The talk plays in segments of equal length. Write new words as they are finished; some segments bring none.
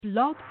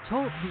Blog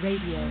Talk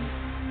Radio.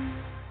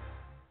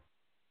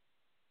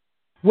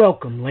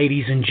 Welcome,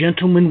 ladies and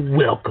gentlemen,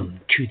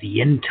 welcome to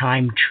the End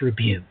Time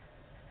Tribune.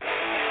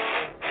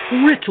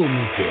 Riddle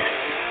me this.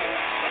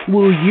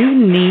 Will you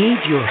need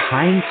your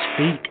hind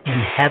feet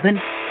in heaven?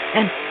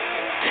 And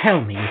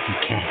tell me if you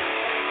can,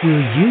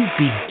 will you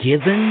be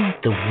given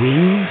the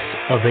wings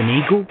of an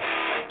eagle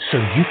so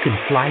you can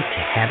fly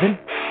to heaven?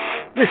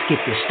 Let's get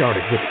this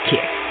started with a kick,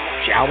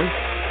 shall we?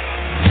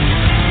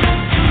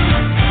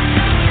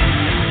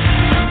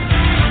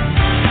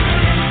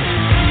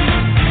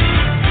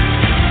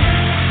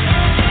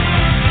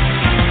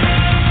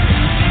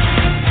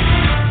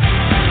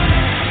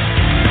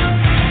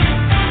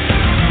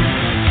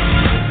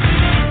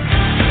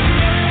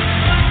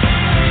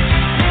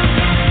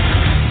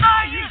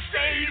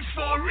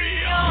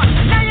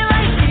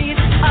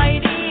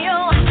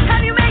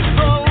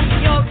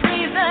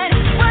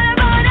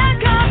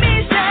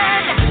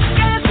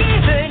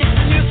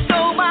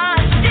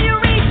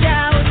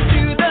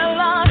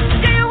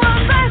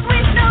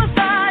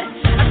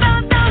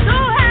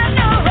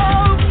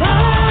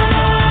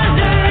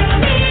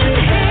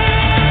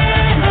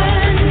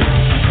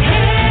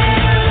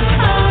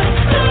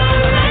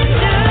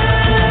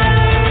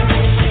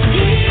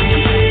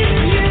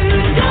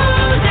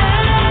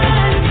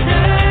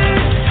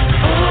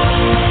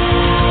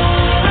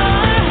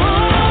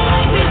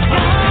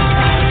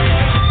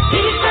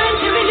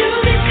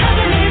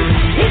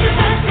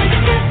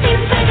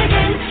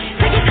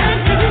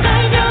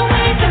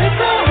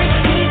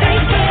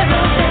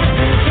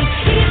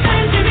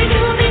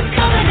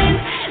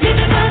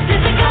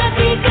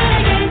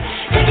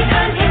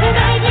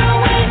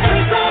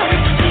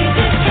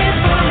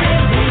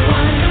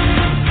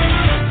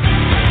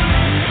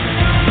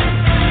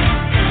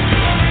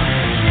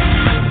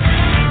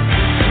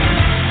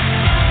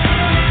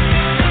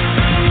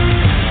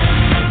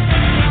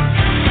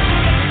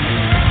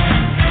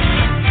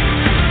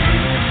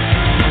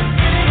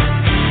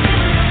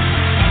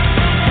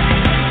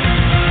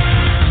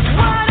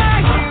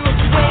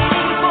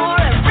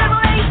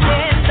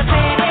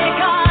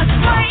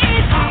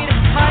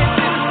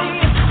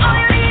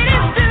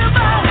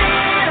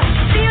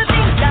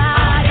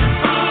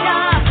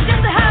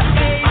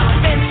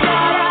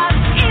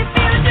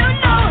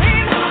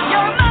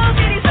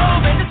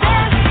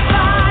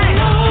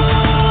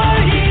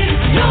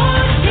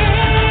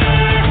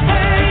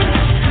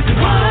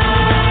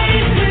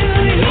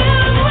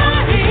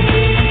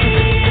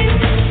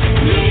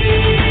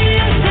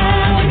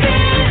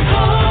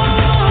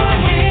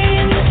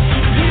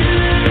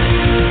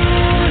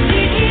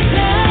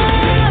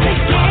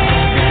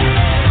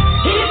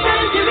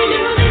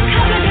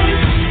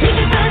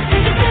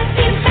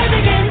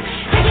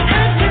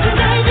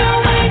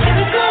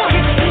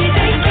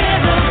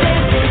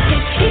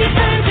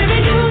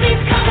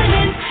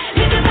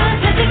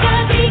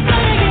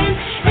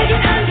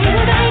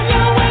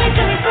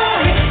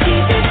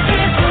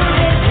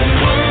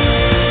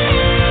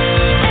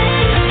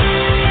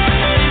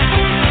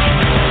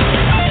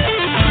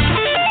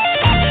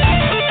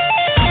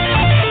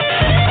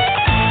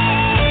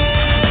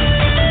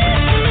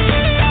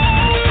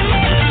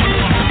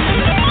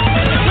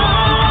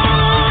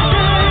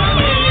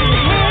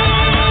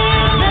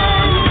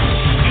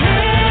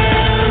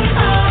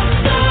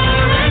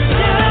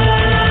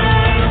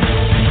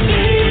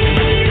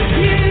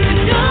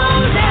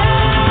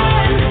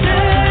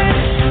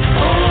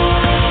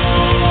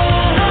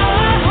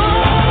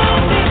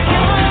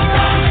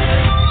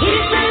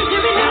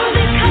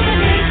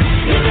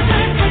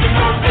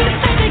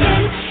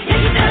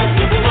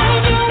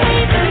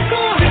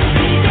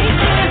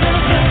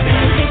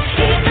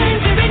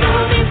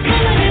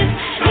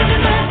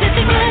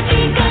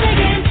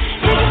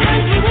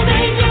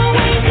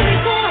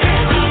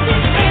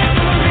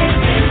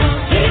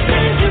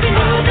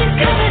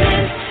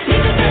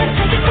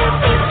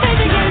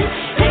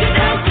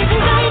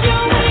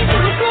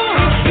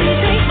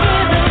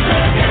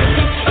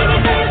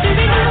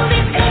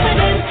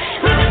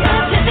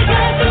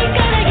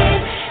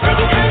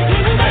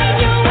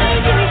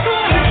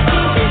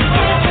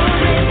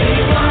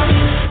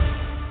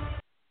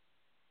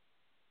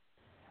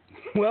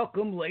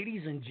 Welcome,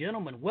 ladies and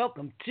gentlemen.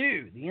 Welcome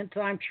to the End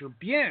Time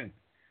Tribune.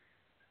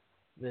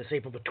 This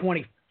April the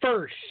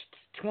 21st,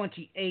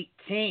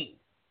 2018.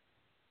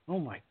 Oh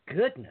my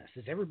goodness.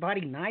 Is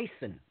everybody nice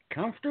and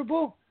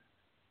comfortable?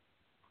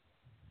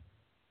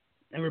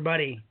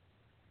 Everybody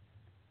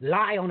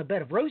lie on a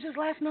bed of roses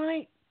last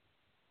night?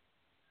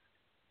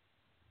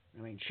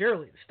 I mean,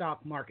 surely the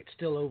stock market's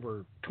still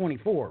over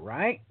 24,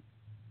 right?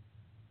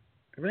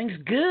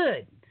 Everything's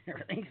good.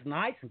 Everything's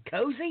nice and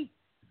cozy.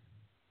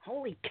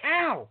 Holy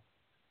cow.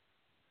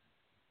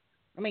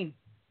 I mean,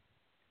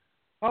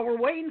 all we're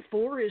waiting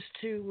for is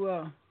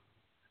to,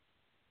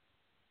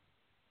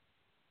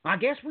 I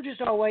guess we're just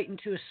all waiting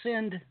to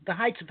ascend the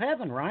heights of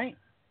heaven, right?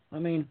 I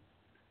mean,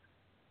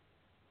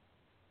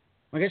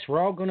 I guess we're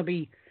all going to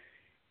be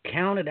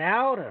counted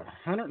out,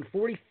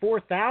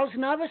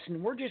 144,000 of us,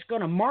 and we're just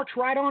going to march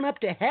right on up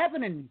to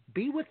heaven and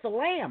be with the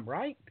Lamb,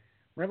 right?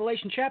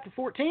 Revelation chapter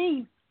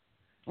 14.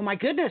 Oh, my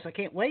goodness, I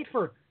can't wait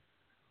for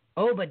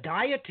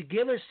Obadiah to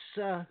give us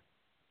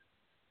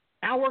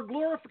our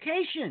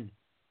glorification,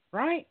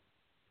 right?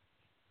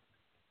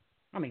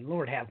 I mean,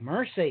 Lord have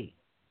mercy.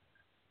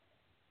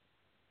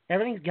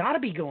 Everything's got to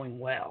be going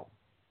well.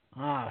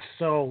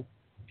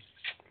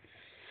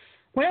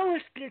 Well,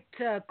 let's get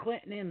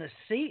Clinton in the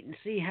seat and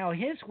see how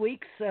his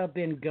week's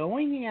been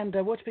going and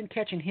what's been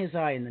catching his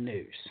eye in the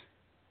news.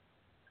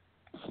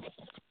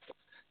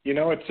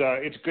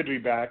 It's good to be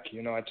back.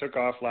 I took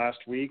off last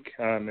week,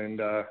 and it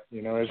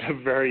was a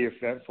very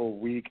eventful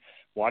week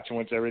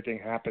watching everything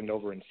happened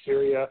over in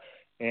Syria.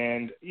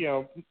 And,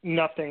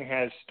 nothing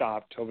has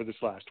stopped over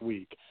this last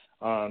week.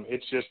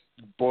 It's just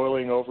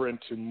boiling over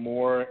into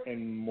more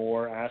and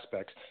more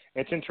aspects.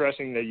 It's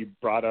interesting that you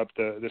brought up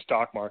the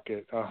stock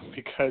market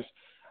because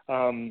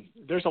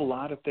there's a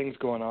lot of things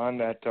going on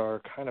that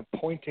are kind of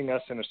pointing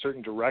us in a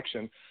certain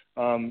direction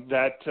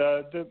that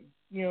the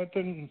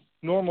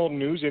normal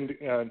news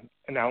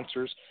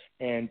announcers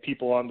and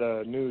people on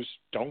the news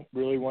don't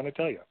really want to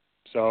tell you.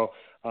 So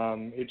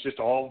it's just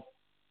all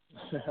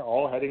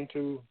heading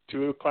to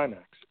a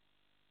climax.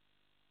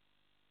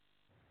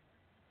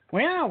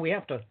 Well, we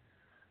have to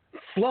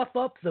fluff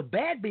up the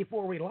bed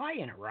before we lie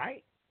in it,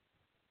 right?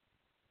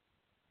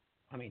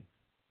 I mean,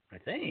 I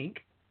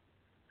think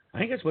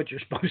that's what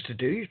you're supposed to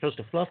do. You're supposed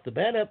to fluff the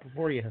bed up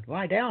before you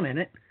lie down in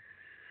it.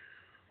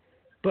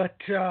 But,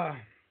 well,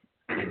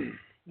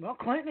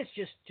 Clinton, it's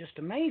just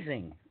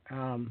amazing.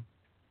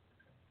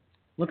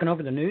 Looking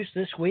over the news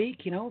this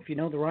week, if you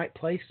know the right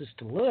places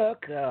to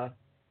look.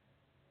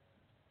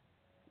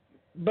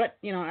 But,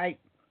 I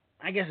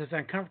guess it's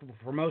uncomfortable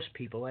for most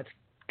people. That's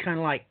kind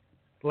of like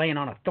laying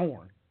on a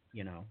thorn,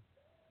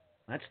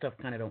 That stuff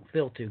kind of don't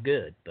feel too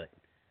good. But,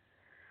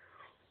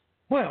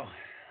 well,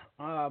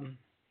 I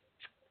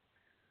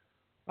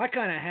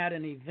kind of had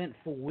an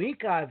eventful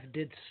week. I've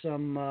did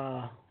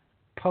some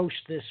posts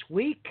this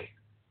week.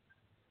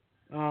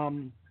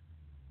 Let's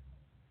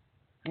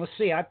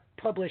see, I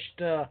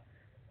published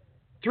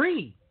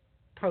 3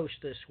 posts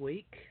this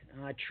week.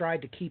 I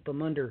tried to keep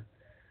them under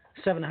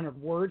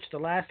 700 words. The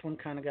last one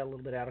kind of got a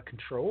little bit out of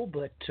control,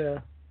 but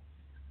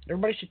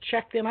everybody should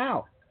check them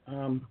out.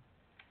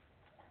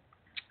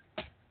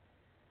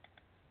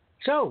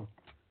 So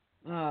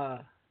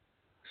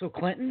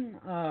Clinton,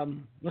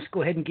 let's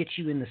go ahead and get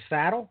you in the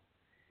saddle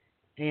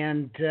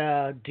and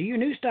do your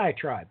news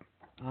diatribe.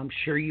 I'm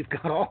sure you've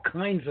got all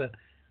kinds of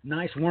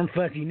nice, warm,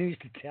 fuzzy news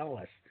to tell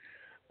us.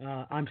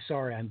 I'm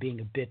sorry, I'm being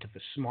a bit of a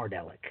smart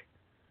aleck.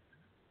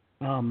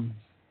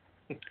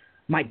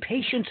 My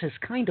patience has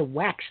kind of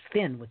waxed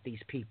thin with these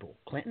people,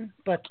 Clinton,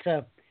 but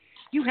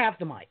you have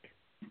the mic.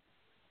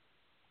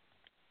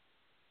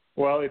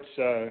 Well, it's,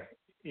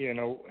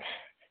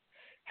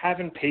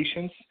 having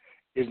patience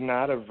is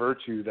not a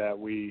virtue that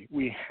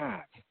we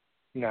have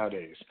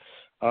nowadays.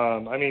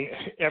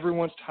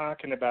 Everyone's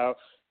talking about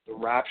the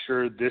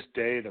rapture this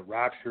day, the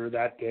rapture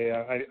that day.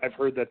 I've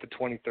heard that the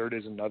 23rd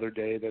is another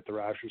day that the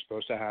rapture is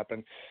supposed to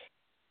happen.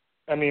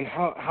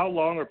 How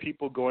long are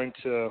people going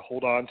to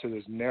hold on to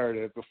this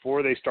narrative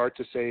before they start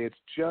to say it's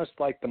just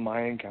like the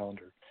Mayan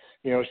calendar?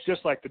 It's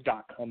just like the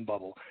dot-com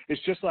bubble.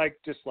 It's just like.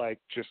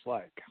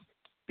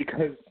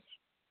 Because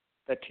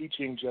that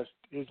teaching just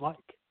is like.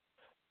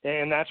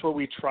 And that's what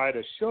we try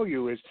to show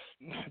you is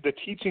the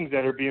teachings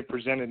that are being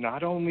presented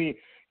not only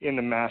in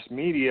the mass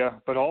media,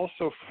 but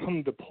also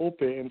from the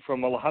pulpit and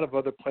from a lot of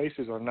other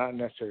places are not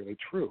necessarily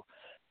true.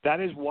 That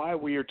is why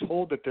we are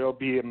told that there will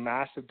be a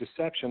massive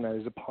deception that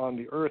is upon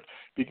the earth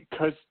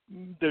because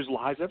there's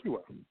lies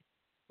everywhere.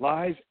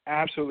 Lies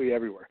absolutely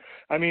everywhere.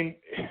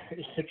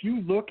 If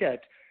you look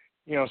at,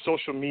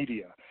 social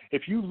media,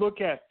 if you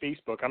look at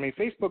Facebook,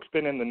 Facebook's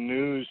been in the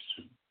news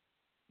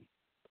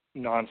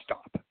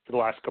nonstop for the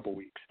last couple of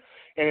weeks.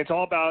 And it's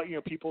all about,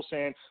 people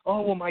saying,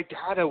 oh, well, my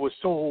data was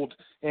sold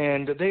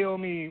and they owe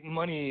me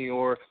money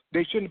or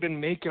they shouldn't have been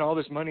making all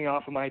this money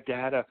off of my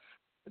data.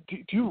 Do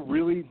you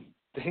really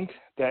think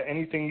that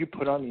anything you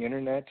put on the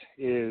internet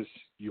is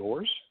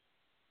yours?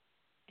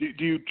 Do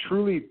you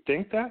truly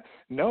think that?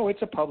 No,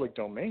 it's a public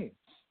domain.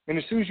 And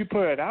as soon as you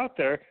put it out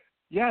there,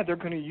 yeah, they're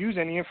going to use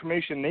any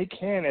information they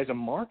can as a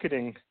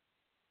marketing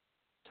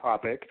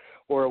topic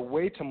or a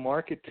way to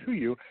market to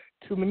you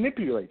to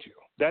manipulate you.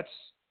 That's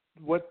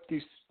what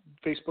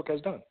Facebook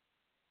has done.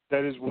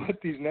 That is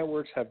what these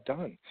networks have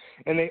done.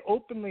 And they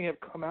openly have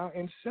come out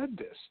and said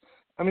this.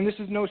 This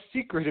is no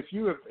secret. If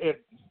you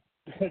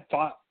have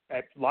thought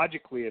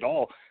logically at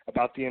all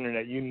about the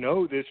internet, you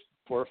know this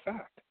for a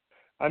fact.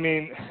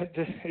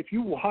 If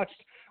you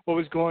watched what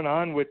was going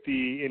on with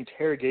the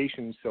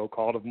interrogation,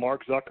 so-called, of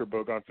Mark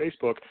Zuckerberg on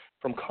Facebook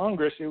from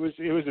Congress, it was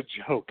a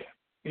joke.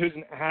 It was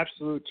an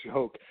absolute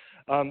joke.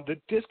 The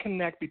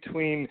disconnect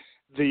between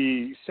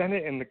the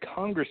Senate and the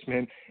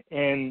congressmen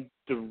and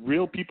the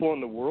real people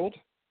in the world,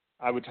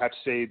 I would have to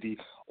say the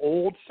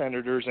old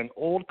senators and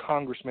old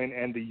congressmen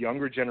and the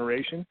younger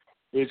generation,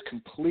 is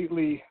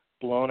completely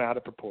blown out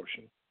of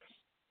proportion.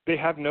 They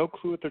have no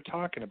clue what they're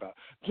talking about.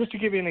 Just to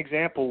give you an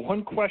example,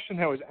 one question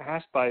that was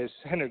asked by a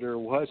senator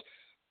was,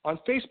 On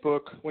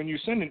Facebook, when you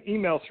send an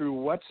email through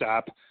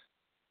WhatsApp,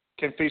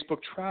 can Facebook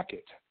track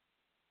it?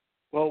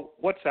 Well,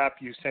 WhatsApp,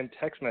 you send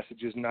text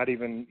messages, not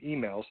even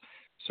emails.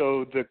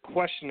 So the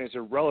question is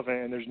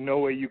irrelevant, and there's no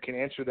way you can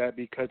answer that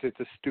because it's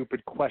a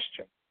stupid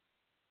question.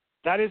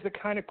 That is the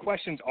kind of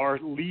questions our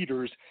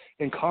leaders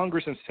in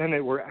Congress and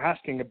Senate were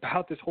asking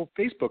about this whole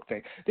Facebook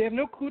thing. They have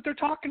no clue what they're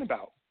talking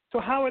about. So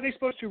how are they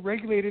supposed to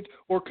regulate it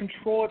or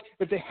control it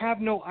if they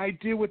have no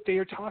idea what they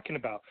are talking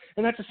about?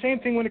 And that's the same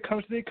thing when it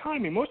comes to the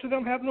economy. Most of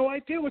them have no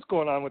idea what's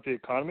going on with the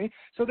economy,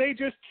 so they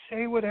just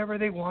say whatever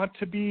they want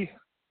to be,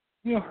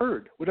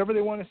 heard, whatever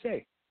they want to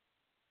say.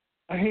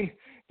 I mean,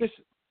 this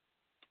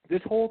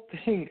whole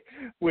thing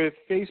with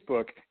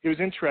Facebook, it was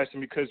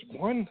interesting because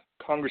one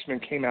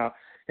congressman came out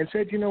and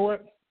said, you know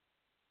what,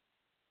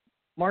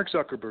 Mark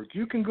Zuckerberg,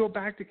 you can go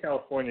back to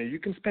California. You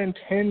can spend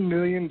 $10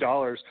 million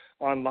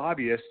on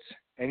lobbyists,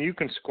 and you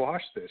can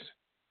squash this,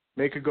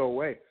 make it go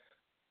away.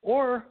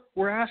 Or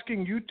we're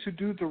asking you to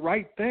do the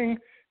right thing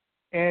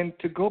and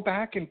to go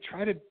back and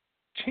try to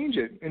change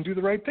it and do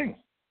the right thing.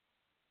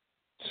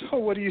 So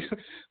what do you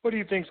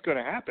think is going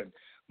to happen?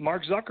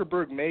 Mark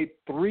Zuckerberg made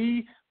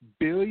 $3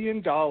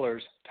 billion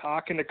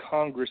talking to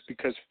Congress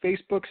because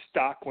Facebook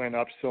stock went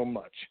up so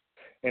much.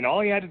 And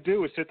all he had to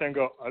do was sit there and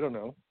go, I don't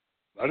know.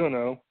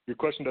 Your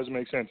question doesn't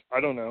make sense. I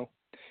don't know.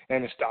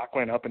 And his stock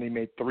went up and he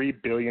made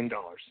 $3 billion.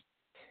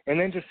 And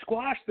then to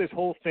squash this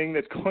whole thing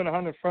that's going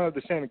on in front of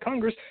the Senate and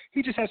Congress,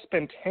 he just has to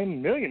spend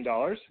 $10 million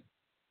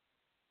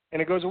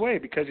and it goes away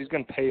because he's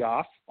going to pay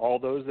off all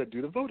those that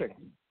do the voting.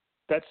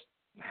 That's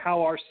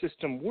how our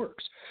system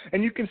works.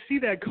 And you can see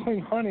that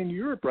going on in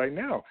Europe right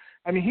now.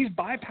 I mean, he's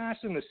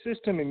bypassing the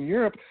system in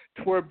Europe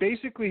to where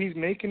basically he's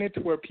making it to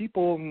where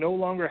people no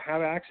longer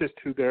have access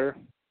to their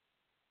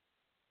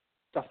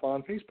stuff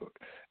on Facebook,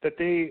 that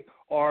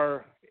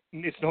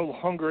it's no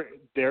longer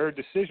their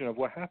decision of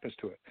what happens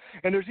to it.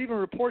 And there's even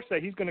reports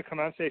that he's going to come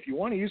out and say, if you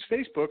want to use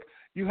Facebook,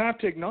 you have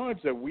to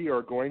acknowledge that we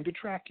are going to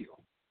track you.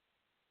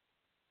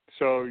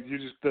 So you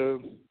just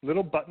the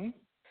little button,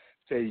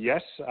 say,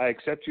 yes, I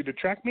accept you to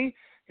track me,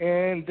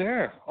 and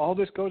there, all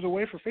this goes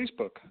away for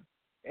Facebook.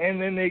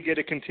 And then they get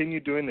to continue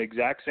doing the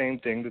exact same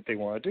thing that they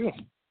want to do.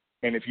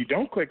 And if you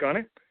don't click on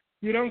it,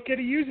 you don't get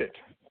to use it.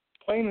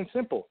 Plain and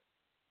simple.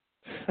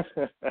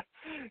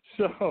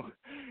 So,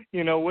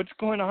 what's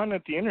going on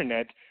at the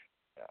Internet,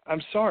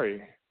 I'm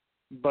sorry,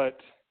 but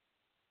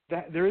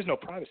there is no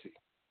privacy.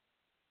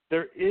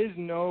 There is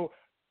no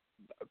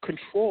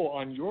control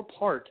on your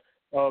part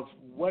of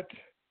what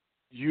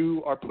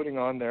you are putting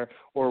on there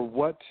or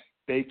what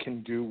they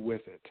can do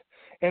with it.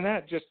 And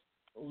that just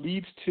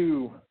leads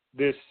to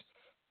this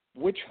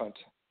witch hunt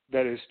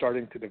that is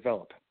starting to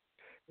develop.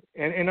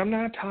 And I'm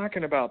not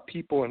talking about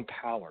people in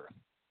power.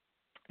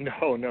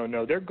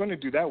 No. They're going to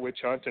do that witch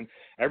hunt, and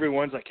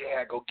everyone's like,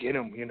 yeah, go get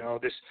them.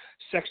 This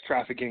sex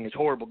trafficking is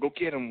horrible. Go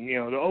get them.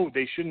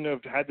 They shouldn't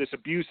have had this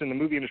abuse in the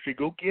movie industry.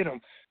 Go get them.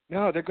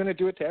 No, they're going to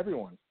do it to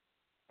everyone.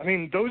 I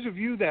mean, those of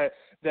you that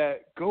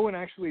go and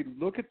actually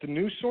look at the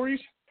news stories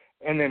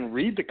and then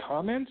read the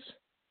comments,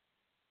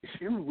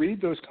 if you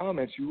read those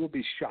comments, you will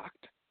be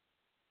shocked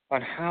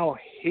on how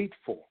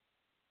hateful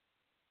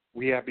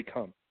we have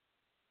become,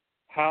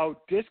 how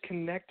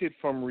disconnected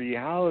from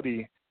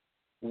reality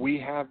we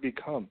have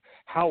become,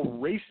 how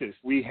racist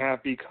we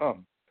have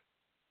become.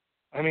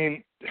 I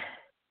mean,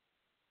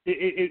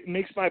 it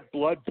makes my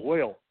blood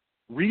boil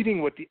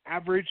reading what the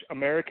average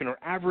American or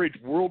average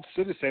world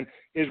citizen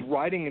is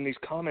writing in these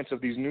comments of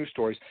these news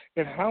stories,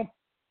 and how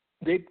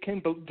they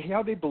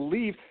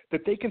believe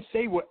that they can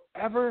say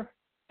whatever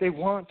they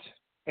want,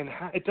 and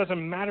it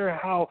doesn't matter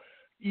how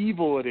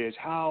evil it is,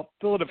 how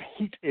full of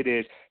hate it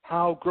is,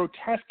 how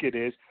grotesque it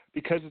is,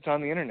 because it's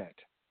on the Internet.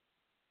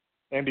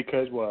 And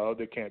because, well,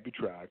 they can't be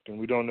tracked, and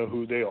we don't know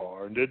who they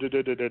are, and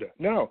da-da-da-da-da.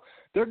 No,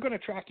 they're going to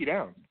track you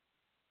down.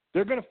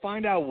 They're going to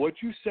find out what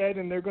you said,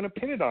 and they're going to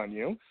pin it on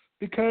you,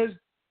 because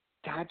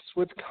that's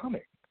what's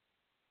coming.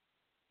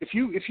 If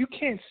you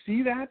can't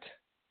see that,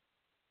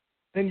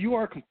 then you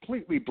are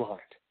completely blind,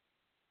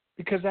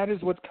 because that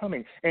is what's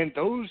coming. And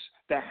those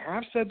that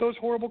have said those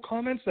horrible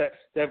comments, that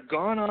have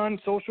gone on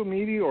social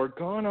media or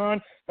gone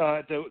on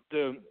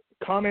the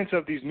comments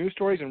of these news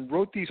stories and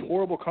wrote these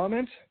horrible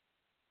comments,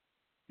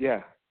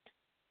 yeah,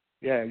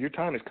 your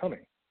time is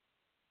coming,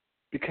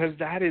 because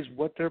that is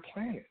what their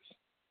plan is.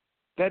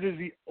 That is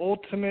the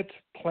ultimate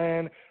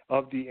plan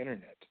of the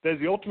Internet. That is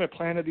the ultimate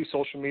plan of these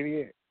social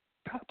media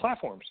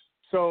platforms.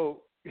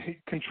 So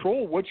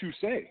control what you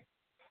say.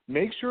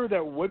 Make sure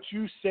that what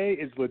you say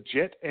is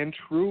legit and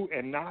true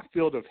and not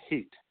filled of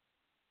hate,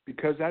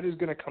 because that is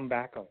going to come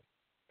back on.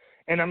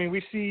 And I mean,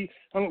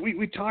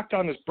 we talked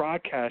on this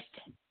broadcast,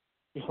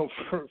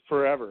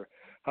 forever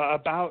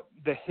about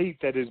the hate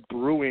that is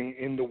brewing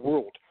in the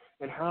world,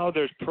 and how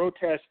there's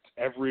protests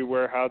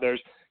everywhere, how there's,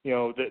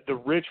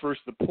 the rich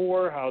versus the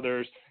poor, how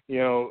there's,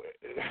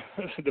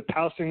 the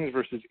Palestinians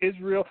versus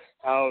Israel,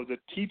 how the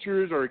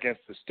teachers are against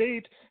the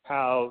state,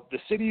 how the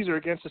cities are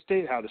against the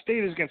state, how the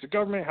state is against the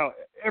government, how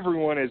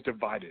everyone is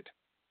divided.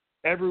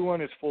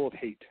 Everyone is full of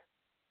hate.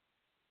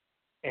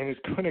 and it's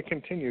going to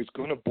continue. It's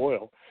going to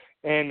boil,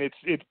 and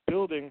it's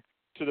building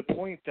to the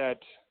point that,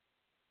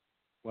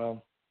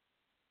 well,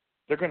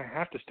 they're going to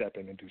have to step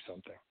in and do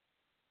something,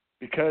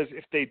 because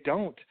if they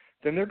don't,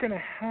 then they're going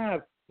to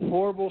have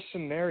horrible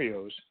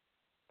scenarios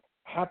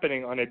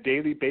happening on a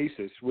daily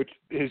basis, which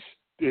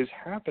is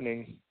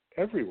happening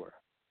everywhere.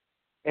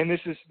 And this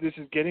is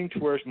getting to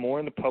where it's more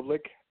in the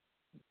public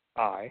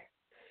eye,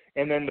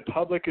 and then the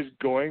public is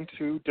going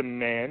to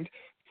demand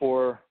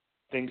for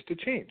things to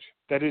change.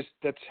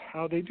 That's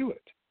how they do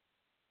it.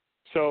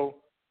 So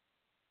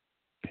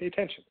pay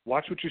attention.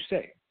 Watch what you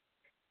say.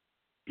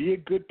 Be a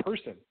good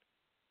person.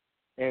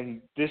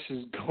 And this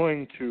is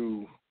going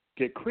to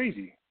get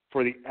crazy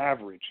for the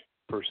average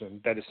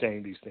person that is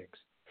saying these things.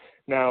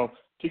 Now,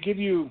 to give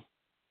you,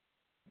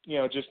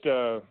 just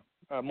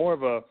more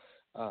of a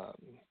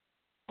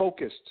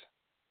focused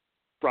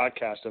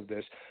broadcast of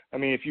this, I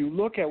mean, if you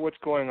look at what's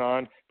going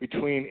on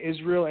between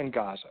Israel and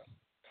Gaza,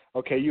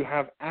 okay, you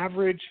have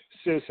average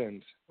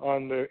citizens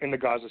in the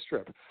Gaza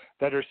Strip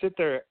that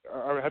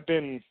are have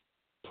been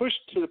pushed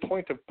to the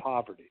point of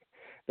poverty,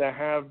 that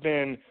have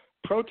been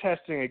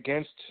protesting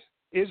against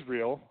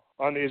Israel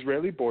on the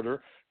Israeli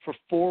border for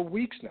 4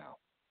 weeks now.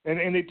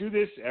 And they do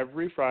this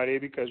every Friday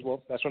because,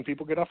 well, that's when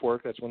people get off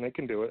work. That's when they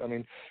can do it. I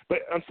mean, but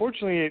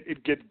unfortunately,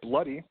 it gets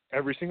bloody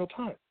every single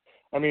time.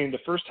 I mean, the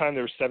first time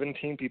there were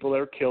 17 people that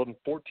were killed and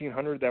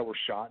 1,400 that were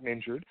shot and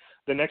injured.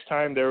 The next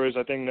time there was,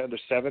 I think, another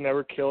 7 that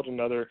were killed,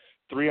 another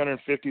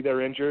 350 that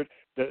were injured.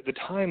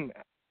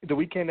 The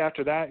weekend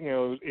after that,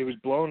 it was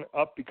blown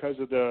up because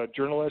of the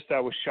journalist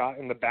that was shot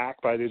in the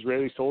back by the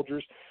Israeli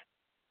soldiers.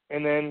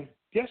 And then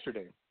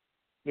yesterday,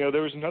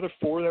 there was another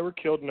 4 that were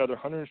killed, another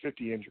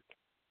 150 injured.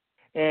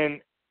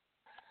 And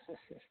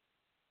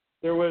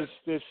there was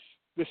this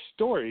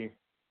story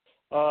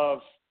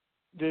of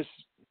this,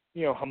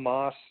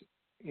 Hamas,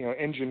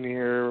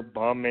 engineer,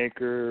 bomb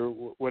maker,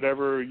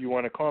 whatever you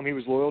want to call him. He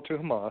was loyal to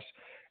Hamas,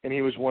 and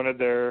he was one of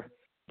their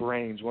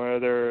brains, one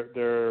of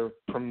their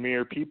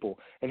premier people.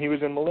 And he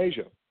was in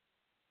Malaysia.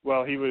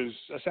 Well, he was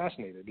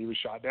assassinated. He was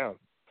shot down.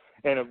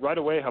 And right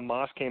away,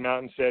 Hamas came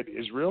out and said,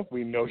 Israel,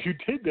 we know you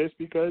did this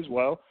because,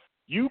 well,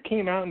 you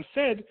came out and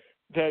said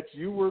that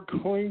you were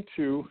going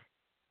to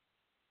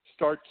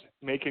start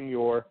making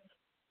your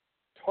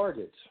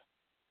targets.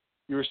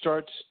 You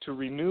start to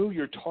renew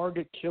your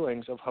target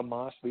killings of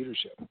Hamas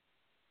leadership.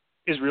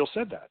 Israel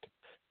said that.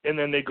 And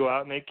then they go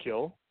out and they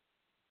kill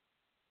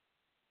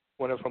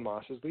one of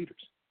Hamas's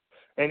leaders.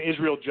 And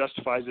Israel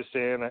justifies this,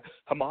 saying that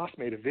Hamas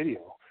made a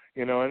video,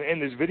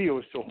 and this video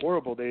is so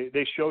horrible.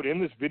 They showed in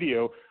this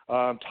video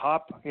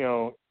top,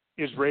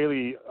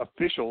 Israeli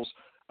officials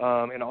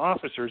and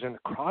officers in the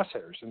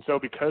crosshairs. And so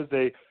because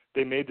they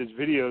made this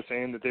video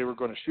saying that they were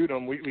going to shoot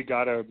them, we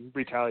got to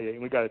retaliate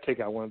and we got to take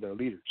out one of their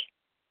leaders.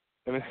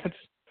 I mean, that's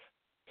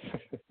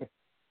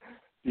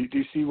do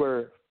you see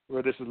where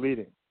this is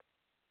leading?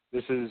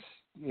 This is,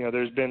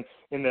 there's been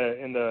in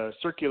the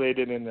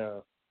circulated in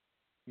the,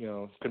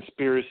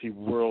 conspiracy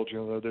world,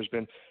 there's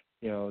been,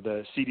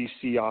 the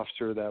CDC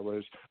officer that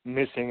was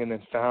missing and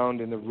then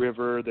found in the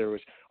river. There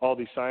was all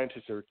these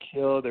scientists that were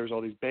killed. There was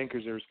all these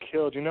bankers that were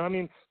killed. I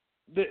mean,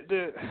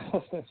 the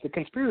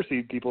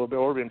conspiracy people have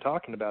already been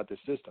talking about this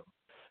system.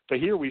 But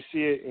here we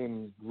see it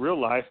in real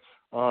life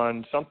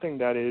on something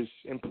that is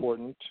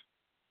important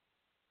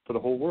for the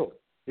whole world.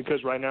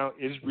 Because right now,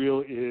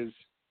 Israel is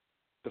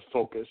the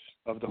focus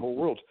of the whole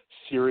world.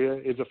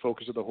 Syria is the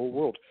focus of the whole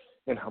world.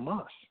 And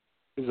Hamas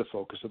is the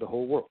focus of the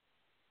whole world.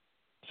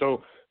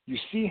 So you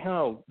see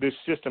how this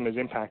system is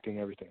impacting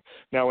everything.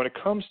 Now, when it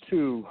comes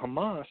to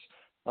Hamas,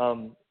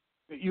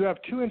 you have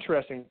 2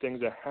 interesting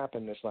things that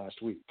happened this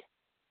last week.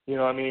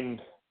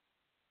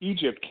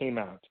 Egypt came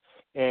out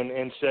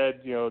and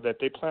said, that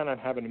they plan on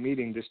having a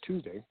meeting this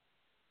Tuesday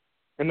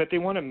and that they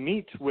want to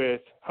meet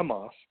with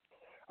Hamas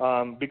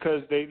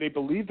because they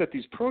believe that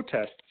these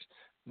protests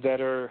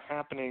that are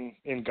happening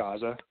in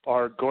Gaza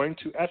are going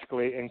to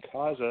escalate and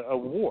cause a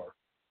war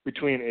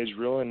between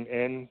Israel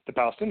and the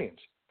Palestinians.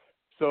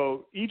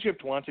 So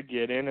Egypt wants to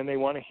get in and they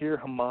want to hear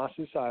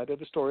Hamas's side of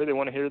the story. They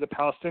want to hear the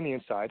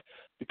Palestinian side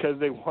because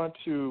they want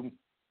to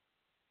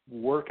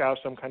work out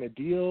some kind of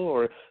deal,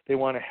 or they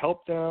want to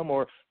help them,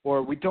 or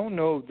we don't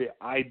know the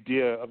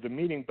idea of the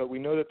meeting, but we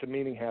know that the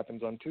meeting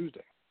happens on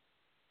Tuesday.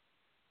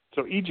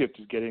 So Egypt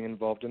is getting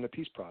involved in the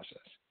peace process.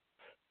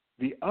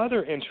 The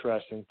other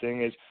interesting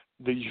thing is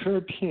the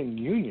European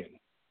Union.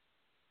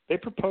 They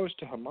proposed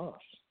to Hamas.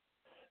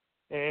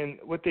 And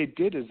what they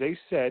did is they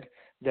said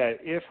that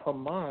if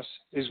Hamas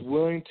is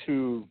willing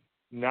to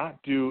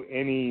not do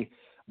any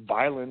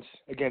violence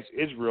against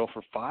Israel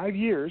for 5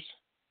 years,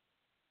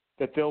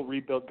 that they'll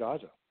rebuild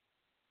Gaza.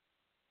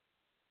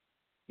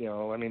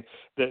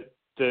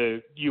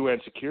 The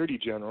UN Security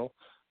General,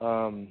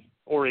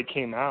 Ori,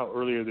 came out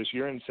earlier this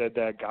year and said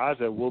that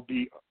Gaza will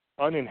be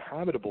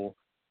uninhabitable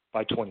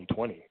by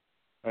 2020.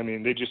 I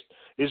mean,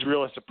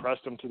 Israel has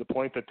suppressed them to the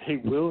point that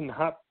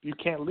you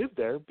can't live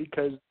there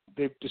because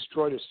they've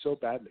destroyed it so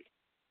badly.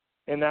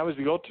 And that was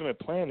the ultimate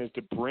plan, is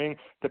to bring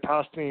the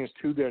Palestinians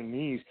to their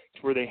knees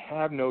to where they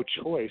have no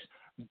choice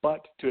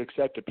but to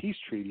accept a peace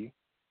treaty,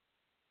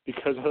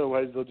 because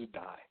otherwise they'll just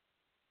die.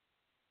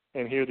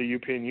 And here the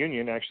European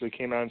Union actually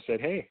came out and said,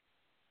 hey,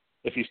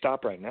 if you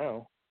stop right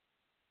now,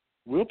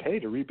 we'll pay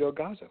to rebuild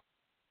Gaza.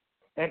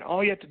 And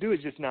all you have to do is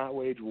just not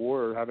wage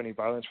war or have any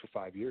violence for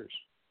 5 years.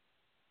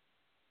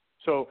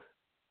 So,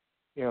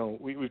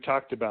 we've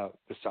talked about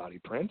the Saudi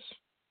prince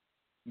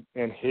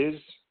and his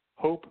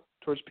hope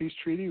towards peace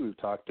treaty. We've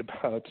talked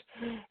about,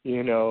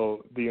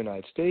 the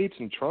United States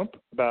and Trump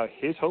about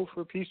his hope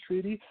for a peace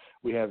treaty.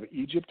 We have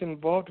Egypt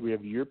involved. We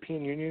have the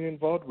European Union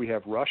involved. We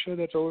have Russia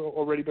that's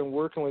already been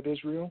working with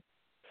Israel.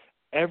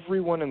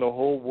 Everyone in the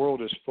whole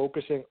world is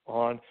focusing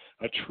on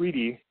a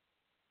treaty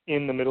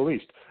in the Middle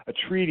East, a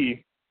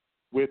treaty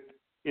with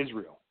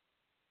Israel.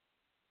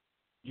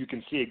 You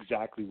can see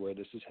exactly where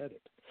this is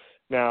headed.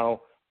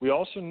 Now, we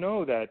also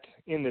know that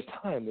in this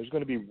time there's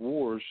going to be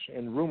wars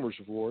and rumors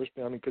of wars,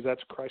 because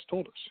that's what Christ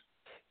told us.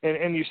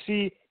 And you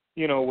see,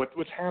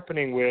 what's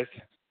happening with,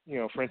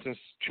 for instance,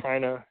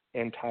 China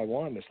and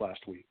Taiwan this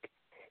last week.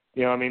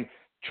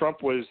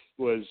 Trump was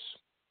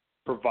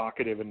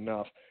provocative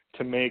enough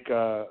to make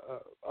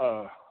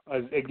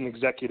an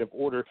executive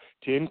order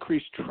to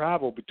increase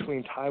travel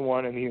between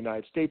Taiwan and the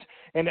United States,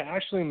 and to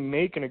actually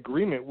make an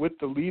agreement with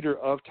the leader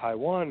of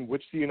Taiwan,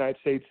 which the United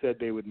States said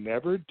they would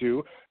never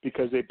do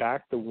because they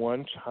back the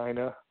One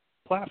China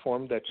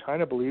platform, that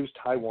China believes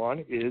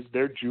Taiwan is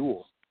their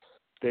jewel.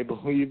 They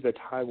believe that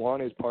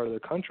Taiwan is part of their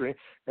country,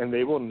 and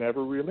they will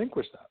never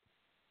relinquish that.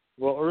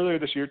 Well, earlier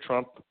this year,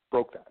 Trump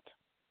broke that.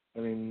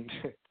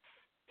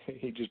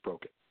 He just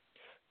broke it.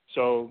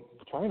 So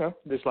China,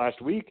 this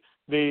last week,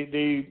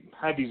 they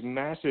had these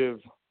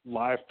massive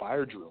live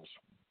fire drills,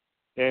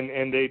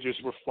 and they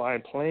just were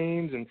flying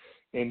planes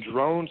and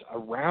drones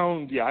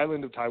around the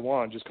island of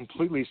Taiwan, just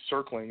completely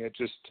circling it,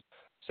 just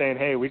saying,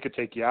 hey, we could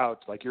take you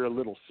out like you're a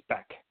little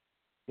speck.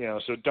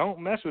 So don't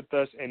mess with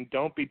us and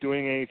don't be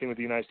doing anything with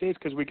the United States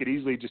because we could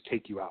easily just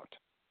take you out.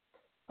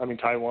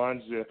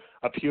 Taiwan's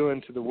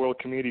appealing to the world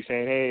community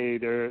saying, hey,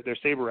 they're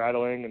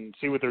saber-rattling and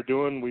see what they're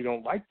doing. We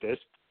don't like this.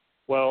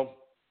 Well,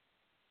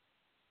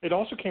 it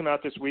also came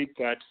out this week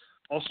that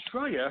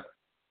Australia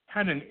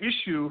had an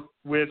issue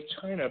with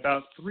China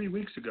about 3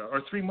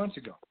 months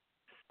ago.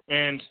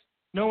 And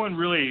no one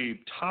really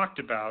talked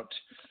about,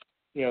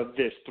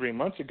 this 3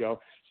 months ago.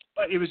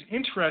 But it was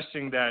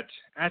interesting that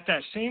at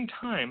that same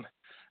time,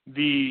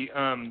 the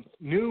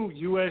new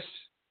U.S.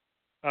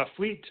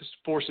 Fleet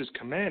Forces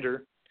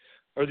commander,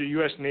 or the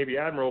U.S. Navy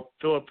Admiral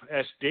Philip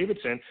S.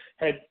 Davidson,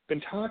 had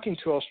been talking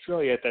to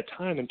Australia at that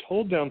time and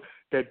told them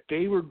that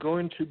they were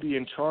going to be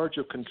in charge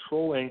of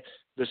controlling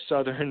the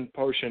southern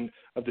portion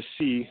of the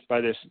sea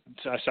by the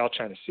South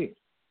China Sea,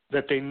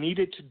 that they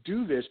needed to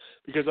do this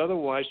because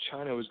otherwise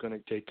China was going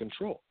to take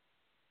control.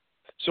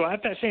 So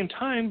at that same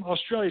time,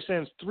 Australia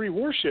sends 3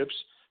 warships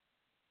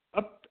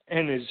up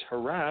and is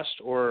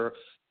harassed, or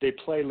they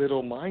play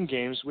little mind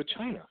games with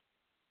China.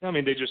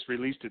 They just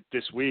released it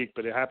this week,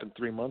 but it happened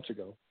 3 months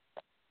ago.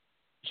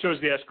 It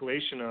shows the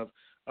escalation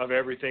of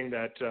everything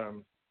that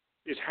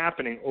is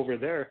happening over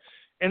there.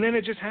 And then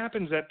it just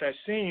happens that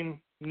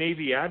same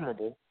Navy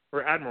admiral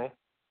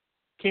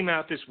came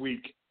out this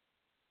week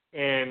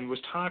and was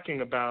talking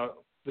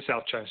about the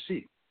South China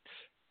Sea.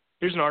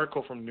 Here's an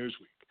article from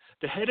Newsweek.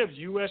 The head of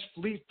U.S.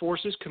 Fleet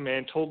Forces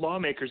Command told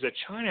lawmakers that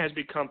China has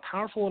become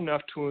powerful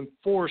enough to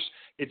enforce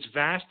its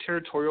vast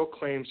territorial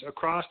claims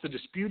across the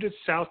disputed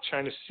South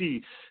China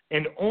Sea,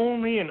 and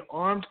only an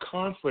armed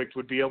conflict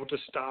would be able to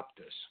stop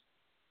this.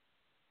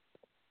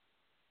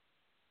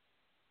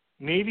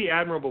 Navy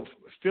Admiral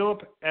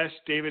Philip S.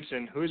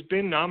 Davidson, who has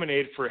been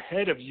nominated for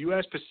head of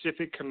U.S.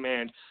 Pacific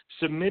Command,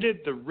 submitted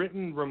the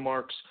written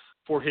remarks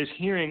for his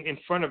hearing in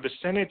front of the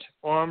Senate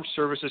Armed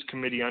Services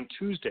Committee on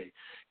Tuesday.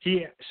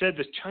 He said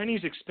the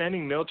Chinese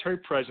expanding military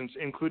presence,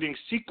 including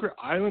secret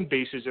island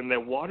bases in the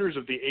waters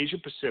of the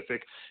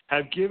Asia-Pacific,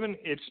 have given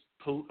its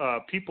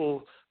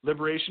People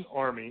Liberation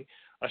Army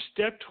a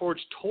step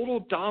towards total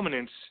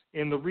dominance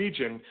in the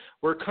region,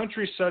 where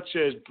countries such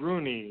as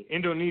Brunei,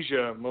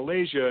 Indonesia,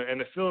 Malaysia,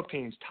 and the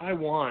Philippines,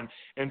 Taiwan,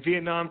 and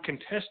Vietnam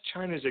contest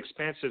China's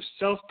expansive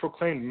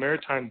self-proclaimed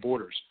maritime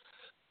borders.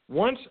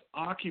 Once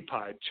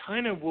occupied,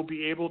 China will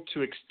be able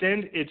to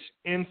extend its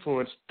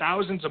influence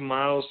thousands of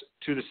miles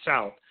to the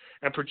south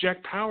and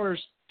project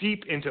powers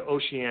deep into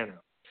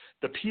Oceania.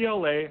 The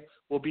PLA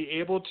will be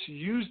able to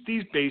use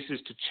these bases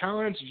to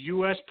challenge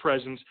U.S.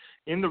 presence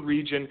in the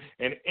region,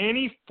 and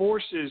any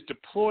forces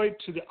deployed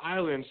to the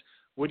islands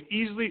would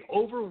easily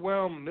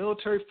overwhelm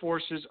military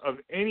forces of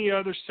any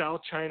other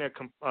South China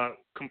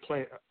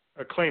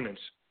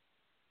claimants.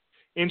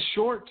 In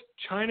short,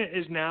 China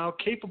is now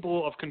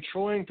capable of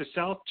controlling the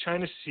South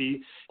China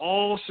Sea,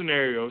 all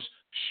scenarios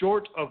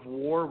short of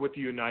war with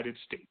the United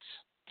States.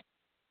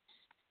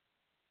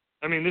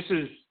 This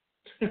is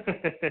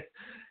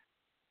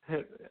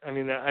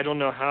I don't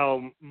know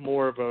how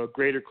more of a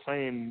greater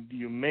claim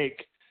you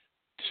make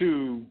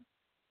to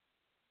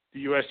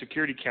the U.S.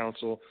 Security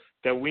Council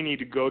that we need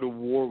to go to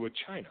war with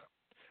China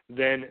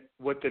than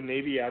what the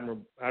Navy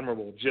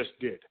Admiral just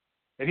did.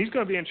 And he's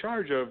going to be in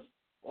charge of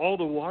all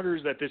the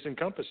waters that this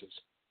encompasses.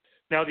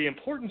 Now, the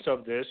importance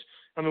of this,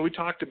 I mean, we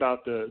talked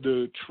about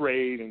the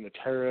trade and the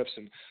tariffs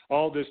and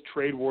all this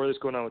trade war that's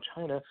going on with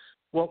China.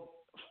 Well,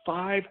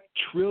 $5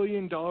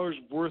 trillion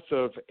worth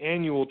of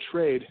annual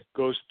trade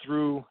goes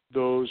through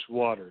those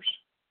waters.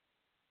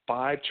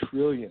 $5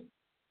 trillion.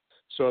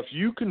 So if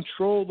you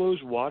control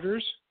those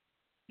waters,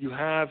 you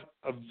have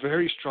a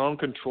very strong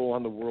control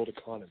on the world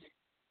economy,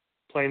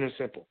 plain and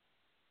simple.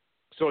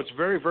 So it's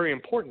very, very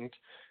important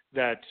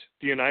that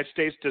the United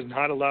States does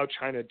not allow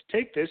China to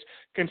take this,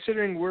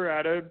 considering we're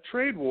at a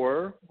trade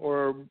war,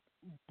 or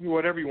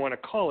whatever you want to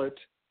call it,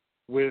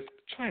 with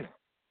China.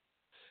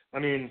 I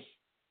mean,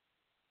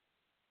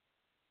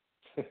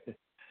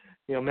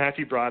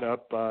 Matthew brought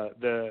up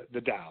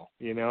the Dow,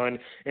 and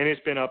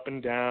it's been up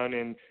and down,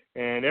 and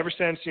ever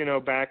since,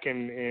 back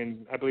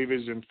in I believe it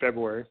was in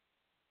February,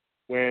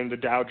 when the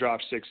Dow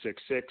dropped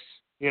 666,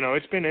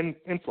 it's been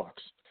in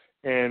flux.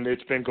 And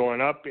it's been going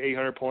up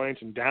 800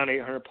 points and down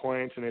 800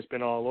 points, and it's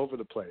been all over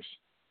the place.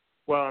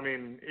 Well, I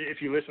mean,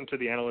 if you listen to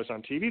the analysts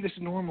on TV, this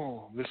is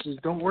normal.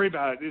 Don't worry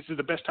about it. This is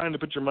the best time to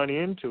put your money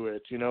into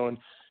it, and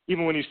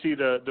even when you see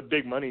the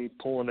big money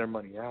pulling their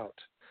money out.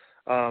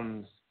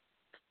 And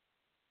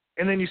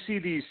then you see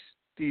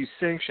these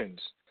sanctions.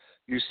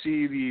 You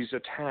see these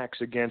attacks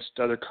against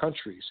other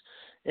countries.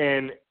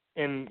 And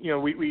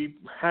we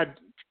had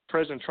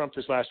President Trump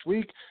this last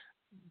week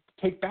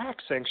take back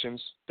sanctions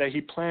that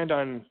he planned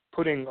on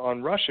putting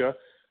on Russia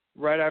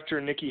right after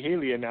Nikki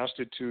Haley announced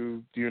it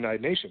to the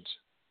United Nations.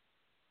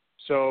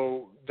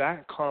 So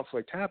that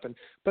conflict happened.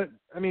 But,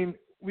 I mean,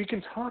 we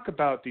can talk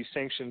about these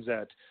sanctions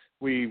that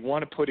we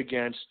want to put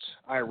against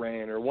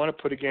Iran or want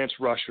to put against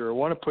Russia or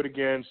want to put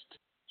against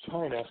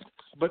China.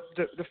 But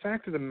the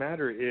fact of the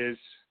matter is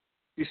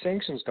these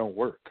sanctions don't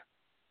work.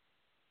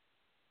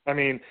 I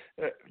mean,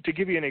 to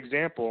give you an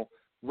example,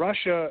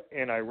 Russia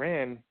and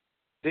Iran,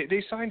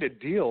 they signed a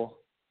deal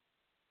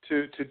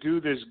to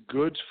do this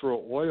goods for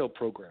oil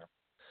program.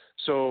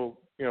 So,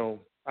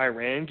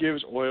 Iran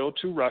gives oil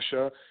to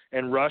Russia,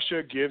 and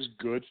Russia gives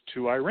goods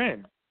to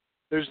Iran.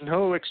 There's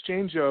no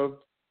exchange of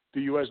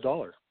the U.S.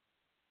 dollar.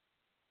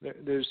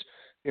 There's,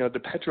 the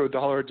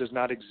petrodollar does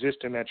not exist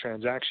in that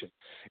transaction.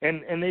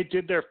 And they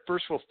did their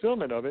first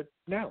fulfillment of it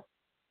now.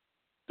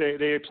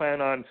 They plan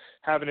on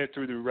having it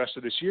through the rest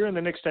of this year and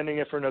then extending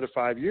it for another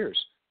 5 years.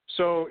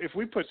 So if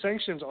we put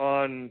sanctions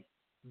on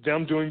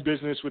them doing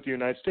business with the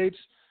United States,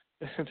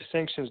 the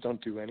sanctions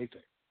don't do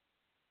anything.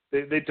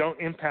 They don't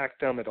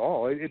impact them at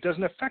all. It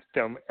doesn't affect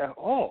them at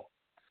all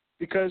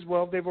because,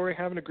 well, they've already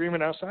have an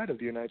agreement outside of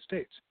the United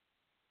States.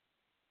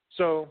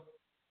 So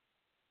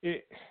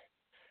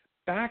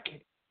back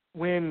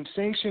when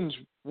sanctions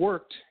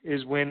worked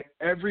is when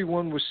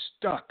everyone was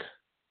stuck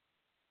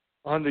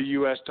on the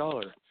U.S.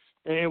 dollar.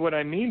 And what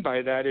I mean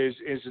by that is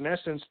in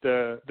essence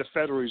the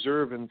Federal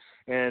Reserve and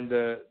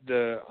the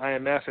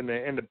IMF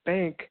and the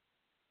bank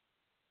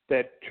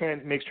that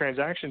makes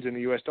transactions in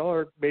the U.S.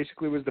 dollar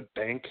basically was the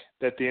bank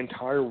that the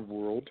entire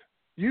world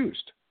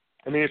used.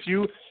 I mean,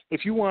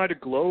 if you wanted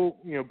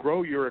to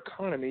grow your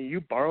economy,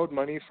 you borrowed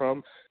money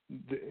from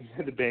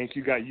the bank.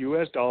 You got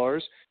U.S.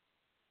 dollars,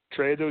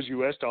 trade those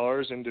U.S.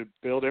 dollars into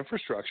build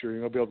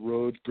infrastructure. Build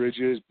roads,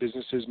 bridges,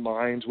 businesses,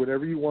 mines,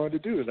 whatever you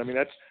wanted to do. I mean,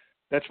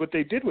 that's what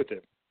they did with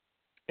it.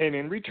 And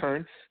in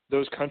return,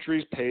 those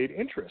countries paid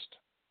interest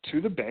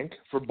to the bank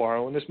for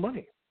borrowing this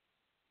money.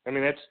 I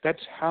mean,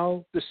 that's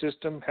how the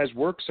system has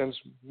worked since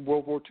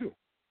World War II.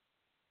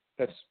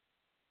 That's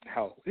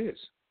how it is.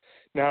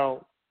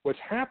 Now, what's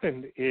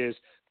happened is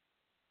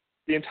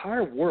the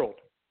entire world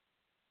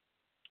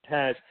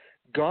has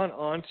gone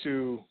on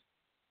to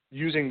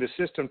using the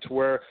system to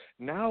where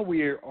now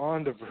we are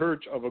on the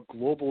verge of a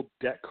global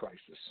debt crisis.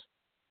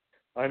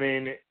 I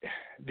mean,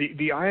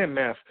 the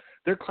IMF,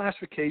 their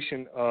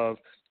classification of,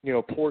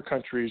 poor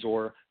countries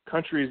or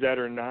countries that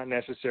are not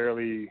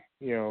necessarily,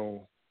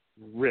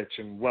 rich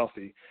and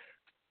wealthy,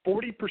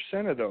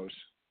 40% of those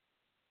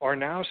are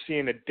now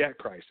seeing a debt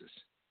crisis.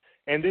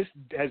 And this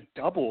has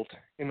doubled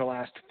in the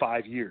last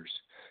 5 years.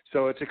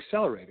 So it's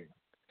accelerating.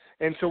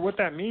 And so what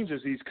that means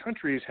is these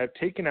countries have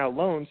taken out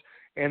loans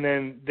and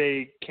then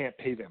they can't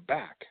pay them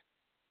back.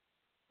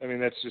 I mean,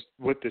 that's just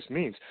what this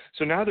means.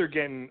 So now they're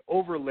getting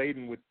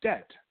overladen with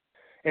debt.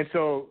 And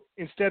so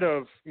instead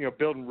of,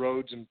 building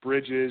roads and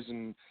bridges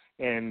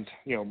and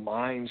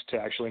mines to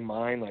actually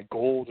mine like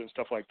gold and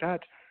stuff like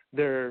that,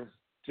 they're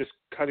just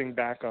cutting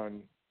back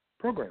on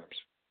programs.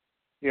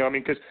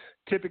 Because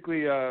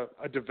typically a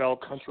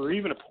developed country or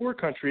even a poor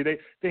country,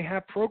 they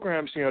have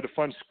programs, to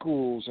fund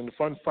schools and to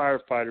fund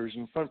firefighters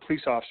and fund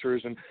police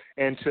officers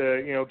and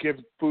to, give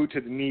food to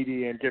the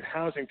needy and give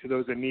housing to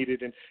those that need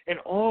it and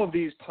all of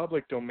these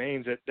public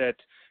domains that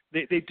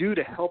they do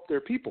to help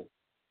their people.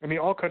 I mean,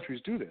 all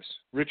countries do this,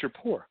 rich or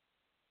poor.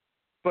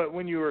 But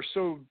when you are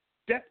so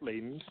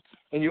debt-laden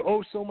and you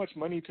owe so much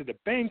money to the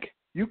bank,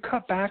 you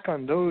cut back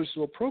on those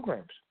little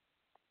programs.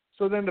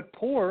 So then the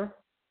poor,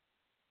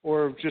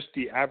 or just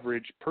the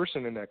average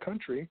person in that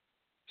country,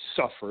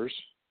 suffers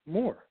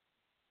more.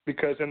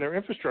 because then their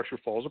infrastructure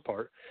falls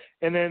apart.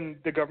 And then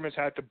the governments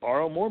have to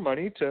borrow more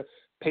money to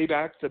pay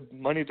back the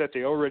money that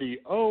they already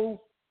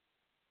owe.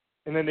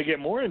 And then they get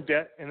more in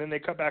debt, and then they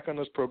cut back on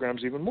those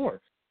programs even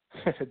more.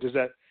 Does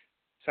that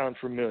sound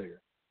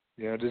familiar?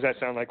 Does that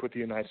sound like what the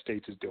United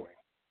States is doing?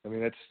 I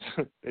mean,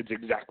 it's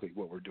exactly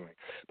what we're doing.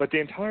 But the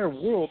entire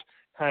world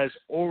has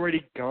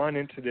already gone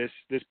into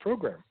this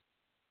program.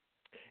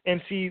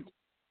 And see,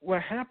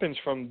 what happens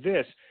from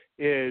this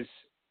is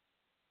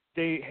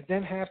they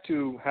then have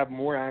to have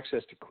more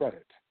access to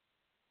credit.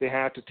 They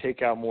have to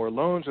take out more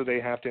loans, or they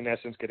have to, in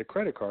essence, get a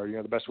credit card.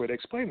 The best way to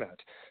explain that.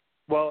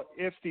 Well,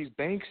 if these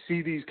banks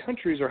see these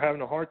countries are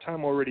having a hard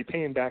time already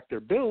paying back their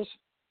bills,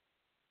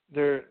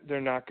 they're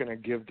not going to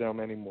give them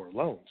any more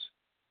loans.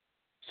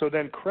 So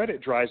then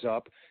credit dries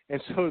up,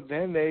 and so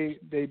then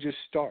they just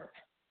starve.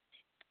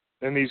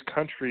 Then these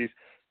countries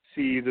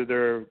see either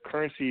their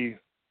currency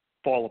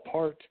fall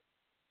apart,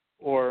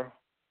 or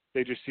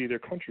they just see their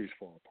countries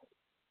fall apart.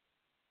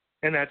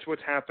 And that's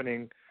what's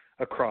happening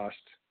across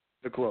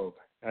the globe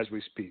as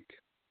we speak.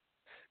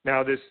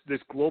 Now, this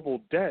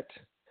global debt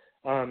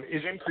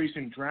is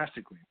increasing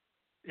drastically.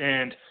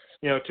 And,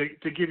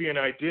 to give you an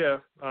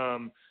idea,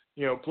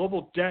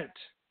 global debt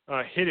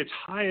hit its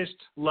highest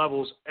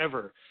levels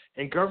ever.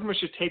 And governments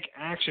should take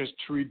actions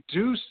to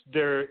reduce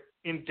their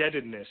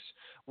indebtedness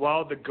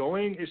while the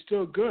going is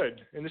still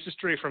good. And this is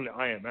straight from the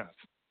IMF.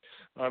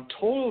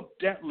 Total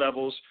debt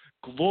levels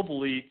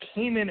globally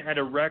came in at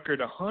a record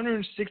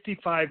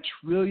 $165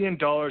 trillion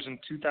in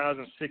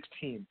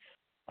 2016,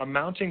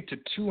 amounting to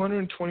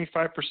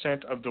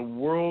 225% of the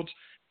world's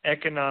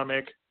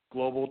economic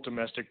global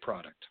domestic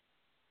product.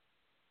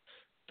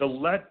 The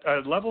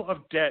level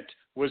of debt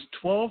was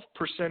 12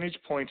 percentage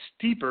points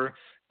steeper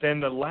than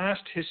the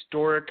last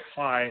historic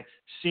high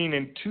seen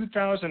in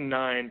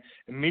 2009,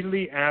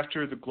 immediately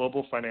after the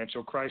global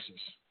financial crisis.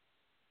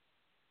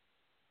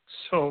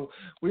 So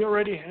we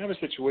already have a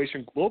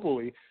situation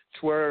globally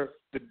to where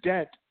the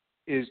debt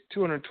is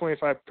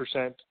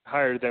 225%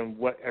 higher than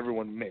what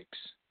everyone makes.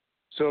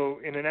 So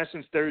in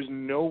essence, there is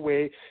no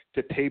way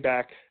to pay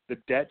back the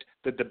debt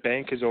that the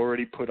bank has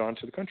already put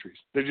onto the countries.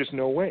 There's just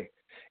no way.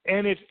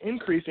 And it's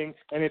increasing,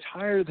 and it's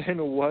higher than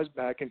it was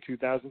back in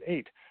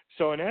 2008.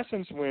 So in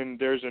essence, when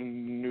there's a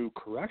new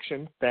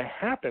correction that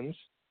happens,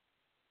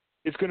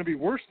 it's going to be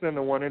worse than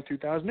the one in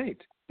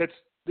 2008.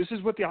 This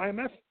is what the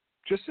IMF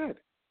just said.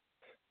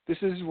 This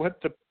is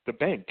what the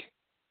bank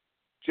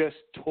just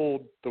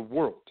told the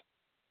world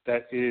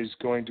that is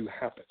going to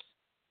happen.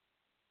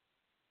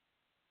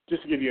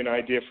 Just to give you an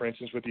idea, for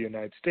instance, with the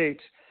United States,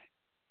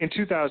 in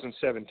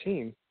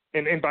 2017,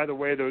 and by the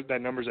way,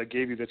 that numbers I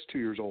gave you, that's 2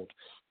 years old.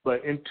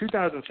 But in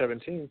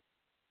 2017,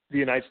 the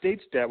United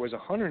States debt was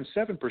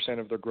 107%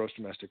 of their gross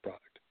domestic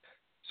product.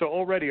 So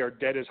already our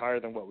debt is higher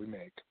than what we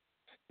make.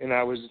 And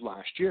that was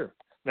last year.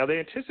 Now they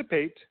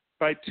anticipate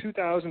by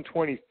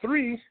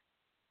 2023,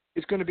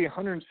 it's going to be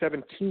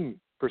 117%.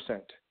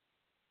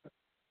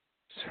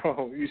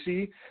 So you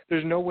see,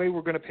 there's no way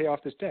we're going to pay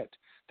off this debt.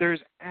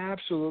 There's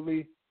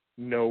absolutely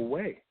no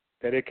way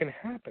that it can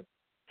happen.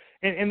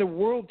 And the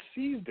world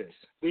sees this.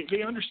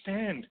 They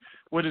understand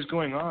what is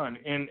going on.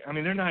 And, I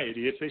mean, they're not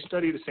idiots. They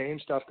study the same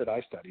stuff that I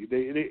study.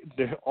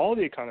 All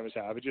the economists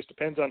have. It just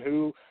depends on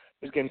who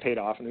is getting paid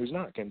off and who's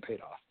not getting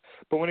paid off.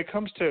 But when it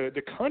comes to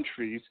the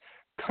countries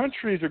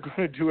are going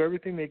to do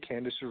everything they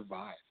can to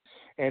survive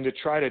and to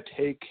try to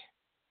take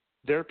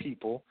their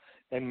people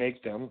and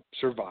make them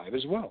survive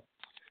as well.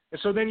 And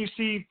so then you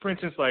see, for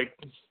instance, like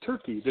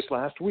Turkey this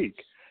last week.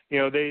 They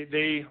are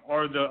the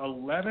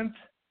 11th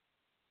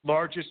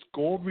largest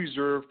gold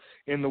reserve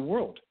in the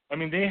world. I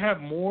mean, they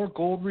have more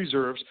gold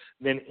reserves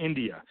than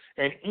India.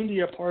 And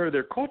India, part of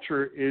their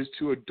culture is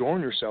to adorn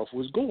yourself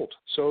with gold.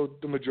 So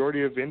the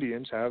majority of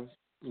Indians have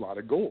a lot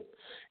of gold.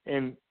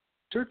 And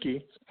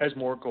Turkey has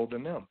more gold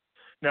than them.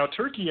 Now,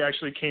 Turkey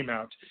actually came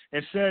out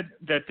and said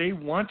that they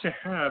want to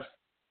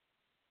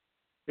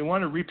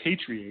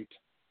repatriate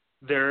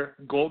their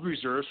gold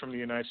reserves from the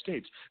United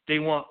States. They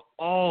want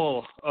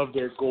all of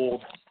their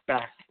gold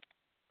back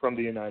from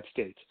the United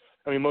States.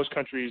 I mean, most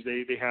countries,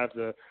 they have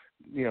the,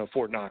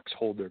 Fort Knox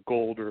hold their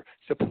gold or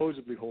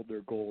supposedly hold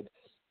their gold.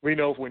 We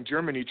know when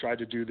Germany tried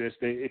to do this,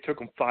 it took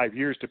them 5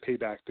 years to pay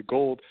back the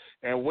gold.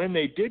 And when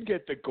they did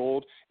get the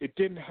gold, it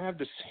didn't have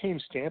the same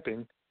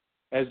stamping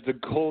as the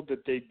gold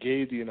that they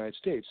gave the United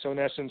States. So in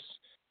essence,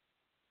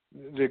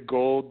 the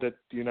gold that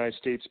the United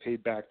States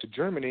paid back to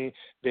Germany,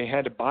 they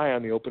had to buy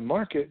on the open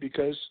market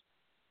because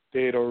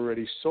they had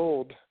already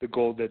sold the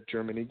gold that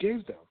Germany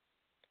gave them.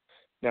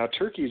 Now,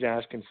 Turkey's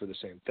asking for the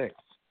same thing.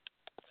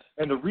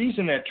 And the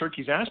reason that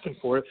Turkey's asking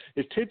for it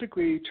is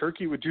typically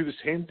Turkey would do the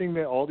same thing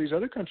that all these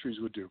other countries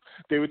would do.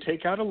 They would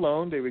take out a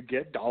loan, they would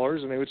get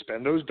dollars, and they would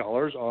spend those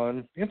dollars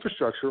on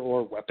infrastructure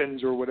or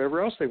weapons or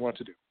whatever else they want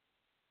to do.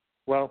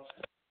 Well,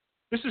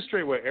 this is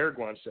straight what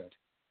Erdogan said.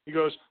 He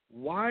goes,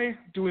 why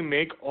do we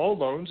make all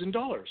loans in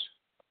dollars?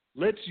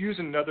 Let's use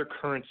another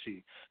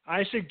currency.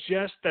 I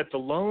suggest that the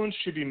loans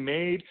should be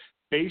made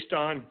based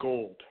on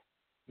gold.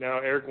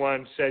 Now,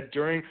 Erdogan said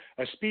during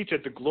a speech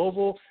at the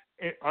Global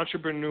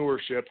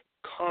Entrepreneurship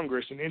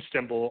Congress in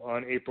Istanbul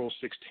on April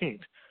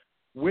 16th.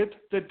 With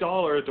the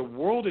dollar, the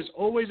world is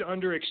always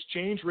under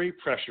exchange rate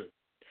pressure.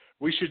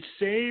 We should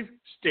save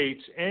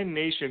states and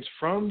nations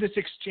from this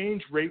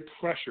exchange rate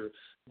pressure.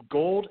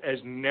 Gold has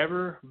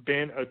never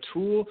been a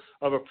tool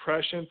of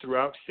oppression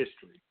throughout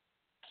history.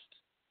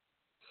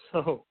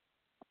 So,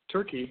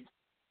 Turkey,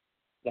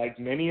 like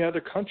many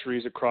other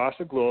countries across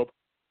the globe,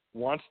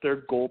 wants their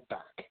gold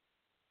back.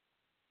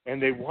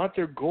 And they want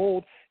their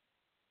gold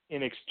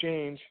in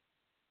exchange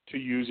to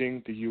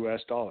using the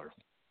U.S. dollar.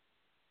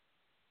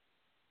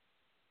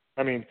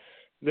 I mean,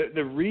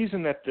 the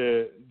reason that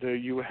the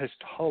U.S.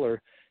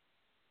 dollar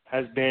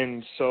has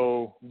been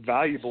so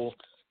valuable,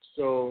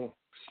 so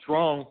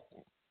strong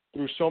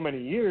through so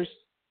many years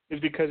is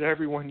because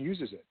everyone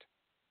uses it.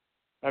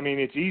 I mean,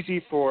 it's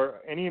easy for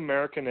any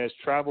American that has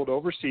traveled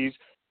overseas,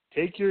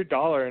 take your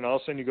dollar and all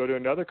of a sudden you go to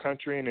another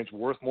country and it's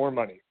worth more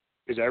money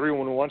because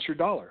everyone wants your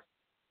dollar.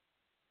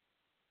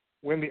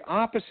 When the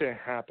opposite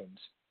happens,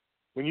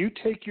 when you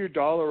take your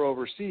dollar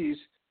overseas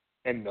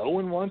and no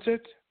one wants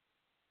it,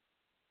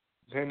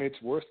 then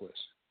it's worthless.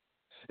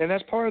 And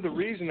that's part of the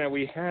reason that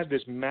we had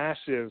this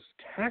massive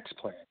tax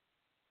plan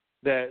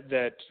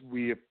that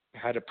we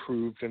had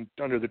approved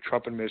under the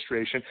Trump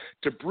administration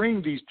to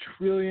bring these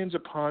trillions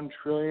upon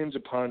trillions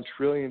upon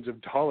trillions of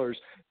dollars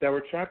that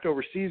were trapped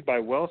overseas by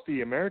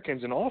wealthy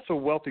Americans and also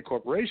wealthy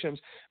corporations,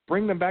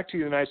 bring them back to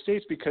the United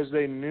States because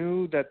they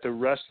knew that the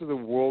rest of the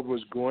world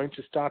was going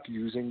to stop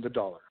using the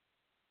dollar.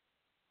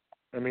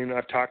 I mean,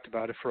 I've talked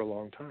about it for a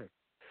long time.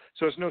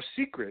 So it's no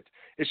secret.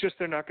 It's just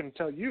they're not going to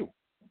tell you.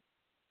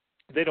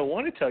 They don't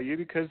want to tell you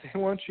because they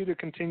want you to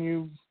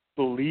continue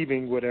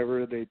believing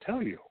whatever they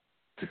tell you.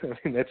 I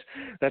mean,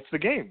 that's the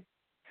game.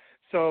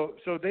 So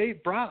they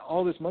brought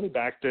all this money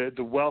back, the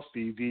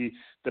wealthy,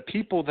 the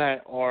people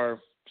that are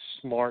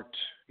smart,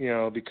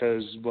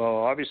 because, well,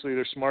 obviously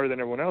they're smarter than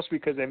everyone else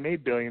because they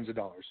made billions of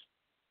dollars.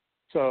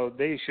 So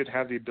they should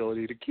have the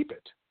ability to keep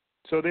it.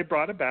 So they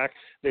brought it back.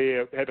 They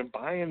had been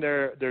buying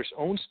their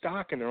own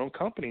stock in their own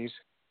companies,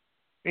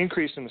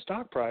 increase in the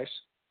stock price,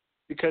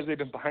 because they've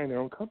been buying their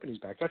own companies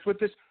back. That's what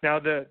this. Now,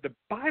 the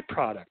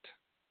byproduct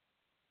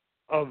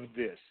of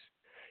this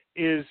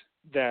is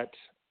that,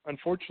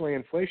 unfortunately,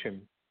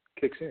 inflation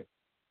kicks in.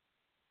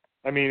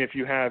 I mean, if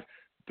you have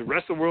the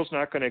rest of the world's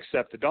not going to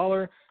accept the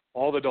dollar,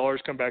 all the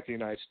dollars come back to the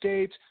United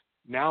States.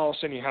 Now, all of a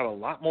sudden, you have a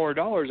lot more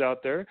dollars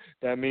out there.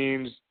 That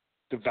means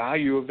the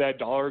value of that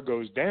dollar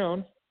goes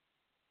down,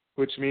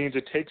 which means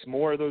it takes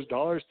more of those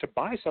dollars to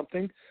buy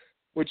something,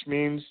 which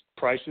means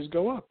prices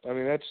go up. I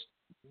mean, that's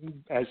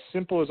as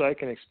simple as I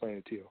can explain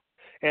it to you.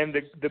 And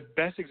the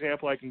best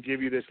example I can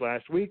give you this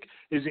last week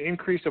is the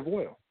increase of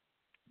oil,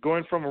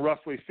 going from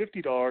roughly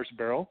 $50 a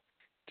barrel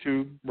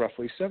to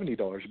roughly $70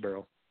 a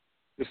barrel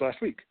this last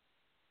week.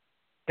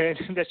 And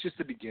that's just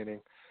the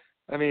beginning.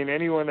 I mean,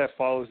 anyone that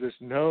follows this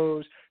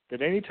knows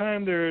that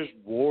anytime there's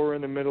war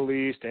in the Middle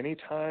East,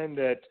 anytime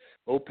that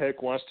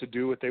OPEC wants to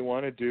do what they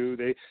want to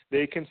do,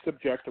 they can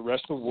subject the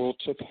rest of the world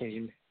to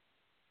pain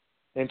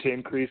and to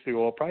increase the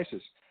oil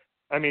prices.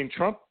 I mean,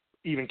 Trump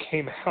even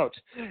came out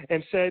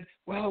and said,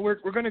 well, we're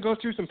going to go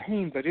through some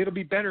pain, but it'll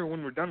be better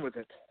when we're done with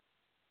it.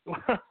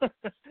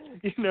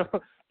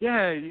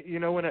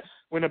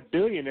 When a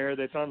billionaire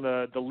that's on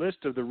the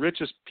list of the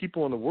richest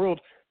people in the world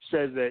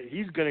says that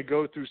he's going to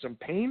go through some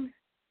pain,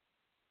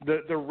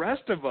 the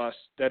rest of us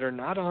that are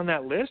not on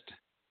that list,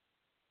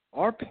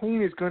 our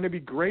pain is going to be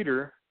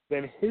greater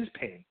than his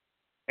pain.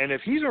 And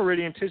if he's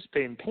already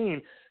anticipating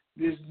pain,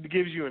 this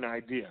gives you an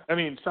idea. I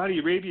mean, Saudi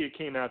Arabia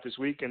came out this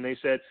week and they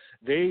said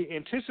they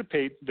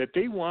anticipate that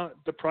they want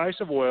the price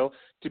of oil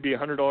to be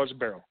 $100 a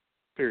barrel,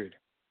 period.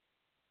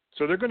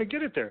 So they're going to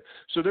get it there.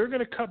 So they're going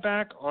to cut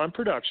back on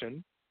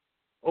production.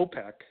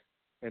 OPEC,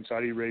 and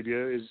Saudi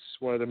Arabia is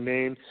one of the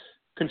main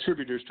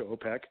contributors to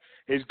OPEC,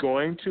 is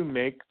going to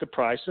make the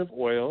price of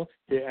oil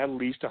at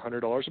least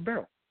 $100 a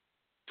barrel.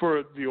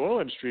 For the oil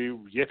industry,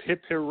 yip,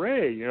 hip,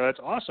 hooray, that's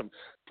awesome.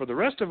 For the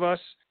rest of us,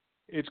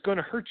 it's going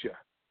to hurt you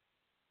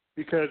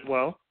because,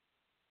 well,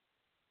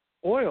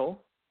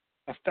 oil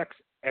affects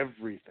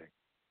everything.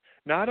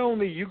 Not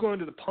only you going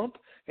to the pump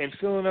and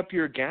filling up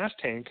your gas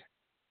tank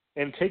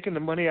and taking the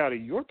money out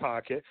of your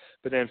pocket,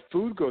 but then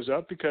food goes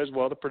up because,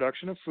 well, the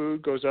production of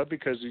food goes up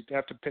because you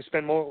have to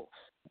spend more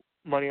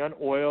money on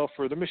oil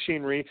for the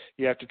machinery.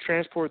 You have to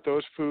transport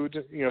those foods,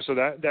 so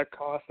that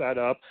costs that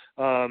up.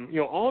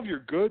 All of your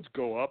goods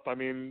go up. I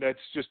mean, that's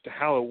just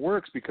how it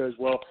works because,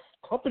 well,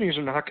 companies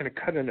are not going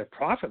to cut in their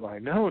profit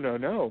line.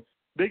 No.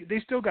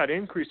 They still got to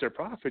increase their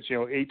profits,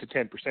 8 to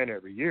 10%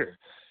 every year,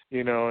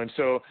 and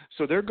so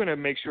they're going to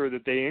make sure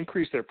that they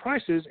increase their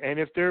prices, and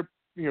if their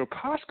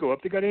costs go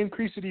up, they got to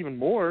increase it even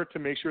more to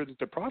make sure that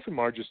the profit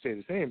margins stay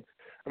the same.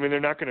 I mean, they're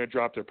not going to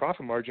drop their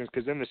profit margins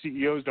because then the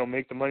CEOs don't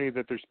make the money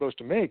that they're supposed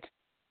to make.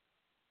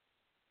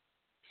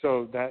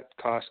 So that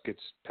cost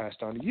gets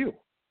passed on to you.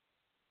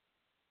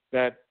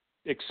 That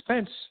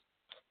expense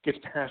gets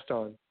passed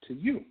on to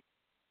you.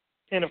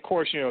 And of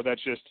course,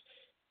 that's just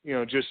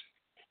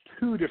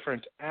two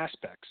different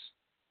aspects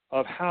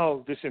of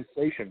how this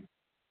inflation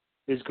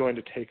is going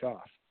to take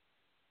off.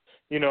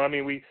 You know, I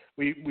mean,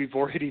 we've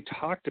already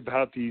talked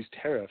about these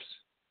tariffs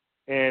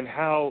and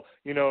how,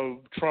 you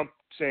know, Trump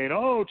saying,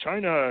 oh,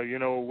 China, you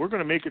know, we're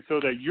going to make it so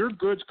that your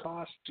goods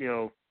cost, you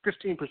know,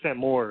 15%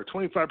 more,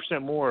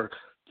 25% more,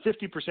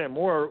 50%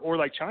 more, or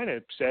like China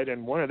said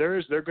in one of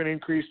theirs, they're going to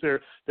increase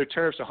their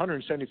tariffs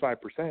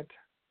 175%.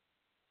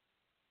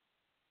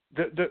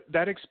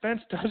 That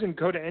expense doesn't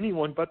go to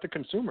anyone but the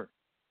consumer.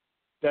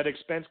 That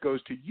expense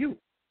goes to you.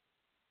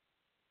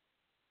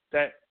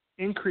 That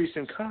increase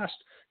in cost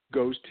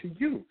goes to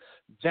you.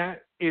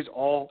 That is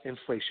all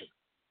inflation.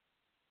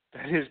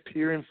 That is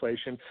pure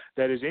inflation.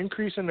 That is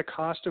increase in the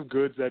cost of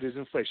goods. That is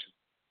inflation.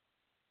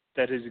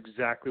 That is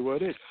exactly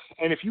what it is.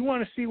 And if you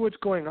want to see what's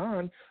going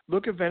on,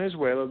 look at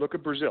Venezuela, look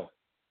at Brazil.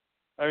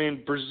 I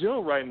mean,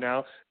 Brazil right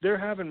now, they're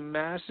having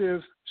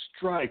massive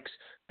strikes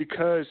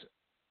because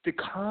the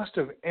cost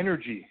of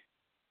energy,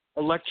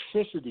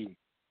 electricity,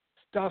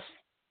 stuff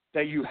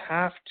that you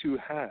have to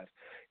have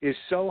is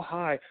so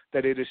high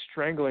that it is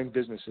strangling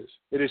businesses.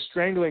 It is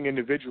strangling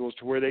individuals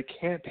to where they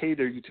can't pay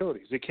their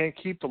utilities. They can't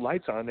keep the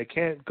lights on. They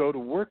can't go to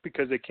work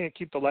because they can't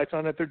keep the lights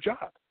on at their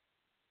job.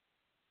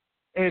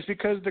 And it's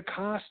because the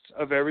costs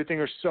of everything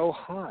are so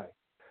high,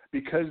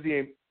 because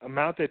the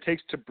amount that it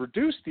takes to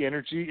produce the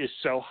energy is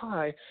so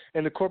high,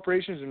 and the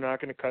corporations are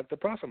not going to cut the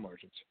profit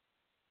margins.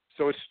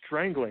 So it's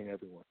strangling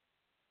everyone.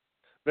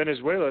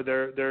 Venezuela,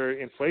 their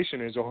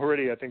inflation is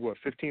already, I think,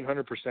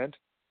 1,500%.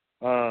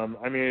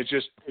 I mean,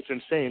 it's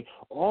insane.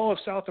 All of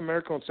South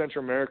America and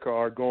Central America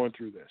are going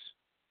through this,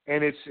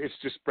 and it's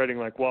just spreading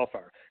like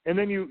wildfire. And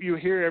then you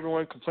hear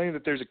everyone complain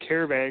that there's a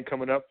caravan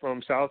coming up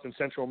from South and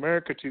Central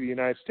America to the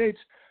United States.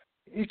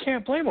 You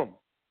can't blame them.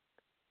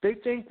 They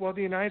think, well,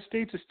 the United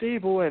States is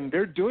stable, and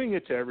they're doing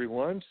it to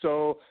everyone,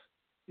 so,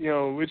 you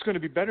know, it's going to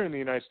be better in the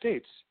United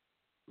States.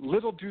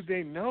 Little do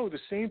they know the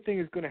same thing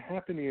is going to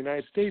happen in the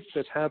United States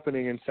that's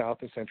happening in South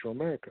and Central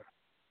America.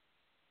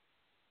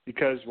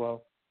 Because,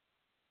 well,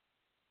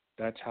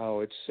 that's how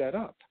it's set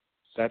up.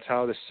 That's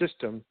how the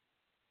system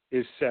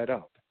is set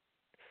up.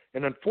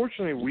 And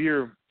unfortunately, we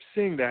are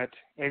seeing that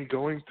and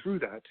going through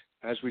that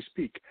as we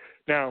speak.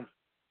 Now,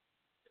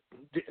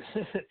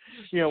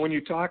 you know, when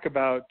you talk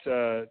about,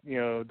 you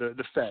know,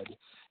 the Fed,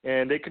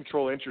 and they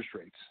control interest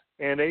rates,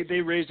 and they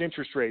raise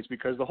interest rates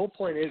because the whole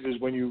point is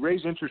when you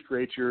raise interest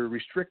rates, you're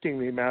restricting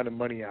the amount of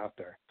money out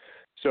there.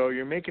 So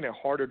you're making it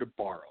harder to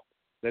borrow.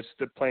 That's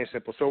the plain and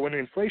simple. So when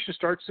inflation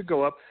starts to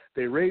go up,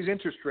 they raise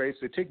interest rates.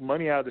 They take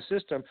money out of the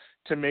system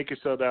to make it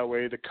so that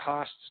way the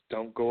costs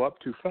don't go up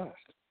too fast.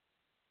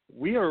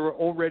 We are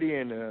already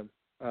in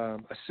a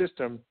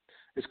system.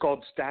 It's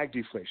called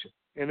stagflation,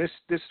 and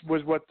this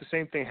was what the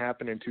same thing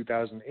happened in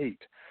 2008.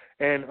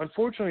 And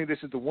unfortunately,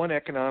 this is the one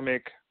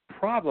economic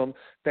problem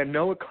that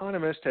no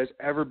economist has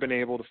ever been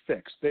able to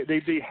fix.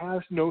 They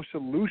have no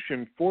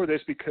solution for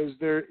this because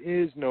there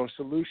is no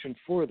solution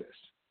for this.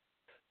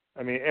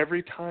 I mean,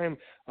 every time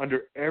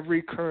under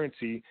every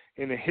currency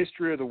in the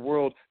history of the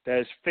world that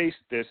has faced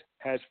this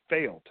has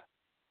failed.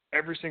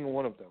 Every single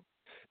one of them.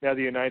 Now,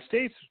 the United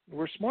States,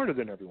 we're smarter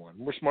than everyone.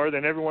 We're smarter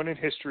than everyone in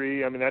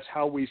history. I mean, that's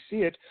how we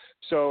see it.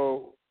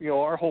 So, you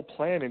know, our whole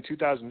plan in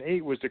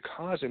 2008 was to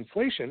cause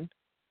inflation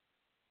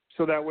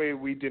so that way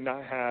we did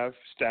not have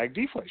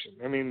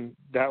stagflation. I mean,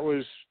 that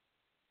was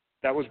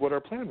what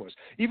our plan was.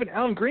 Even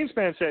Alan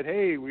Greenspan said,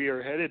 hey, we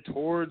are headed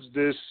towards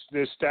this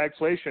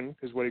stagflation,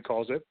 is what he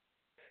calls it.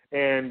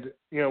 And,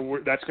 you know,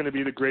 that's going to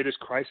be the greatest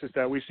crisis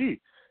that we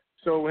see.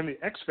 So when the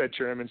ex-Fed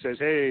chairman says,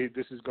 hey,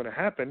 this is going to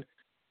happen,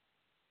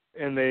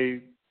 and they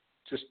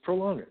just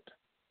prolong it.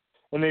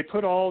 And they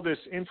put all this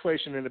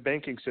inflation in the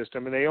banking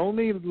system, and they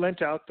only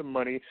lent out the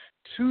money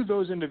to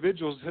those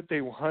individuals that they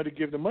wanted to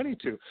give the money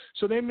to.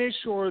 So they made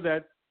sure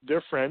that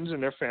their friends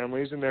and their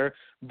families and their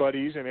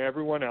buddies and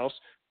everyone else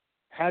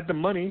had the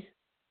money,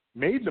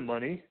 made the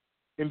money,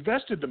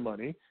 invested the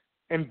money,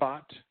 and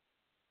bought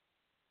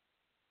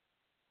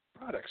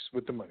products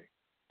with the money.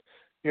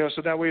 You know,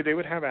 so that way they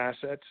would have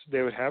assets,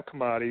 they would have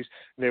commodities,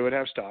 they would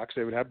have stocks,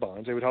 they would have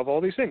bonds, they would have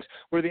all these things,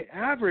 where the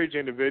average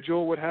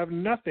individual would have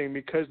nothing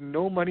because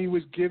no money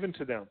was given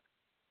to them.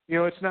 You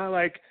know, it's not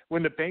like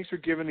when the banks are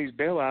giving these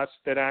bailouts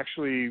that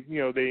actually, you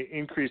know, they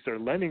increase their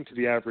lending to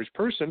the average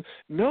person.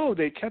 No,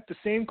 they kept the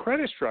same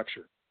credit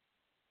structure.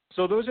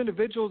 So those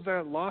individuals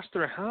that lost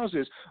their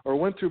houses or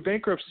went through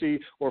bankruptcy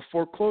or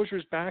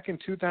foreclosures back in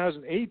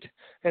 2008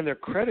 and their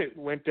credit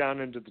went down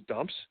into the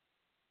dumps,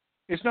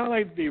 it's not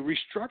like they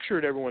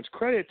restructured everyone's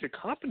credit to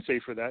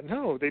compensate for that.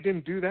 No, they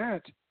didn't do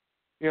that.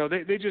 You know,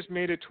 they just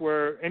made it to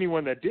where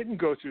anyone that didn't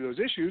go through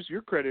those issues,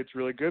 your credit's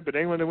really good, but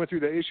anyone that went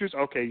through the issues,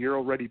 okay, you're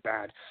already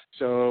bad.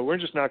 So we're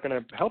just not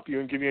going to help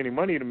you and give you any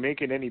money to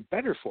make it any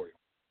better for you.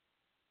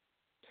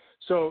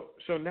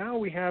 So now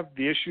we have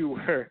the issue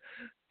where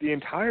the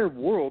entire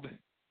world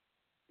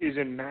is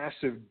in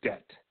massive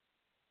debt.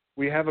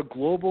 We have a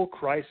global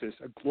crisis,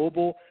 a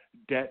global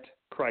debt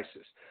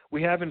crisis.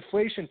 We have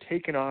inflation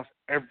taken off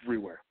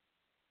everywhere,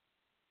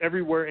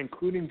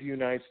 including the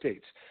United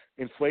States.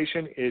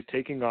 Inflation is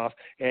taking off,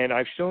 and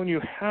I've shown you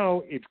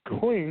how it's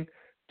going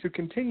to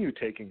continue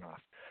taking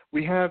off.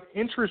 We have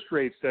interest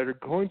rates that are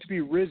going to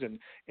be risen.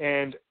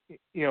 And,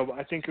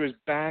 I think it was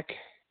back,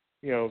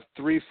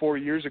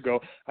 3-4 years ago,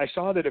 I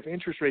saw that if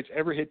interest rates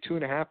ever hit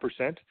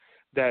 2.5%,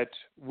 that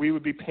we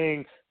would be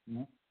paying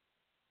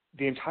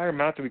the entire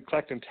amount that we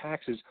collect in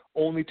taxes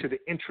only to the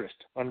interest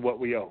on what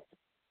we owe.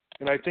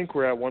 And I think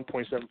we're at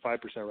 1.75%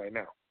 right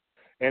now.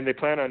 And they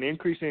plan on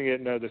increasing it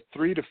another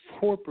 3 to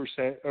 4%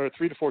 or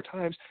 3 to 4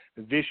 times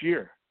this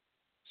year.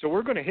 So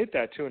we're going to hit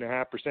that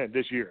 2.5%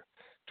 this year,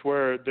 to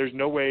where there's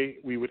no way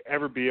we would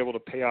ever be able to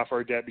pay off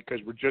our debt because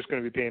we're just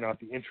going to be paying off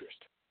the interest.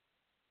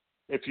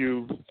 If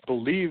you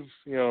believe,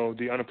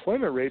 the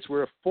unemployment rates,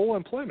 we're at full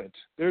employment.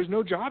 There's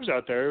no jobs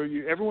out there.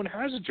 Everyone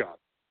has a job,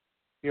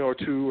 or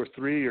 2 or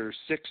 3 or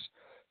 6.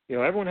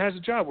 Everyone has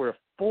a job. We're at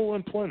full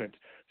employment.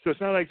 So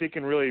it's not like they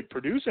can really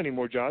produce any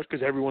more jobs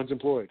because everyone's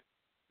employed,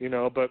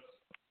 but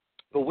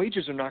the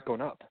wages are not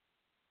going up.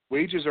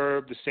 Wages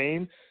are the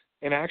same.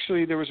 And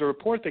actually, there was a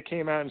report that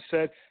came out and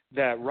said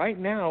that right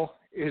now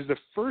is the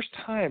first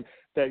time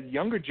that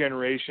younger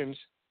generations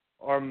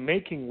are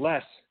making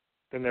less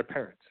than their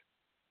parents.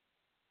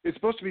 It's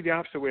supposed to be the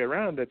opposite way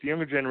around, that the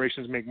younger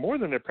generations make more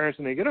than their parents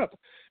when they get up.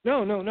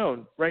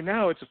 No. Right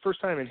now, it's the first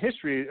time in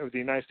history of the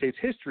United States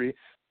history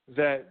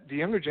that the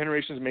younger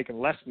generation is making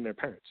less than their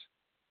parents.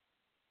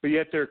 But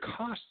yet their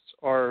costs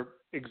are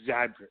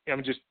exaggerate.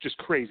 Just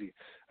crazy.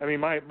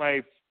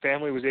 My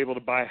family was able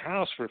to buy a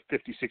house for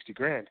 $50,000-$60,000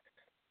 grand.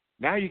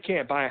 Now you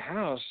can't buy a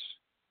house,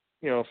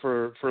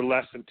 for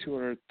less than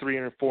 $200,000,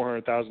 $300,000,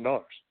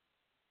 $400,000.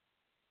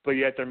 But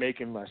yet they're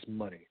making less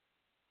money.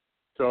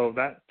 So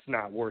that's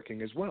not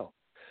working as well.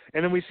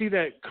 And then we see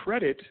that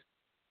credit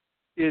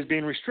is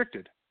being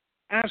restricted,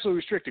 absolutely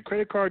restricted.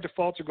 Credit card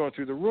defaults are going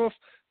through the roof.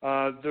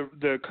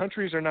 The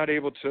countries are not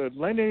able to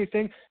lend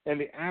anything, and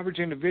the average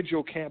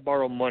individual can't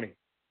borrow money.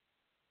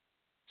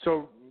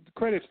 So the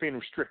credit's being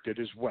restricted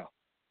as well.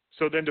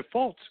 So then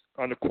defaults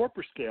on the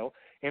corporate scale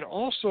and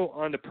also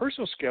on the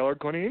personal scale are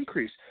going to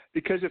increase,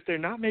 because if they're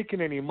not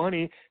making any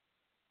money,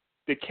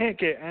 they can't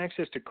get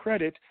access to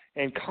credit,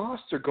 and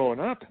costs are going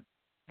up.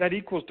 That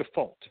equals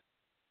default.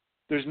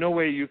 There's no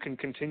way you can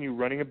continue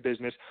running a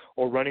business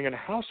or running a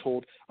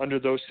household under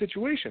those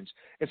situations.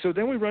 And so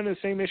then we run into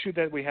the same issue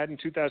that we had in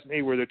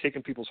 2008, where they're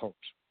taking people's homes.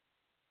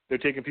 They're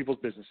taking people's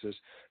businesses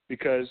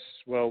because,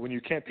 when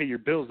you can't pay your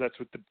bills, that's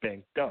what the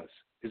bank does,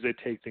 is they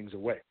take things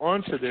away.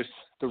 On to this,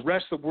 the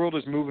rest of the world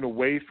is moving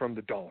away from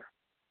the dollar.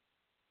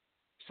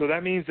 So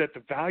that means that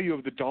the value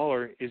of the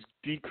dollar is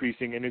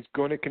decreasing, and it's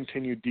going to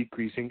continue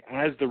decreasing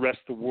as the rest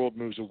of the world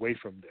moves away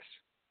from this.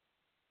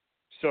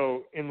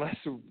 So unless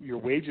your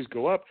wages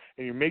go up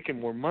and you're making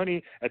more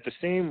money at the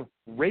same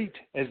rate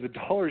as the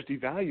dollar is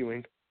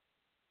devaluing,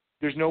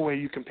 there's no way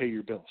you can pay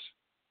your bills.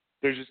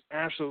 There's just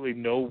absolutely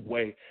no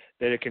way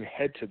that it can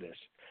head to this.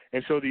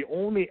 And so the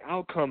only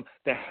outcome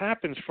that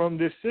happens from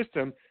this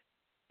system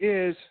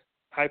is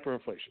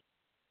hyperinflation.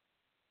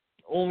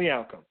 The only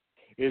outcome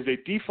is they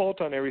default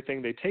on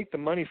everything, they take the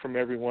money from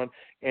everyone,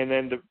 and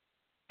then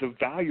the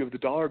value of the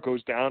dollar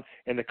goes down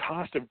and the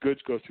cost of goods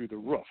go through the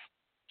roof.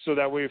 So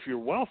that way, if you're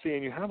wealthy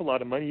and you have a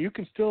lot of money, you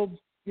can still,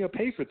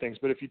 pay for things.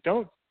 But if you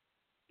don't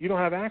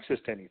have access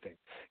to anything.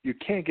 You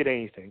can't get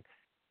anything.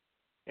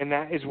 And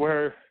that is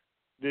where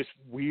this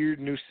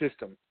weird new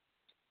system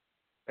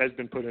has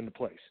been put into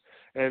place.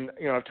 And,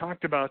 I've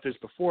talked about this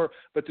before,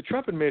 but the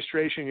Trump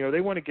administration,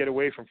 they want to get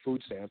away from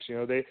food stamps.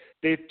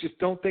 They just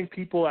don't think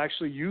people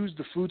actually use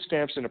the food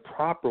stamps in a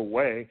proper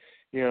way.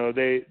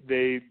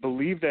 They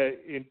believe that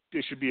it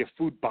should be a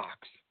food box.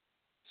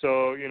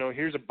 So,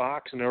 here's a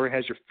box and it already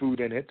has your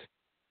food in it.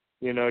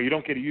 You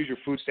don't get to use your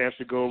food stamps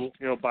to go,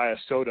 buy a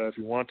soda if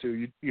you want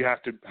to. You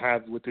have to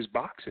have what this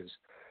box is.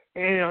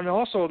 And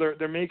also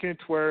they're making it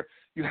to where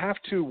you have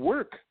to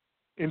work,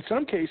 in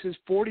some cases,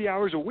 40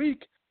 hours a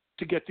week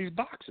to get these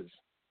boxes.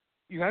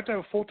 You have to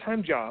have a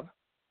full-time job,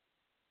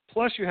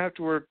 plus you have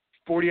to work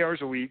 40 hours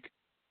a week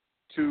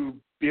to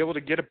be able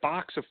to get a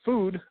box of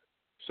food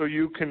so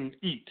you can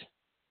eat.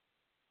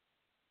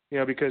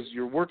 Because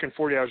you're working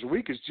 40 hours a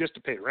week is just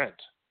to pay rent.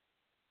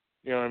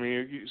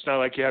 It's not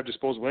like you have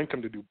disposable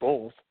income to do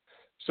both.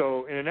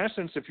 So in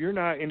essence, if you're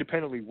not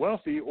independently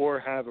wealthy or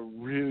have a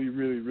really,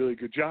 really, really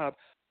good job,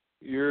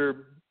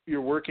 you're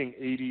working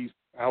 80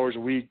 hours a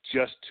week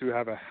just to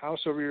have a house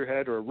over your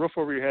head or a roof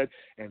over your head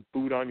and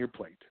food on your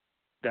plate.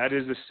 That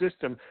is the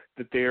system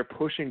that they are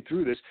pushing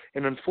through this.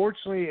 And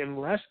unfortunately,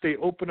 unless they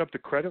open up the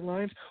credit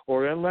lines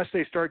or unless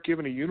they start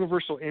giving a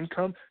universal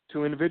income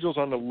to individuals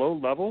on the low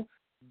level,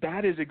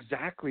 that is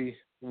exactly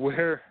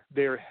where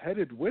they're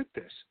headed with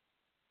this.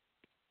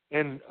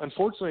 And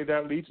unfortunately,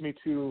 that leads me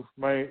to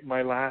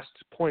my last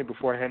point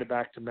before I hand it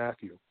back to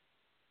Matthew.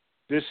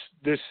 This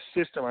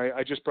system,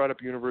 I just brought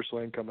up universal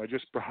income. I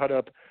just brought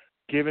up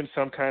giving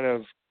some kind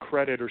of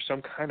credit or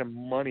some kind of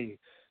money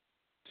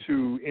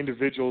to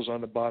individuals on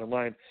the bottom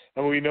line.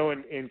 And we know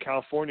in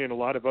California and a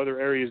lot of other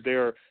areas, they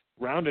are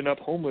rounding up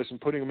homeless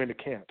and putting them into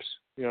camps.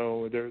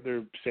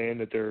 They're saying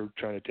that they're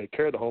trying to take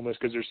care of the homeless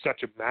because there's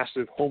such a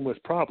massive homeless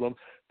problem.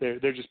 They're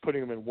just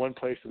putting them in one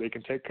place so they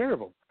can take care of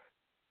them.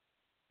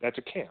 That's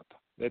a camp.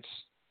 That's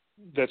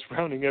that's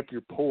rounding up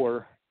your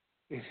poor.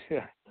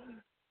 Yeah.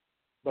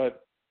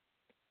 But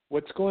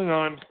what's going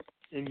on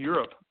in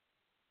Europe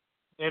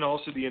and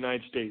also the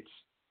United States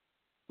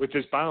with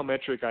this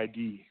biometric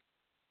ID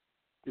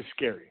is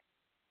scary.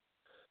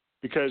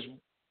 Because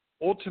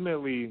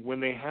ultimately, when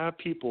they have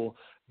people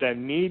that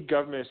need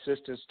government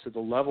assistance to the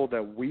level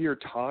that we are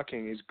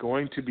talking is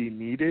going to be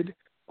needed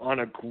on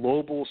a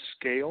global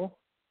scale,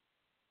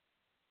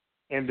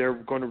 and they're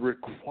going to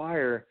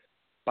require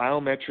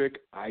biometric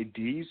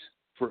IDs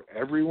for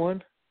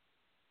everyone,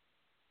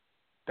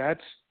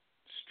 that's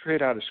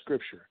straight out of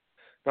Scripture.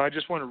 Now, I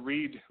just want to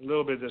read a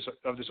little bit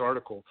of this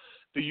article.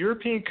 The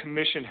European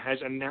Commission has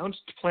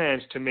announced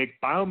plans to make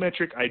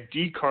biometric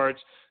ID cards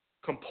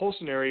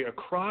compulsory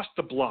across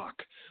the bloc,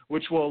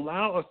 which will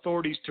allow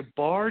authorities to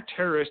bar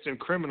terrorists and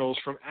criminals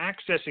from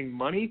accessing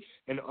money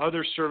and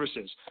other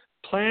services.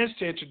 Plans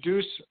to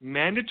introduce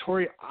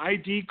mandatory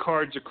ID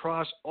cards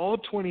across all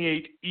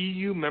 28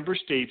 EU member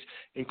states,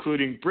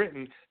 including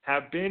Britain,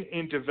 have been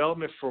in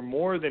development for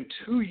more than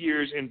 2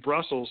 years in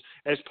Brussels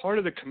as part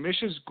of the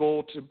Commission's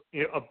goal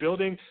of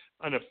building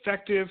an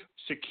effective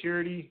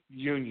security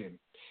union.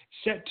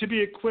 Set to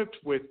be equipped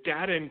with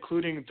data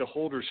including the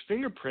holder's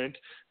fingerprint,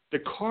 the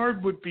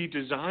card would be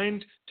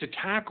designed to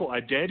tackle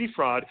identity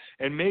fraud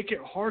and make it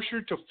harsher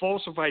to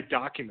falsify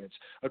documents,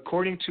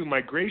 according to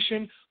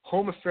Migration,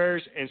 Home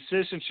Affairs, and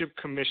Citizenship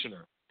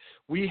Commissioner.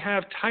 We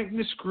have tightened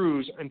the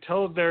screws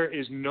until there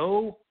is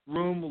no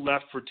room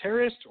left for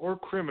terrorists or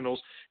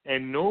criminals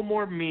and no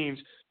more means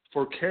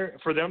for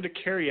them to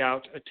carry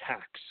out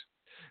attacks.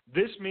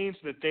 This means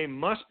that they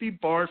must be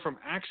barred from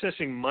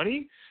accessing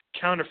money,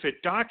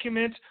 counterfeit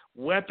documents,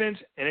 weapons,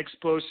 and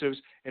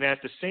explosives, and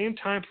at the same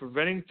time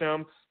preventing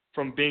them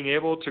from being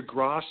able to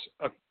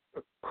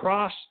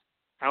cross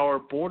our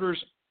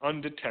borders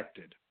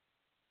undetected.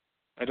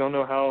 I don't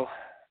know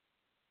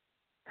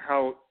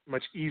how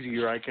much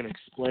easier I can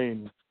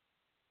explain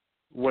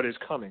what is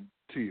coming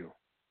to you.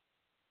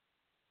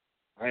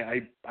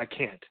 I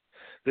can't.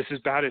 This is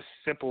about as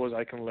simple as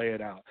I can lay it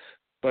out.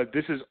 But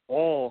this is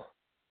all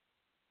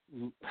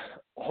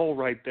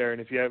right there. And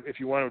if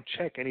you want to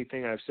check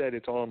anything I've said,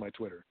 it's all on my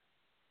Twitter.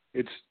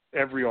 It's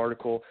every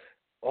article.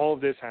 All of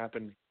this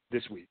happened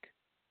this week.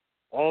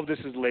 All of this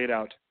is laid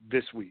out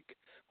this week.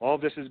 All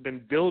of this has been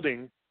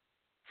building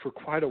for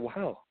quite a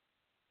while,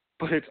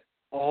 but it's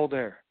all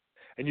there.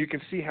 And you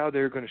can see how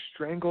they're going to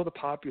strangle the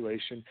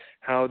population,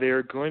 how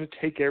they're going to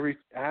take every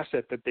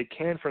asset that they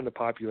can from the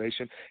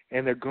population,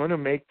 and they're going to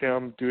make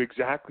them do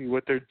exactly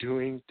what they're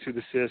doing to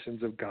the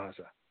citizens of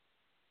Gaza.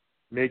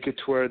 Make it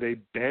to where they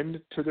bend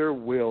to their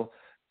will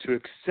to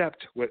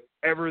accept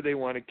whatever they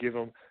want to give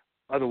them,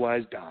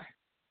 otherwise die.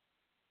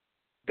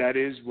 That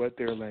is what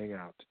they're laying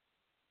out.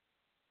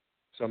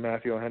 So,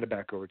 Matthew, I'll hand it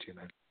back over to you,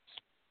 man.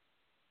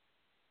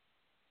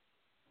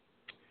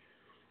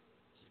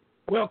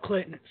 Well,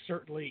 Clinton, it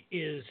certainly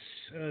is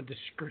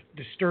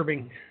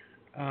disturbing.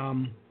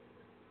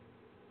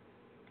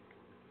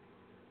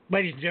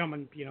 Ladies and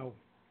gentlemen, you're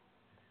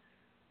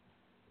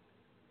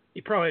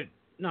probably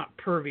not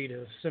privy to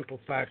the simple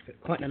fact that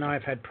Clinton and I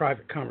have had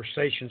private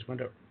conversations when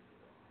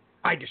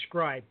I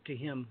described to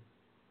him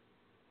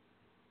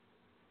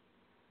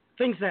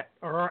things that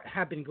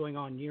have been going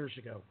on years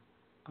ago.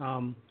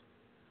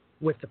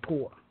 With the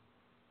poor.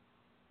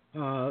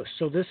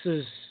 So this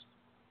is,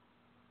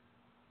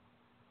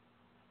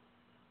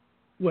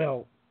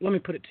 well, let me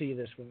put it to you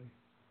this way.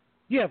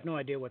 You have no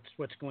idea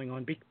what's going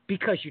on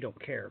because you don't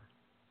care.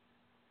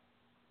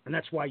 And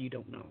that's why you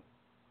don't know.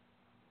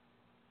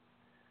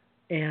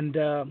 And,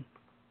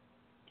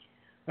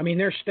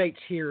 there's states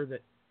here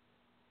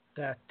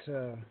that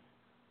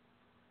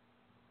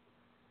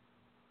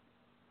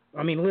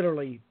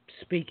literally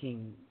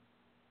speaking,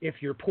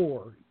 if you're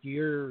poor,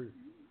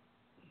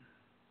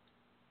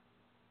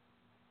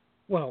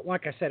 well,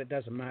 like I said, it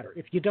doesn't matter.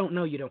 If you don't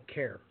know, you don't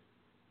care.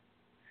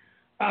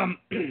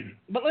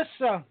 But let's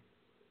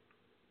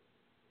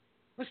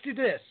do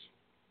this.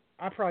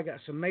 I probably got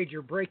some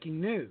major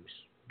breaking news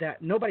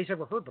that nobody's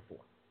ever heard before.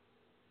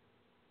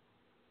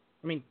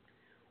 What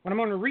I'm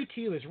going to read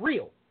to you is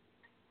real.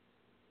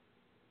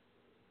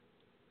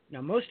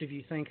 Now, most of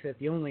you think that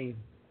the only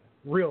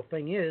real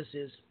thing is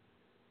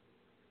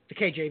the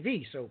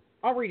KJV, so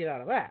I'll read it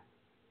out of that.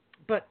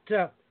 But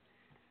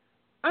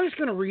I'm just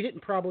going to read it in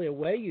probably a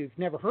way you've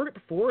never heard it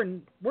before,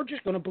 and we're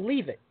just going to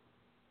believe it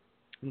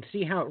and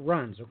see how it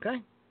runs,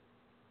 okay?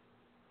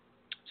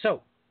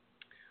 So,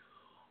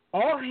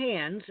 all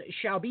hands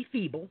shall be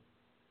feeble,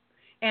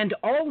 and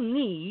all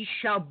knees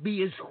shall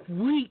be as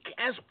weak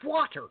as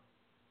water.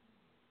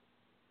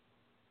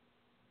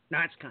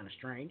 Now, that's kind of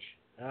strange.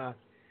 Let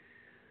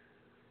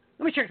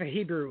me check the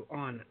Hebrew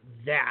on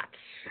that.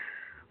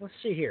 Let's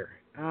see here.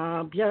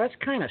 Yeah, that's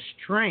kind of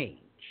strange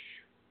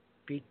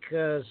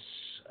because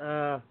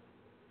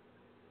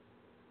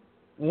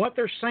what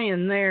they're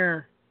saying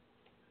there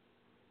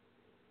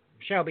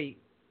shall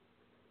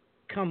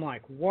become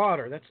like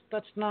water.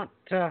 That's not.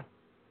 Well,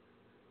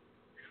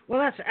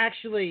 that's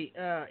actually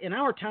in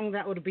our tongue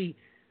that would be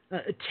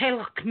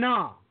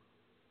telakna.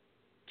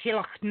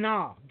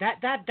 tilachna.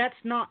 That's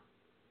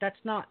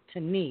not to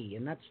knee,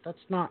 and that's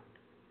not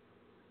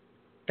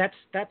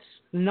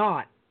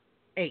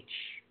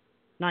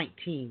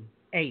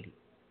H1980.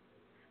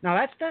 Now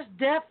that's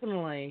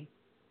definitely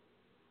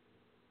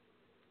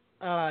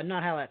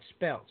not how that's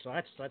spelled. So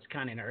that's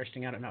kind of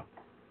interesting. I don't know.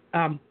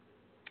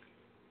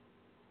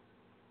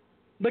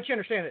 But you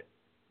understand that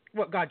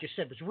what God just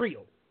said was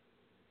real.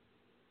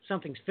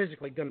 Something's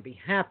physically going to be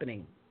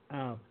happening.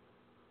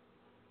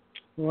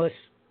 Let's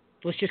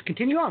just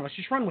continue on. Let's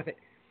just run with it.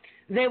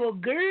 They will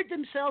gird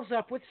themselves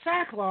up with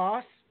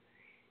sackcloth,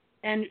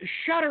 and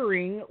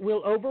shuddering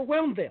will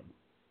overwhelm them.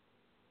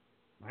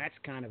 Well, that's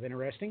kind of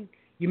interesting.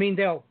 You mean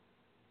they'll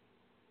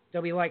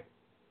be like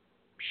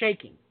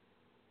shaking?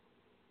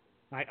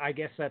 I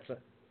guess that's a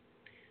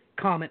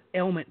common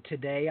ailment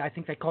today. I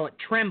think they call it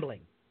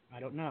trembling. I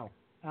don't know.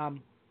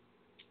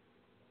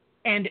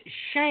 And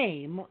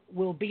shame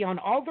will be on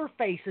all their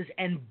faces,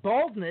 and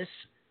baldness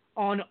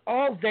on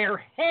all their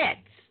heads.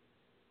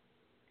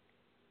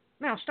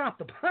 Now, stop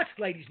the bus,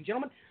 ladies and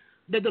gentlemen.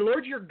 Did the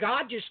Lord your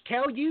God just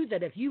tell you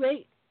that if you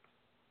ate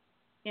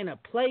in a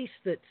place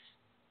that's,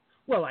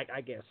 well,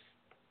 I guess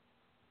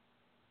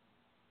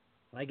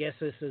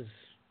this is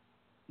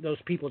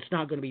those people, it's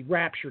not going to be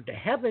raptured to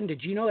heaven.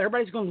 Did you know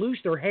everybody's going to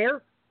lose their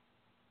hair?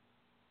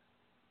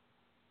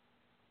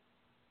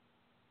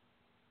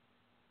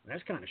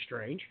 That's kind of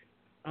strange.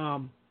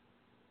 Well,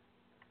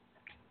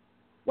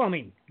 I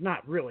mean,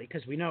 not really,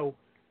 because we know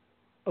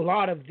a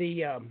lot of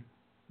the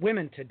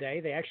women today,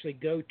 they actually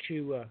go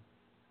to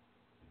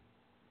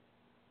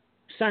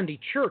Sunday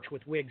church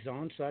with wigs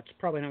on, so that's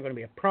probably not going to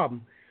be a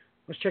problem.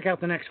 Let's check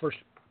out the next verse.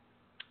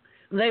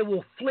 They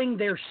will fling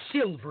their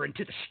silver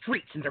into the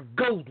streets, and their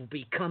gold will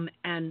become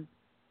an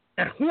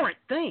abhorrent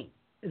thing.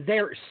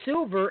 Their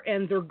silver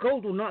and their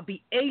gold will not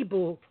be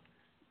able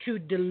to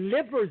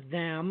deliver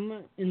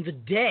them in the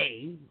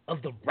day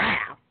of the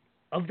wrath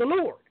of the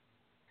Lord.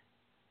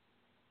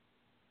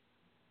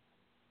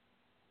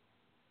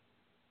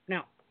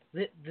 Now,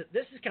 this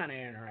is kind of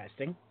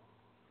interesting.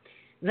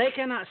 They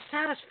cannot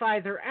satisfy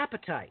their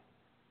appetite.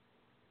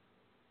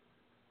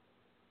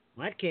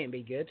 Well, that can't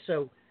be good.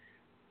 So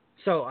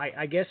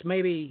I guess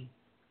maybe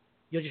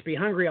you'll just be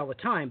hungry all the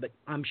time, but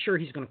I'm sure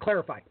he's going to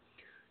clarify.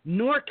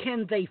 Nor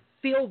can they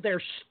fill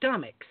their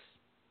stomachs.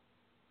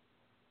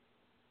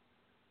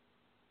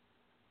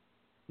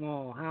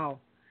 Well, how?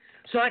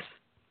 So that's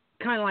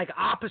kind of like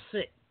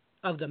opposite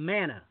of the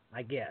manna,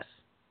 I guess.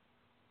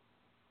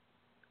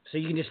 So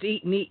you can just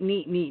eat,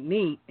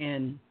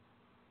 and,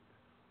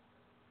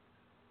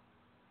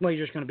 well,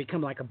 you're just going to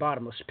become like a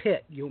bottomless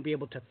pit. You won't be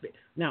able to fit.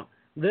 Now,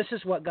 this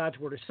is what God's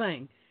Word is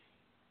saying.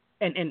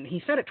 And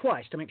he said it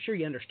twice to make sure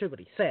you understood what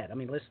he said. I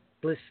mean,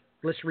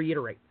 let's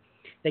reiterate.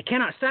 They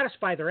cannot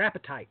satisfy their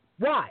appetite.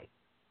 Why?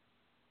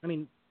 I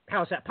mean,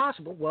 how is that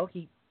possible? Well,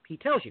 he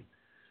tells you.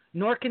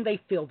 Nor can they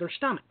fill their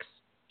stomachs.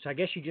 So I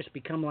guess you just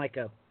become like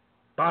a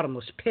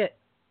bottomless pit,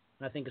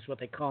 I think is what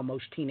they call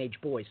most teenage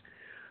boys.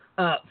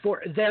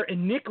 For their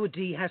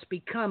iniquity has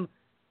become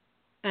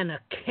an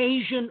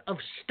occasion of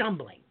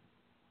stumbling.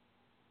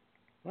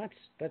 Well,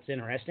 that's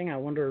interesting. I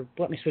wonder,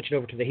 let me switch it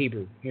over to the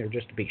Hebrew here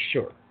just to be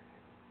sure.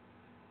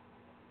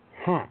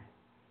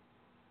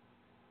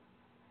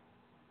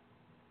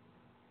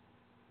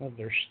 Of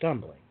their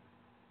stumbling.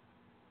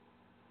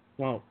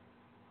 Well,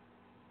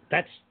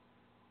 that's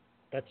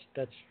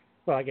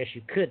well, I guess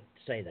you could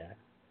say that.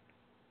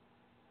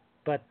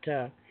 But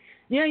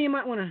yeah, you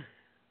might want to.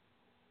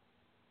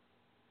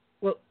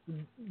 Well,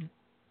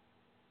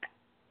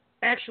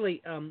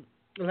 actually,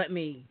 let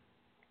me.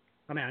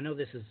 I mean, I know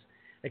this is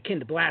akin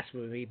to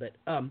blasphemy, but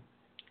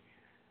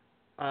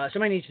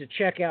somebody needs to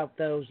check out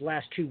those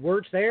last two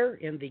words there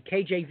in the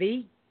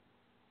KJV.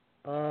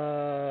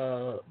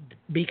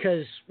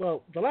 Because,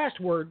 well, the last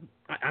word,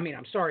 I mean,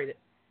 I'm sorry that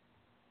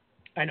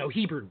I know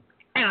Hebrew,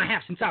 and I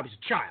have since I was a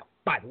child,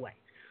 by the way.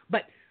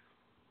 But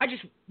I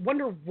just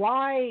wonder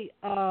why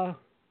the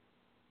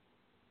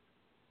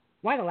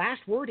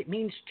last word, it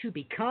means to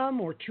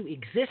become or to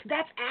exist.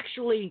 That's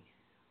actually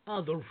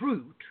the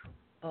root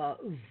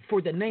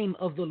for the name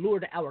of the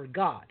Lord our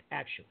God,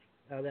 actually.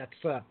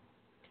 It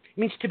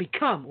means to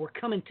become or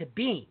come into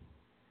being.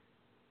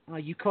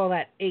 You call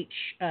that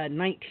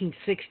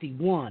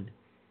H1961.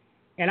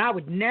 And I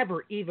would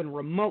never even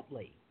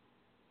remotely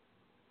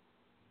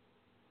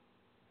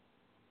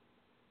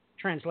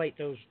translate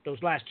those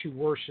last two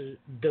words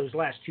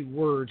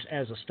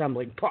as a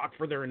stumbling block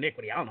for their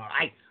iniquity. I don't know.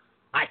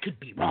 I could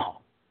be wrong.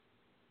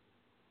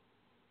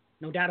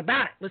 No doubt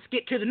about it. Let's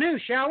get to the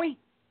news, shall we?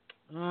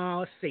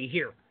 Let's see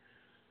here.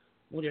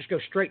 We'll just go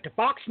straight to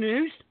Fox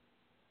News.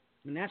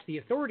 And that's the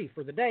authority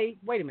for the day.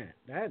 Wait a minute.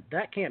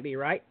 That can't be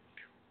right.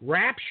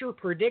 Rapture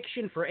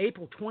prediction for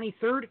April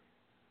 23rd.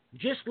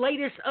 Just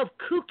latest of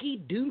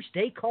kooky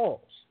doomsday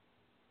calls.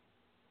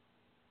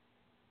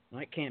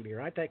 That can't be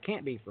right. That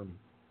can't be from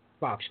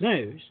Fox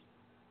News.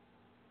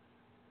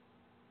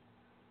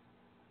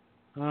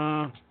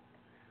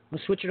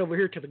 Let's switch it over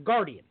here to The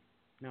Guardian.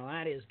 Now,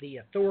 that is the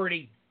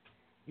authority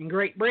in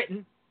Great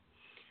Britain.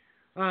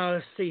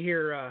 Let's see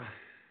here.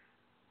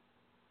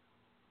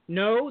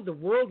 No, the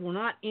world will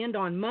not end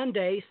on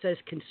Monday, says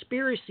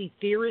conspiracy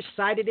theorist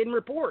cited in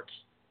reports.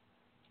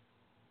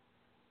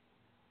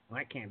 Well,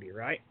 that can't be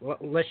right. Well,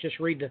 let's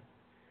just read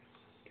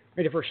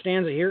the first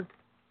stanza here.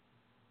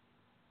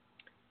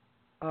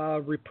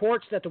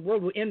 Reports that the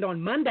world will end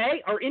on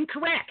Monday are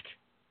incorrect.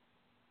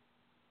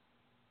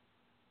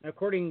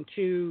 According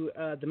to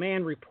the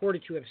man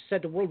reported to have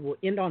said the world will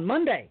end on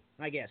Monday,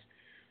 I guess.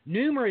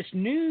 Numerous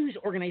news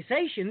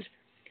organizations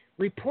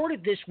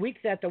reported this week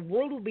that the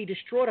world will be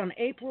destroyed on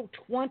April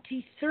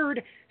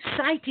 23rd,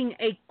 citing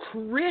a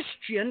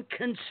Christian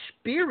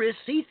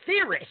conspiracy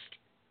theorist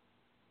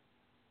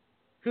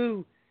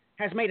who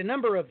has made a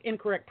number of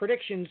incorrect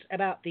predictions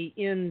about the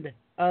end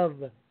of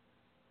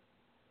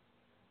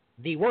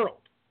the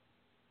world.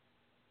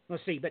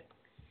 Let's see, but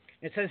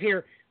it says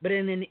here, but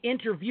in an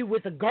interview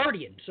with The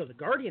Guardian, so The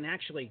Guardian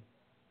actually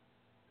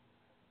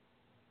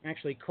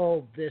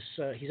called this,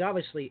 he's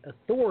obviously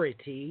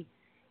authority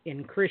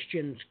in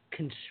Christian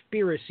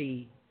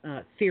conspiracy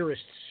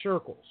theorist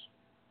circles.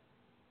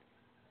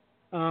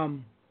 Yeah,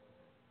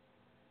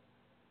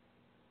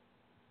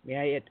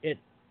 it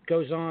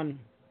goes on.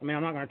 I mean,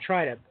 I'm not going to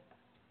try to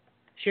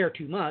share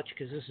too much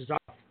because this is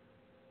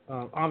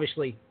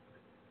obviously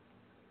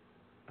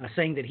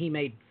saying that he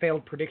made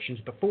failed predictions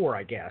before,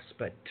 I guess.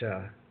 But,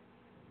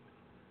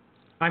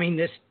 I mean,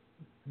 this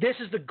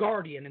is The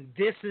Guardian, and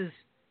this is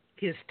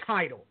his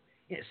title.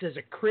 It says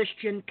a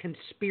Christian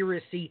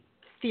conspiracy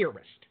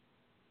theorist.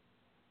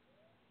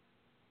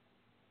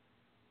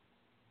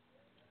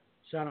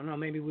 So I don't know,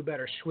 maybe we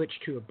better switch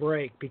to a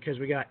break because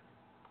we got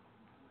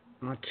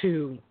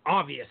two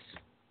obvious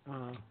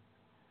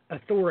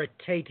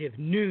authoritative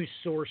news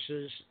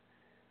sources.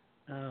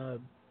 Well,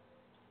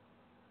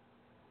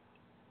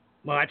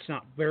 that's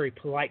not very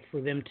polite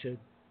for them to...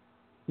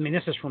 I mean,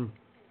 this is from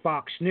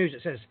Fox News.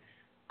 It says,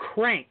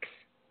 cranks.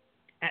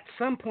 At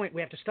some point,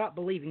 we have to stop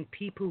believing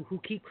people who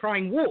keep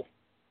crying wolf.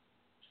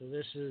 So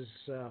this is...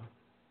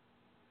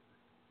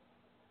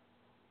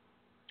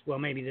 well,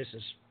 maybe this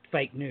is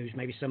fake news.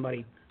 Maybe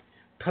somebody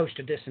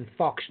posted this in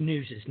Fox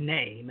News'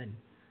 name, and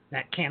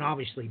that can't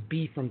obviously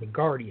be from The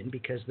Guardian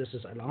because this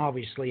is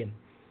obviously an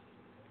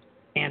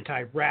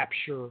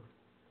anti-rapture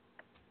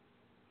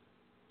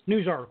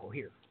news article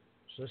here.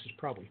 So this is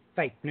probably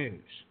fake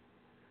news.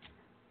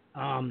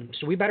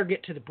 So we better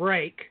get to the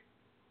break.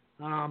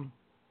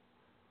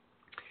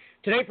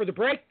 Today for the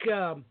break,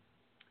 we're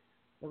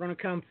going to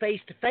come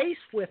face to face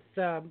with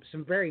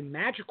some very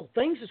magical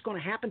things that's going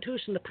to happen to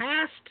us in the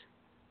past.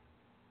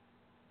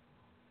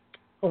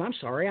 Oh, I'm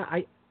sorry.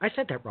 I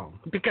said that wrong.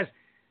 Because,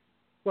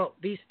 well,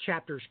 these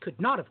chapters could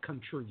not have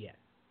come true yet.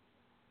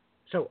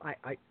 So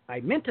I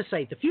meant to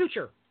say the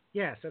future.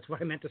 Yes, that's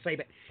what I meant to say.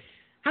 But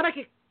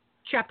Habakkuk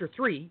chapter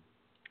 3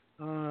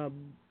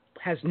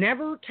 has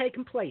never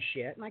taken place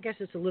yet. And I guess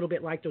it's a little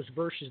bit like those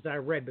verses that I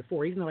read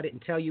before, even though I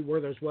didn't tell you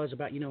where those was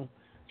about,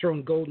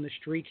 throwing gold in the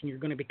streets and you're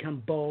going to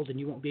become bald and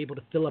you won't be able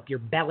to fill up your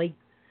belly.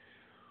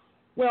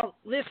 Well,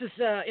 this is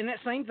in that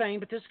same vein,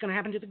 but this is going to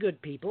happen to the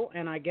good people,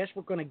 and I guess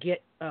we're going to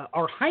get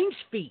our hinds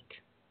feet.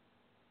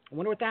 I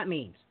wonder what that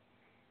means.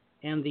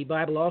 And the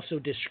Bible also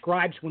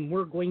describes when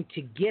we're going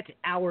to get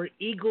our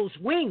eagle's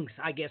wings.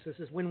 I guess this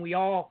is when we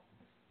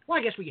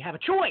have a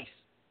choice,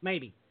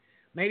 maybe.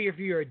 Maybe if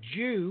you're a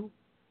Jew,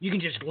 you can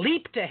just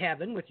leap to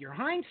heaven with your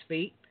hinds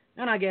feet,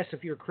 and I guess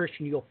if you're a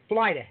Christian, you'll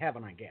fly to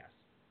heaven, I guess.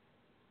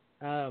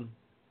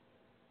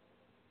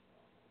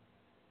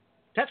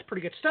 That's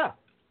pretty good stuff.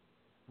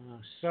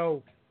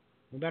 So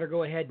we better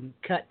go ahead and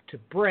cut to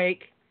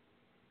break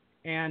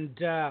and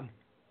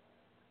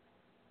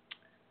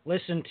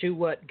listen to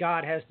what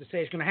God has to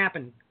say is going to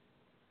happen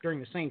during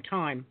the same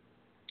time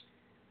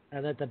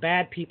that the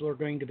bad people are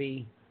going to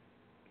be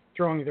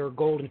throwing their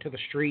gold into the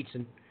streets.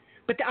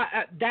 But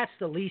that's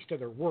the least of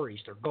their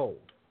worries, their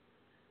gold.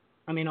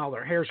 I mean, all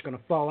their hair's going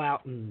to fall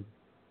out and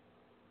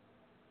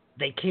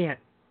they can't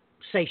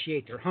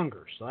satiate their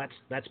hunger. So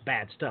that's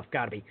bad stuff.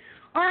 Got to be.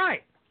 All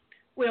right.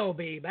 We'll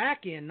be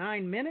back in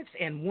 9 minutes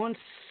and 1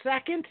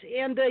 second,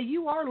 and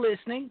you are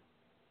listening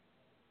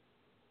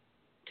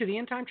to the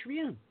End Time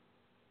Tribune.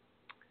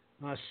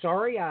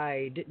 Sorry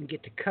I didn't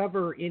get to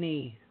cover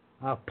any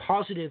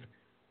positive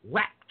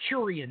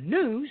rapturian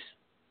news.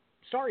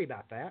 Sorry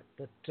about that,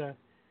 but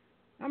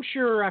I'm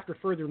sure after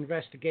further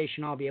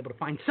investigation I'll be able to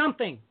find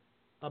something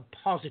of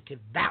positive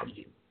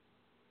value.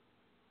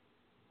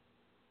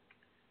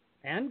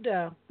 And,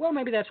 well,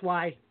 maybe that's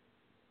why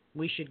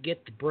we should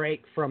get the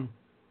break from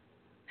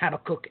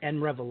Habakkuk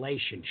and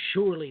Revelation.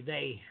 Surely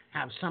they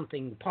have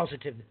something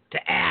positive to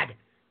add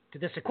to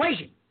this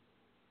equation.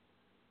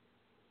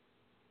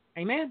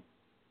 Amen?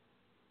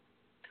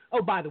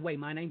 Oh, by the way,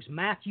 my name's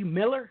Matthew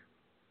Miller.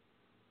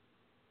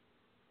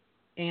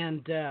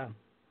 And,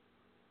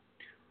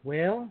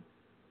 well,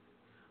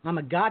 I'm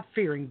a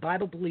God-fearing,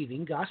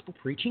 Bible-believing,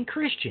 gospel-preaching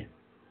Christian.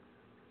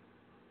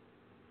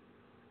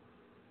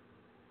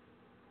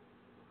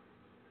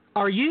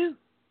 Are you?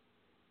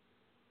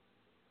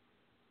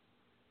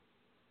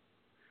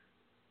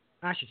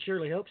 I should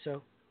surely hope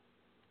so.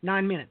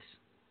 9 minutes,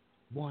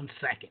 1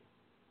 second.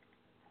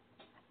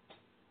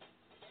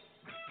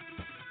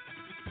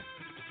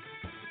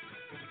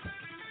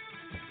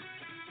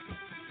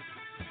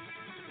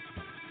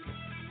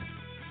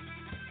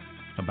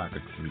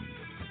 Habakkuk 3.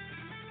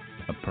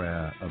 A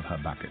prayer of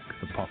Habakkuk,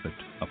 the prophet,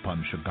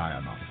 upon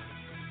Shigionoth.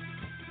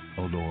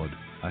 O Lord,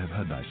 I have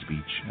heard thy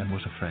speech, and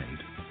was afraid.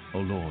 O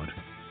Lord,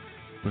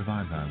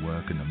 revive thy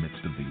work in the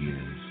midst of the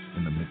years.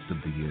 In the midst of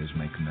the years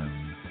make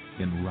known.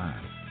 In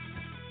wrath,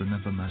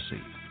 remember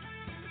mercy.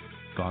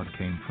 God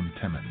came from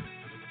Teman,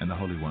 and the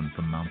Holy One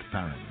from Mount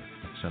Paran,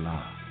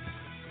 Selah.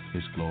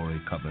 His glory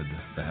covered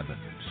the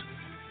heavens,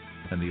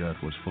 and the earth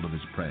was full of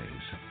his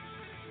praise,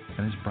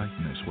 and his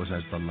brightness was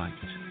as the light.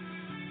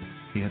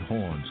 He had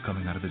horns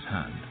coming out of his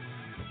hand,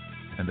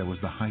 and there was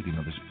the hiding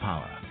of his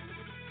power.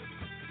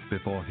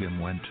 Before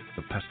him went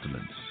the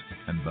pestilence,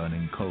 and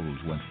burning coals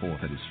went forth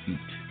at his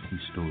feet. He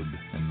stood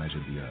and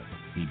measured the earth.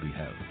 He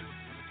beheld,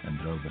 and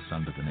drove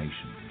asunder the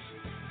nations,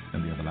 and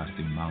the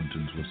everlasting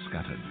mountains were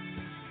scattered.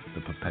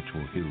 The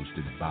perpetual hills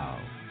did bow.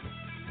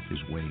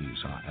 His ways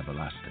are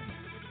everlasting.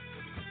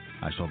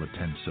 I saw the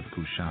tents of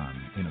Cushan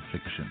in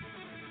affliction,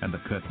 and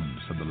the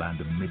curtains of the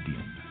land of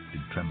Midian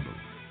did tremble.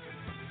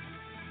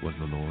 Was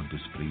the Lord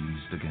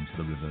displeased against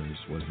the rivers?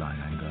 Was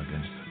thine anger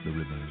against the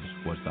rivers?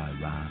 Was thy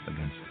wrath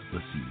against the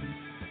sea?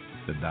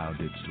 That thou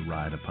didst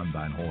ride upon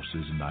thine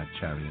horses and thy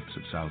chariots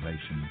of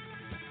salvation?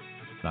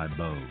 Thy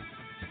bow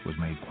was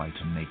made quite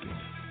naked,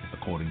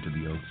 according to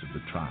the oaths of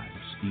the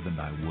tribes, even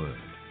thy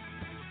word,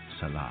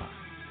 Selah.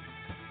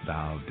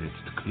 Thou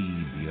didst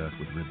cleave the earth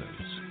with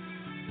rivers.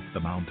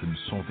 The mountains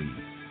saw thee,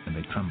 and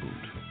they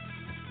trembled.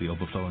 The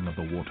overflowing of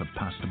the water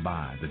passed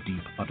by. The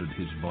deep uttered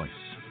his voice,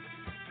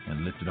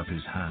 and lifted up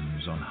his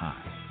hands on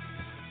high.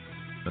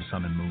 The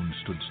sun and moon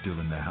stood still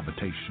in their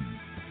habitation.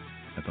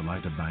 At the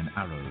light of thine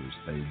arrows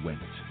they went,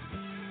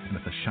 and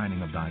at the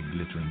shining of thy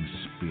glittering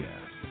spear.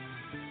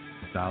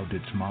 Thou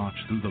didst march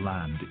through the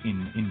land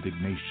in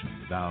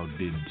indignation. Thou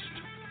didst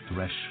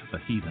thresh the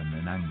heathen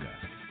in anger.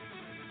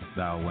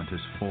 Thou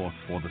wentest forth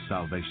for the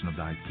salvation of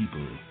thy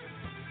people,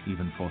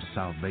 even for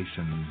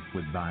salvation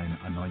with thine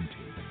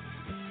anointed.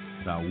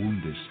 Thou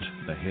woundest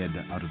the head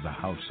out of the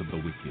house of the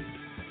wicked,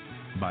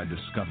 by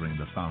discovering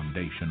the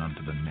foundation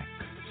unto the neck,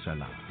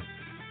 Selah.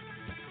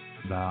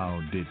 Thou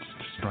didst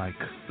strike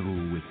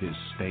through with his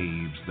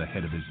staves the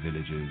head of his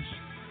villages.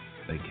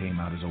 They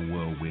came out as a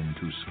whirlwind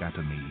to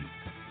scatter me.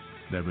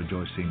 Their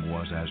rejoicing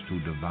was as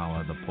to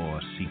devour the poor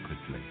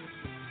secretly.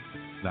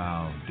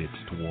 Thou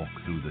didst walk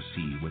through the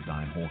sea with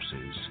thine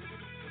horses,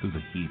 through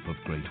the heap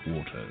of great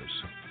waters.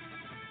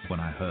 When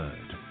I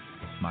heard,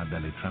 my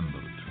belly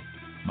trembled,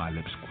 my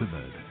lips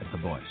quivered at the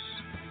voice.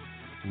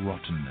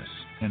 Rottenness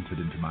entered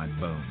into my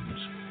bones,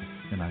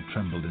 and I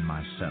trembled in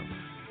myself,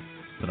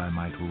 that I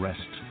might rest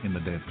in the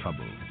day of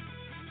trouble.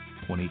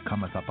 When he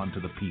cometh up unto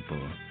the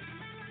people,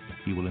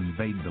 he will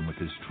invade them with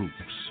his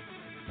troops.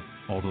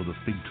 Although the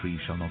fig tree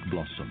shall not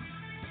blossom,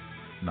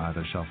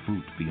 neither shall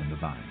fruit be in the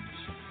vines.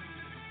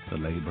 The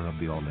labor of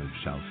the olive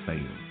shall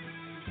fail,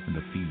 and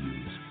the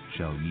fields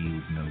shall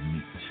yield no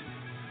meat.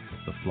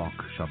 The flock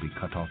shall be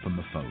cut off from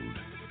the fold,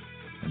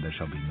 and there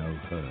shall be no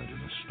herd in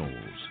the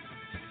stalls.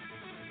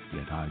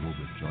 Yet I will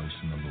rejoice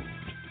in the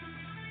Lord.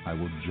 I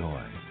will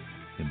joy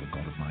in the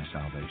God of my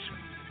salvation.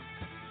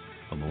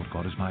 The Lord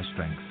God is my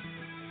strength,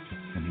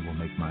 and he will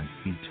make my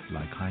feet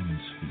like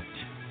hinds' feet,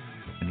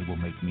 and he will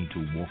make me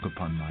to walk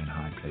upon mine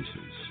high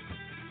places,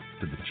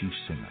 to the chief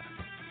singer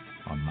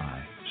on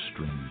my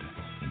stringed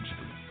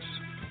instruments.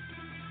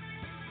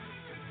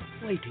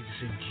 Ladies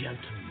and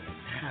gentlemen,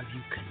 have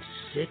you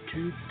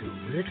considered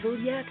the riddle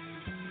yet?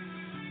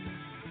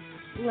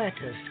 Let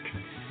us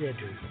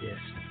consider this.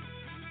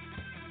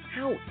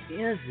 How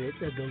is it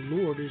that the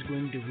Lord is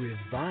going to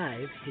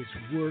revive his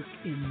work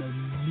in the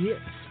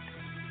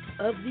midst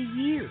of the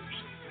years?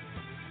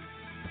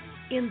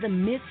 In the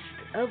midst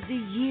of the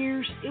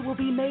years, it will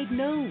be made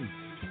known.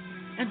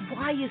 And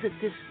why is it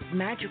this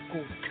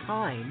magical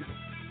time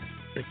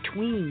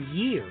between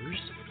years?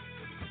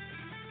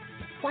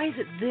 Why is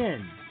it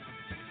then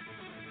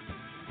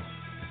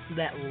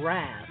that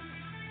wrath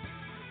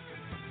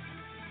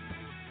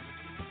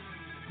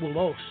will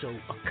also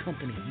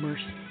accompany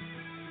mercy?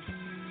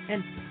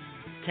 And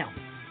tell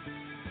me,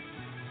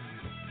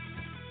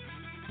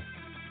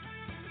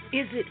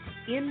 is it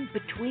in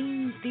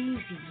between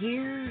these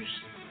years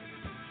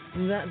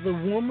that the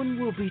woman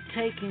will be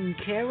taken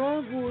care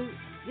of, or is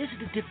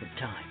it a different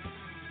time?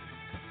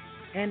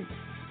 And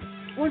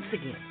once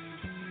again,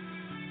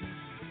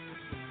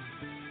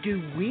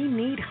 do we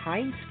need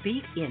hinds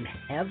feet in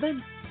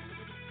heaven?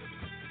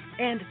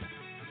 And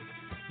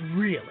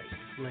really,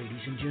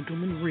 ladies and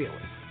gentlemen, really,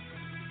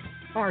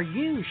 are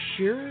you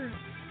sure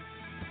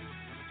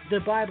the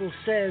Bible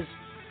says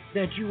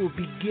that you will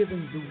be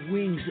given the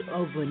wings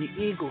of an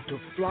eagle to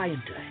fly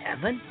into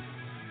heaven?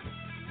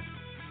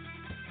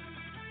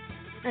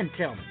 And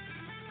tell me,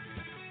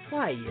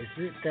 why is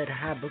it that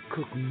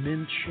Habakkuk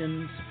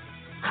mentions,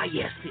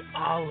 the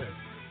olive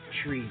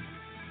tree?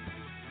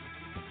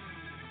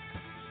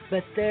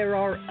 But there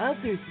are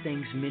other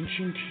things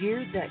mentioned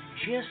here that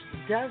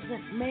just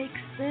doesn't make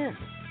sense.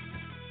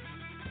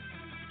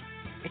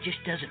 It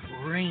just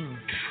doesn't ring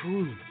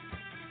true.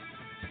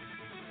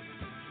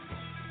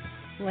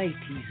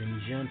 Ladies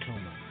and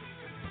gentlemen,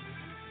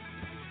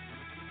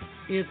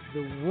 if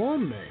the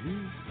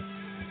woman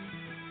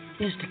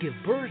is to give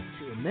birth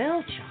to a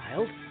male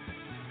child,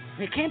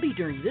 it can't be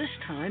during this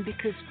time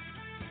because,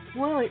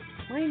 well, it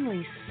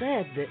plainly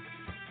said that,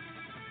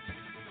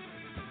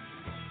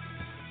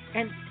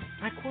 and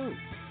I quote,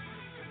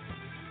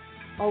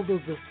 although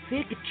the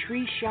fig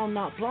tree shall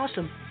not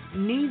blossom,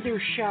 neither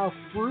shall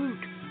fruit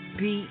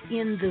be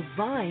in the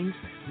vines,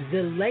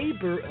 the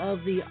labor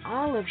of the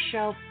olive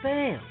shall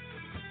fail.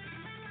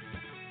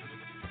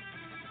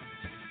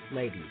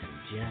 Ladies and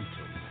gentlemen,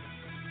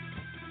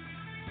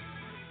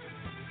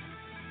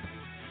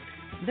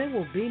 there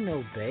will be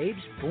no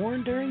babes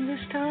born during this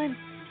time.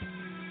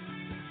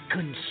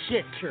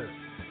 Consider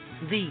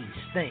these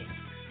things,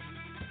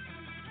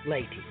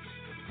 ladies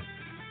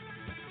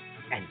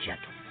and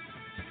gentlemen.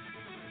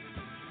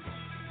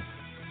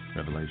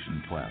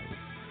 Revelation 12.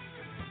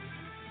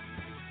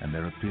 And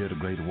there appeared a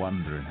great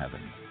wonder in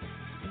heaven,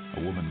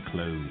 a woman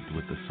clothed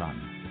with the sun,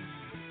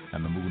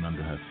 and the moon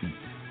under her feet,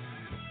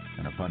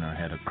 and upon her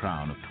head a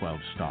crown of 12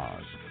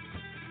 stars.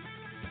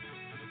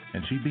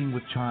 And she being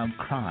with child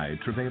cried,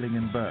 travailing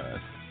in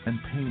birth, and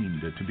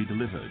pained to be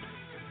delivered.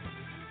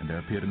 And there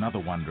appeared another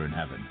wonder in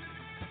heaven,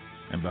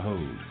 and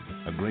behold,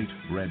 a great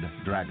red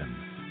dragon,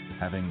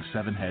 having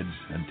 7 heads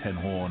and 10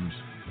 horns,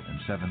 and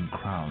 7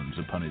 crowns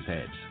upon his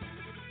heads.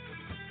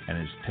 And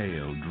his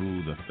tail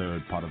drew the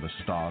third part of the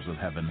stars of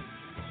heaven,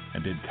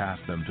 and did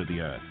cast them to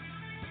the earth.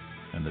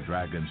 And the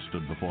dragon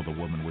stood before the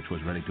woman which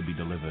was ready to be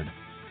delivered,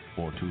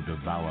 for to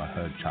devour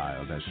her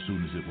child as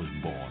soon as it was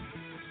born.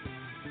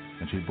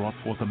 And she brought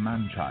forth a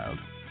man-child,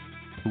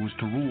 who was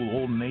to rule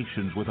all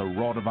nations with a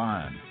rod of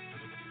iron.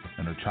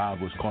 And her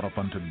child was caught up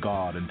unto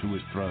God and to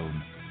his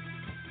throne.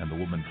 And the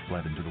woman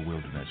fled into the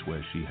wilderness,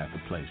 where she hath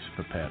a place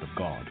prepared of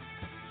God,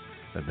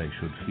 that they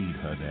should feed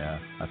her there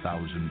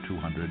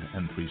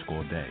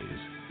 1,260 days.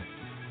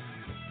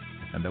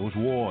 And there was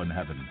war in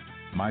heaven.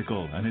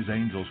 Michael and his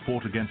angels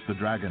fought against the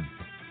dragon.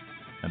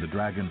 And the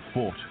dragon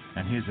fought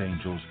and his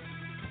angels,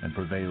 and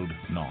prevailed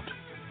not.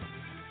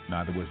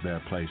 Neither was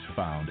their place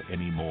found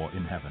any more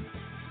in heaven.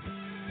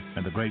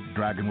 And the great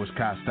dragon was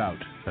cast out,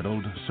 that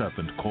old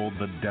serpent called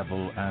the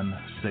devil and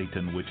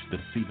Satan, which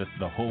deceiveth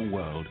the whole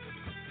world.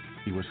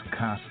 He was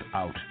cast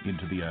out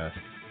into the earth,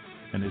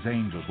 and his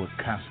angels were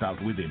cast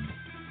out with him.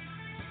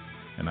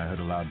 And I heard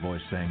a loud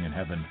voice saying in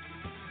heaven,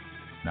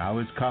 Now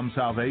is come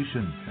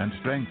salvation and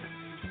strength,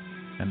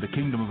 and the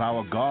kingdom of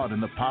our God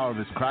and the power of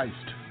his Christ.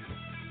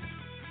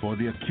 For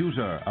the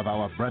accuser of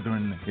our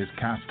brethren is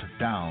cast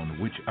down,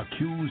 which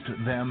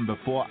accused them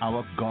before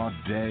our God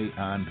day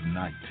and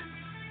night.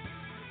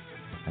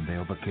 And they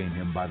overcame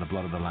him by the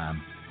blood of the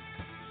Lamb,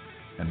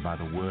 and by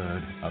the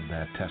word of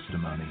their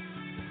testimony,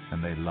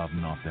 and they loved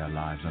not their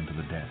lives unto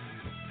the death.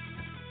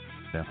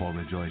 Therefore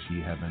rejoice,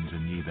 ye heavens,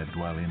 and ye that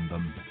dwell in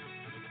them.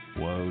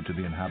 Woe to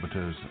the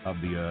inhabitants of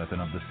the earth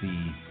and of the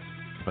sea,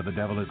 for the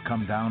devil is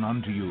come down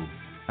unto you,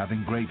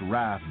 having great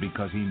wrath,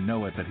 because he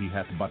knoweth that he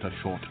hath but a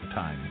short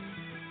time.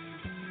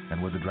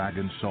 And when the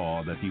dragon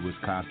saw that he was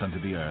cast unto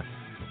the earth,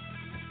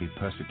 he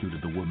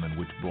persecuted the woman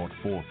which brought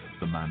forth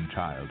the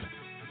man-child.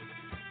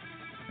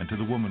 And to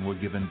the woman were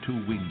given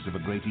 2 wings of a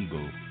great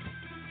eagle,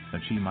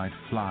 that she might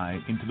fly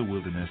into the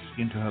wilderness,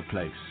 into her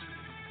place,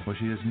 where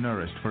she is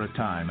nourished for a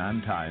time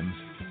and times,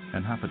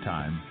 and half a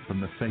time, from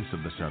the face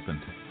of the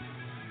serpent.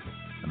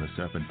 And the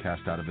serpent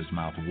cast out of his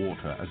mouth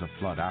water as a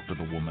flood after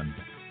the woman,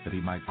 that he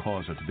might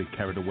cause her to be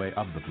carried away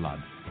of the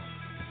flood.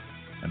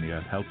 And the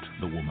earth helped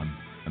the woman,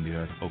 and the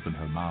earth opened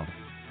her mouth,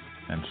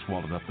 and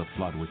swallowed up the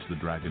flood which the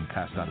dragon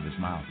cast out of his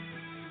mouth.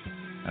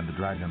 And the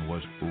dragon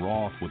was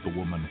wroth with the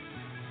woman,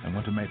 and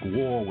went to make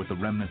war with the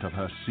remnant of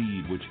her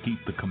seed, which keep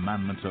the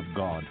commandments of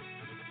God,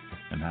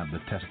 and have the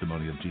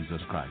testimony of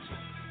Jesus Christ.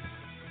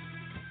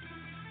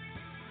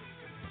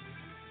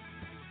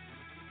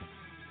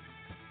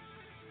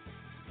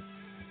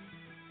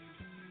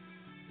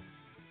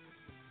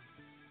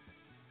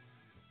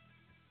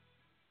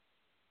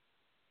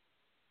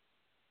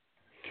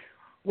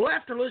 Well,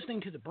 after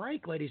listening to the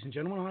break, ladies and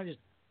gentlemen, I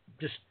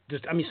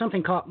just I mean,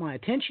 something caught my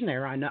attention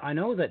there. I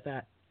know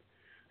that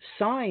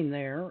sign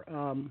there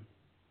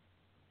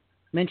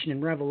mentioned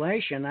in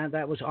Revelation,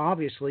 that was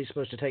obviously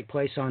supposed to take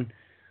place on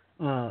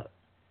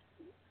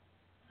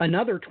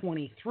another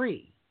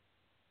 23.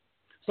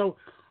 So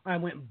I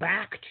went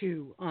back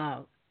to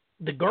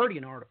the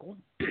Guardian article,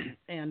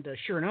 and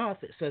sure enough,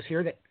 it says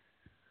here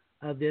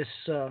that this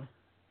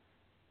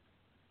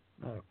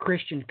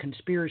Christian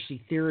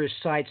conspiracy theorist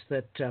cites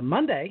that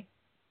Monday,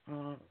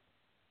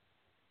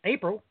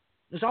 April,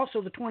 is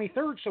also the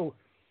 23rd. So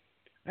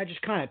that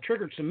just kind of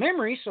triggered some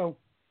memories. So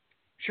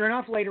sure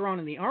enough, later on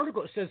in the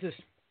article, it says this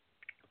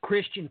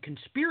Christian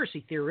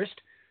conspiracy theorist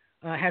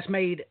has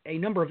made a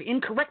number of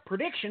incorrect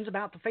predictions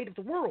about the fate of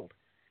the world.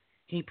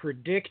 He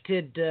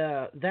predicted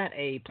that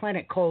a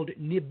planet called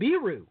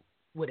Nibiru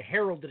would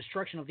herald the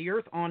destruction of the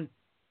Earth on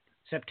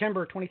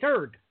September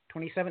 23rd,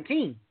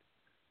 2017.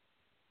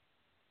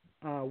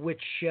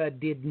 Which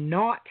did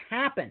not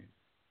happen.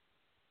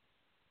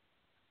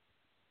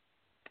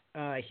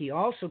 He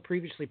also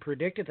previously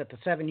predicted that the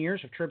 7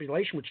 years of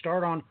tribulation would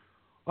start on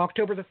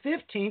October the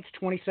 15th,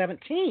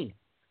 2017.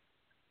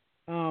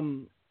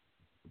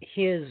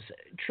 His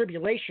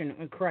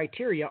tribulation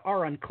criteria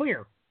are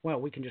unclear. Well,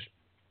 we can just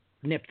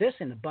nip this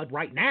in the bud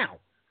right now.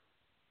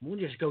 We'll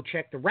just go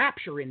check the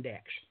Rapture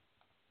Index.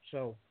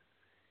 So,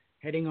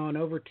 heading on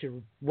over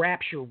to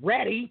Rapture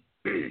Ready,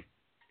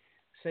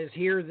 says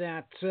here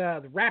that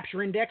the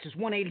Rapture Index is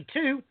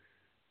 182.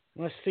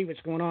 Let's see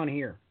what's going on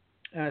here.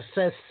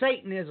 Says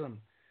Satanism.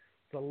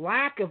 The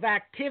lack of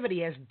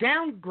activity has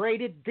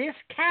downgraded this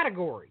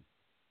category.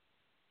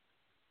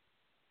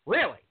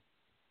 Really?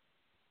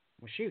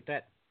 Well, shoot,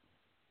 that.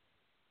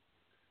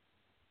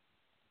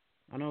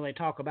 I know they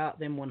talk about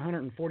them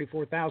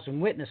 144,000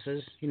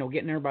 witnesses,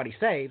 getting everybody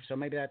saved. So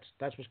maybe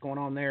that's what's going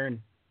on there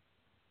in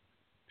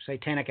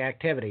satanic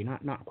activity.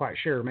 Not quite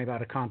sure. Maybe I ought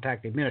to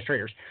contact the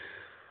administrators.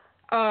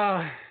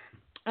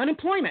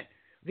 Unemployment.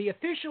 The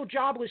official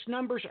jobless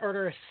numbers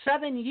are at a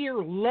 7-year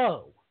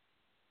low.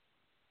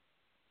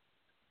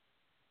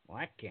 Well,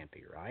 that can't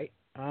be right.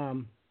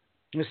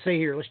 Let's see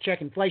here. Let's check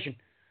inflation.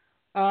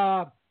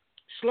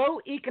 Slow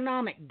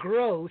economic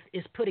growth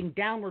is putting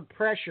downward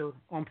pressure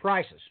on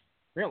prices.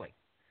 Really?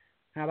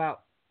 How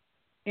about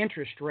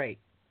interest rate?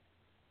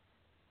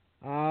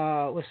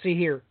 Let's see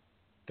here.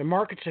 The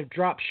markets have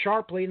dropped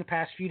sharply in the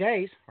past few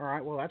days. All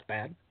right, well, that's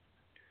bad.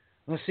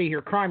 Let's see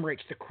here. Crime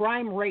rates. The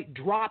crime rate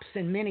drops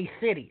in many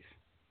cities.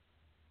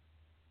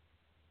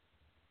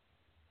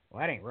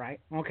 Well, that ain't right.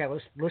 Okay,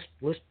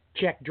 let's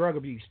check drug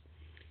abuse.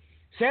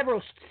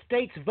 Several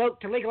states vote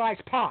to legalize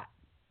pot.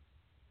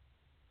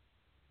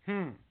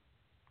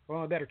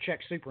 Well, I better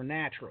check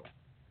supernatural.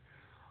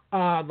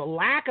 The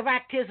lack of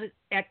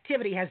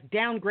activity has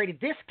downgraded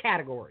this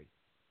category.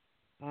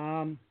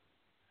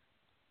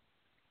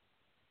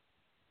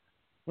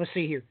 Let's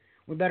see here.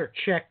 We better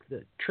check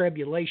the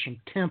Tribulation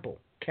Temple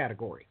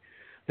category.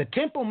 The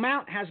Temple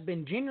Mount has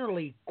been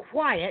generally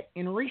quiet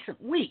in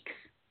recent weeks.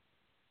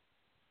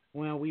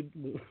 Well, we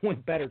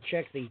better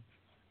check the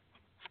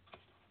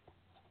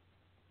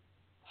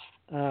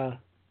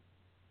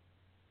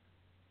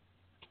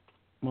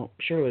well,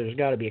 surely there's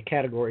got to be a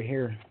category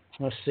here.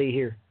 Let's see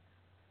here.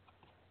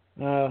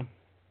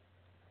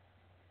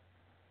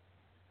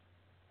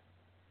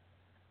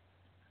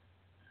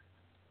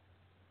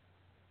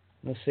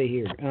 Let's see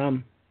here.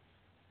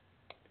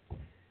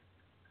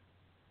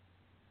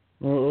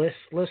 Well,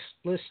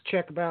 let's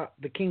check about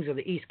the Kings of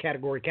the East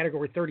category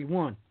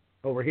 31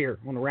 over here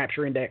on the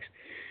Rapture Index.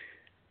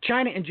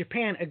 China and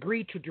Japan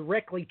agreed to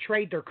directly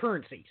trade their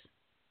currencies.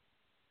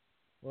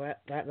 Well,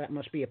 that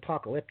must be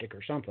apocalyptic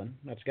or something.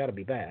 That's got to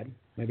be bad.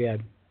 Maybe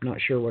I'm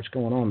not sure what's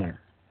going on there.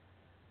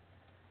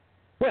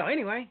 Well,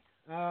 anyway,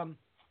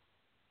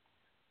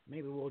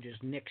 maybe we'll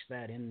just nix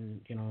that in.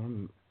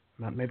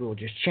 Maybe we'll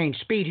just change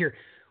speed here.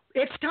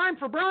 It's time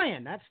for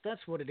Brian.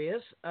 That's what it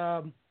is.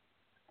 I'm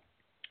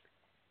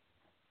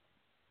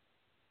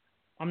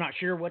not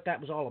sure what that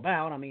was all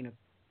about. I mean,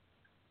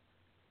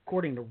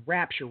 according to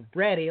Rapture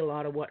Ready, a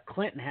lot of what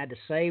Clinton had to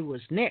say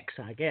was nix,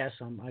 I guess.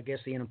 I guess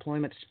the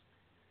unemployment's...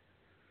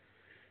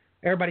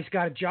 Everybody's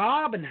got a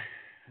job and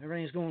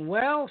everything's going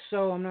well,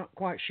 so I'm not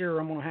quite sure.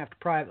 I'm going to have to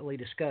privately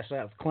discuss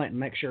that with Clinton,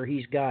 make sure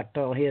he's got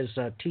all his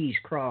T's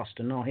crossed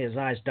and all his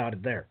I's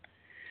dotted there.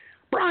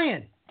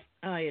 Brian,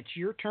 it's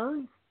your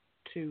turn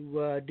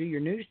to do your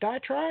news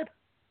diatribe.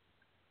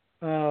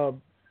 Now,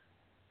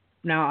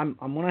 I'm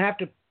going to have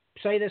to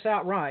say this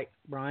outright,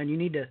 Brian.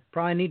 You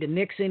probably need to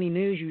nix any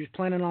news you was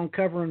planning on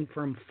covering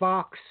from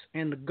Fox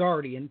and The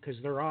Guardian, because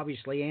they're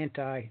obviously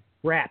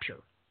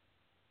anti-rapture.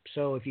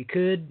 So if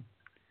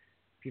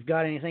you've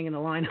got anything in the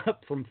lineup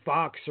from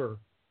Fox or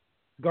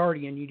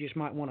Guardian, you just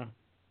might want to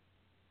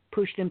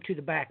push them to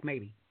the back,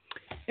 maybe.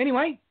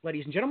 Anyway,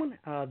 ladies and gentlemen,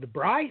 the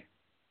Bri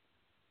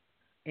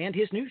and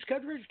his news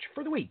coverage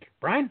for the week.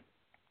 Brian?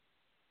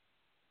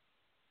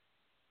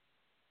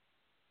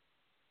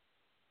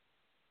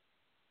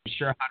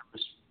 Sure how to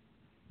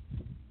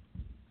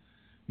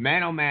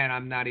man, oh man,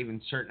 I'm not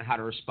even certain how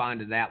to respond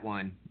to that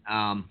one.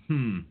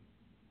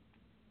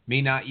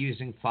 Me not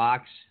using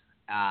Fox.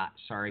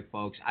 Sorry,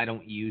 folks. I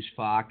don't use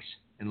Fox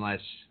unless,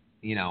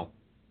 I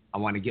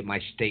want to get my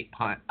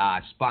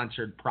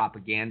state-sponsored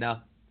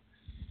propaganda.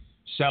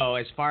 So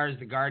as far as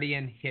The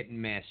Guardian, hit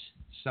and miss.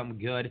 Some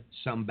good,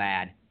 some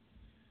bad.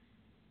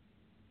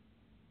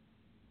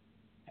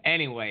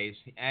 Anyways,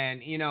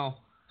 and,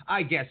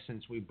 I guess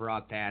since we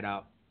brought that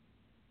up,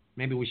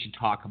 maybe we should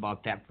talk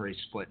about that for a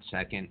split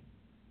second.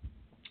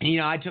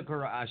 I took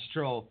a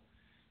stroll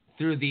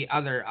through the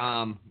other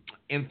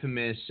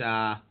infamous...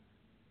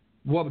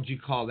 what would you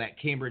call that?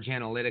 Cambridge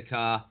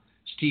Analytica,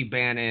 Steve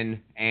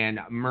Bannon, and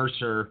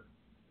Mercer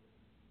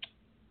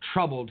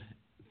troubled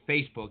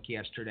Facebook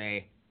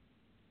yesterday.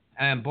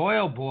 And boy,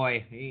 oh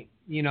boy,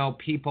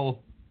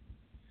 people,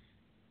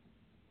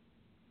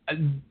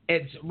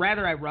 it's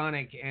rather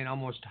ironic and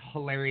almost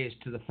hilarious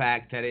to the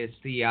fact that it's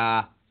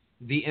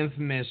the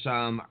infamous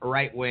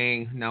right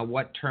wing. Now,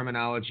 what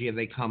terminology have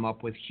they come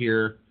up with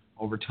here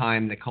over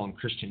time? They call them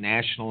Christian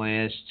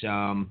nationalists.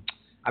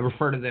 I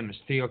refer to them as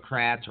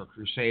theocrats or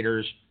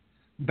crusaders.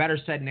 Better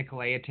said,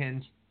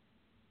 Nicolaitans.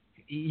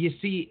 you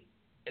see,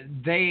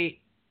 they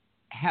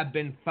have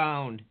been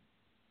found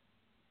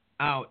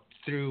out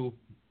through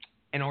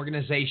an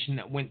organization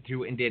that went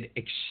through and did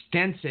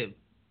extensive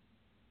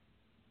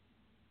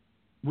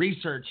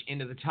research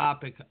into the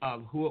topic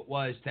of who it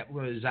was that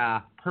was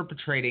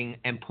perpetrating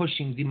and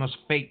pushing the most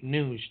fake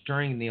news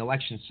during the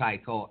election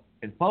cycle.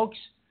 And folks,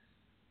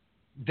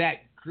 that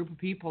group of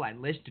people I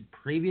listed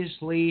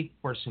previously,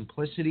 for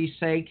simplicity's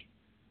sake,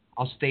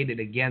 I'll state it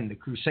again, the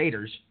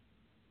Crusaders,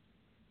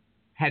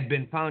 had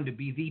been found to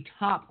be the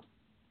top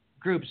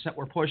groups that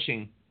were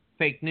pushing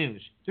fake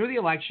news through the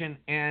election,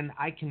 and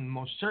I can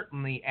most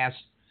certainly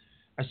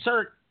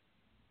assert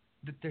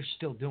that they're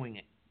still doing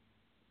it.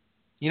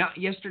 You know,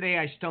 yesterday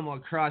I stumbled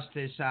across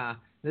this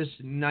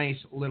nice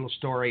little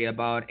story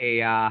about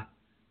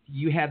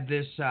you have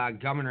this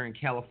governor in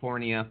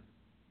California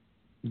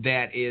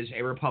that is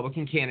a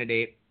Republican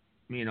candidate,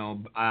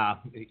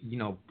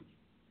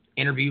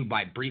 interviewed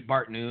by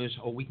Breitbart News.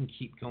 Oh, we can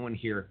keep going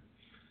here.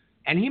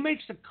 And he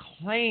makes a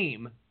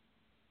claim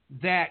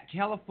that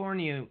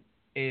California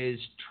is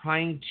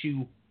trying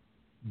to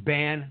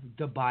ban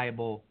the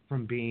Bible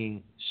from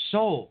being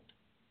sold.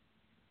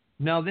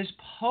 Now, this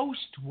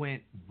post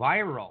went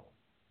viral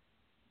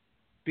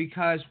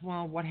because,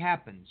 well, what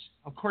happens?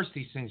 Of course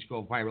these things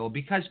go viral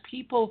because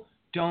people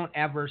don't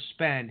ever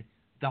spend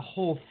the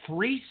whole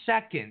 3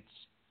 seconds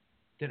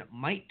that it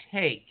might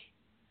take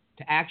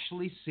to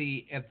actually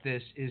see if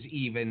this is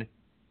even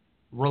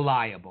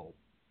reliable.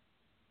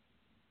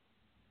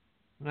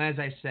 As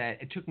I said,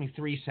 it took me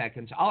 3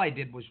 seconds. All I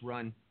did was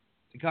run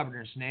the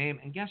governor's name,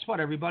 and guess what,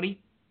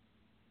 everybody?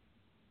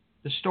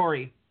 The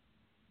story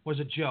was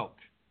a joke.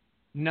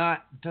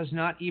 Does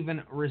not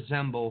even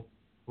resemble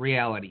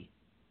reality.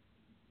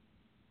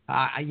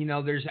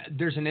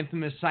 There's an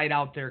infamous site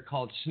out there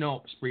called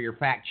Snopes for your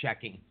fact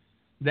checking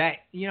that,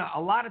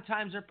 a lot of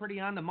times are pretty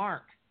on the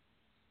mark.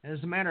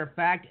 As a matter of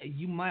fact,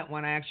 you might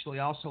want to actually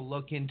also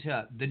look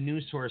into the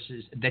news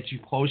sources that you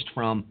post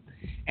from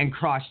and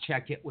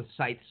cross-check it with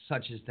sites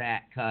such as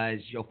that,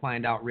 because you'll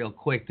find out real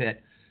quick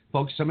that,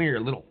 folks, some of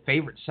your little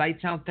favorite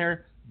sites out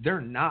there,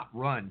 they're not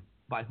run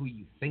by who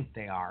you think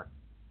they are.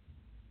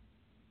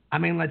 I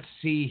mean, let's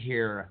see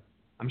here.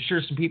 I'm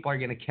sure some people are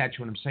going to catch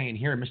what I'm saying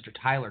here. Mr.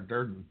 Tyler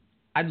Durden.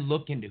 I'd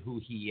look into who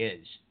he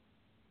is.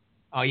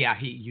 Oh, yeah,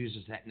 he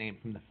uses that name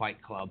from the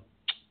Fight Club.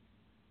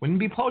 Wouldn't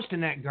be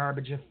posting that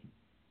garbage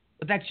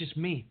but that's just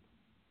me,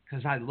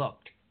 because I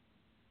looked.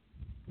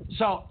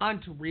 So,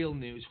 on to real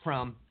news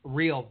from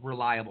real,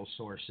 reliable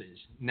sources,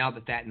 now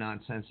that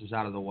nonsense is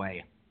out of the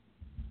way.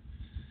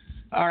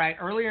 All right,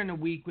 earlier in the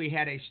week, we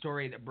had a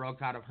story that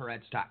broke out of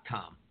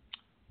Haaretz.com.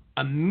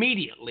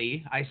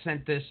 Immediately, I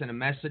sent this in a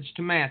message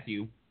to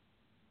Matthew,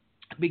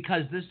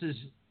 because this is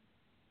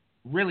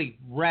really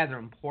rather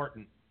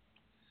important.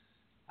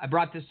 I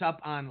brought this up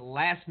on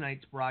last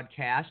night's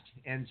broadcast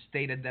and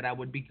stated that I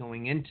would be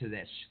going into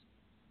this.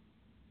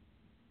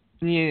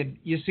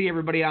 You see,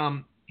 everybody,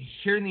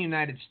 here in the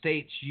United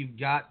States, you've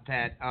got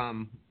that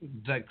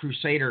the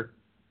Crusader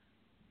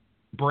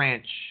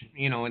branch,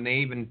 and they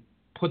even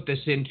put this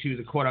into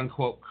the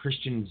quote-unquote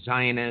Christian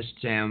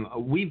Zionists, and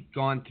we've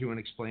gone through and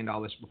explained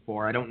all this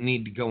before. I don't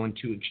need to go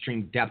into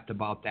extreme depth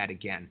about that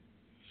again.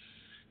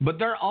 But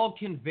they're all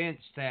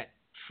convinced that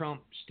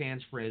Trump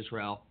stands for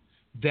Israel,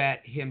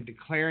 that him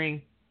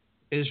declaring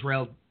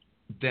Israel,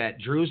 that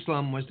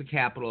Jerusalem was the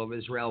capital of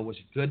Israel, was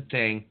a good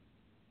thing.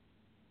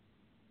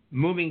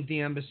 Moving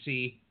the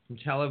embassy from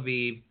Tel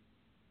Aviv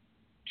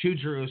to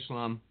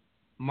Jerusalem,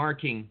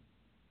 marking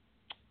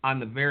on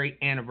the very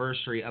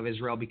anniversary of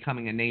Israel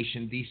becoming a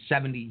nation, the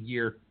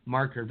 70-year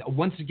marker.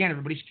 Once again,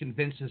 everybody's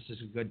convinced this is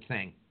a good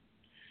thing.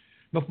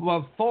 But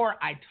before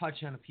I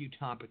touch on a few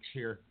topics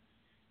here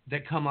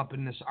that come up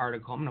in this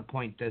article, I'm going to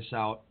point this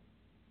out.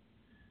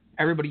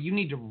 Everybody, you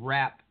need to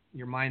wrap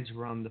your minds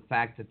around the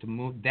fact that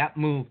that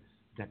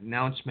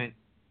announcement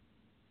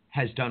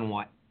has done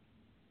what?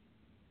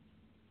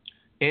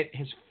 It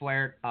has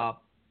flared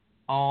up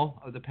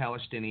all of the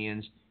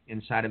Palestinians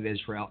inside of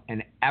Israel.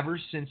 And ever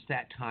since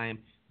that time,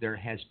 there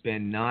has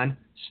been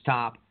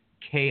non-stop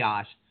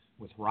chaos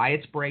with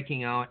riots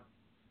breaking out,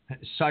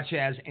 such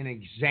as an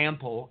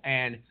example.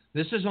 And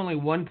this is only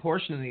one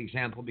portion of the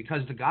example,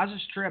 because the Gaza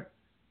Strip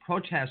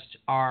protests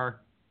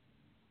are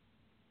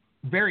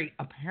very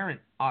apparent,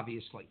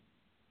 obviously.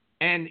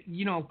 And,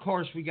 of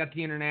course, we got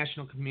the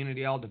international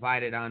community all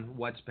divided on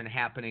what's been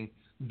happening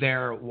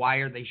there. Why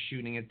are they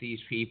shooting at these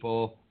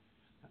people?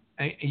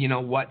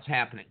 What's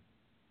happening?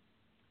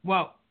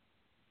 Well,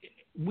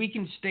 we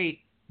can state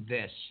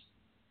this.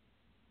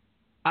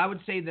 I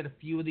would say that a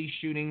few of these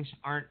shootings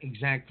aren't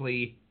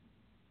exactly,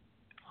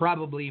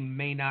 probably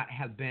may not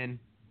have been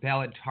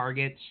valid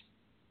targets,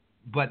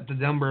 but the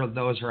number of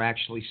those are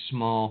actually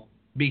small,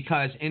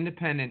 because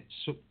independent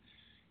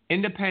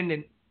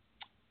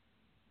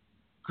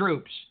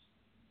groups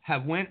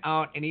have went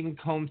out and even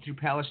combed through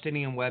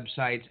Palestinian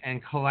websites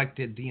and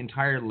collected the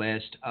entire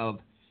list of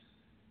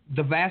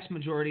the vast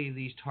majority of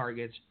these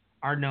targets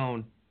are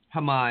known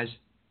Hamas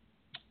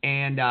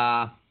and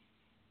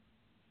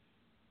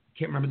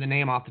can't remember the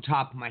name off the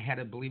top of my head.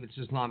 I believe it's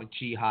Islamic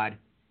Jihad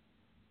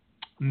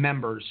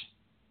members.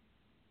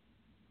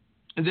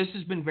 This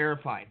has been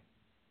verified.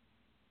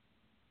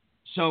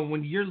 So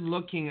when you're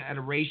looking at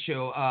a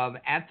ratio of,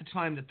 at the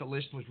time that the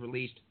list was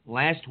released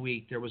last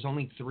week, there was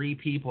only 3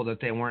 people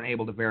that they weren't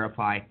able to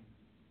verify.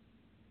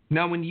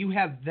 Now, when you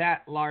have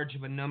that large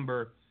of a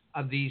number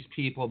of these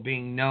people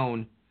being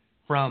known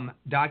from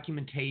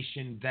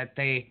documentation that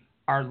they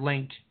are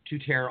linked to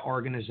terror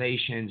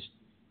organizations,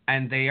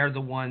 and they are the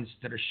ones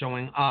that are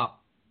showing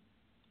up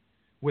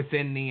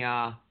within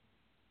the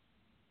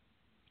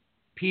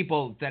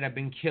people that have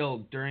been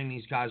killed during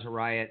these Gaza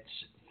riots,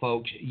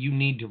 folks, you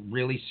need to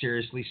really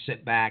seriously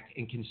sit back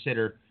and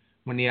consider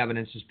when the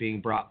evidence is being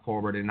brought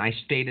forward. And I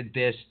stated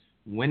this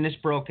when this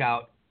broke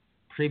out,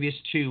 previous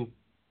to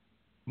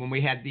when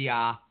we had the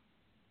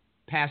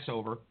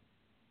Passover,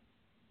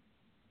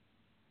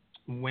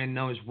 when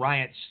those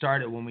riots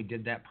started, when we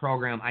did that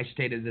program, I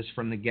stated this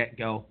from the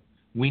get-go.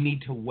 We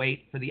need to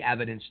wait for the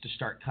evidence to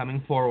start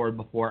coming forward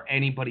before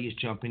anybody is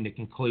jumping to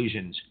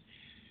conclusions.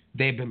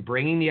 They've been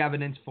bringing the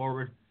evidence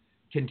forward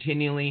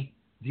continually.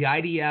 The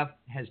IDF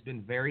has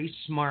been very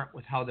smart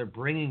with how they're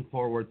bringing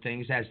forward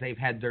things, as they've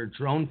had their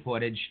drone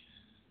footage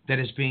that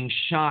is being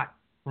shot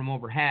from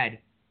overhead,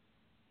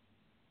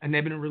 and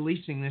they've been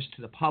releasing this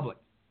to the public.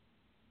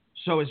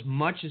 So as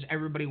much as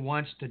everybody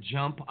wants to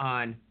jump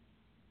on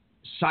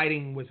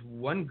siding with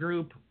one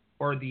group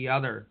or the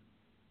other,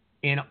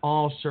 in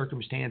all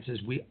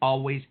circumstances, we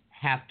always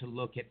have to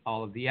look at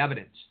all of the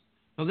evidence.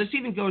 Now, this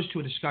even goes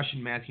to a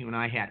discussion Matthew and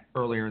I had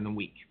earlier in the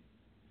week.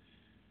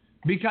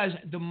 Because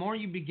the more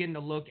you begin to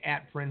look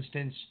at, for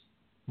instance,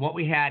 what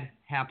we had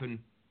happen,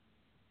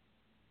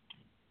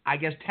 I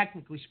guess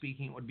technically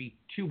speaking, it would be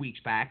 2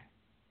 weeks back.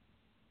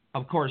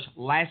 Of course,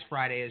 last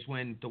Friday is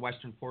when the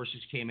Western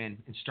forces came in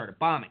and started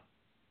bombing.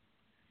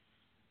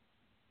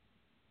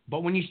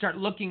 But when you start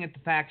looking at the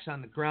facts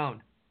on the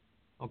ground,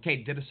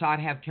 okay, did Assad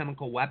have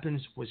chemical weapons?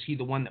 Was he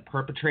the one that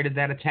perpetrated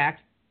that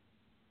attack?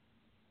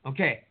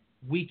 Okay,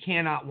 we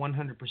cannot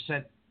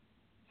 100%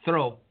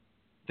 throw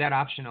that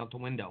option out the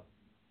window.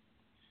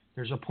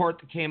 There's a report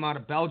that came out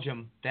of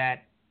Belgium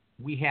that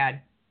we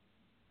had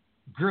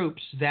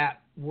groups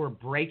that were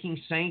breaking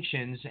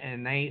sanctions,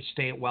 and they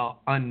state,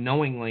 well,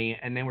 unknowingly,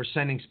 and they were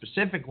sending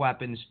specific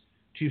weapons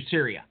to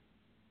Syria.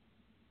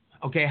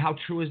 Okay, how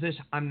true is this?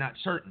 I'm not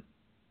certain.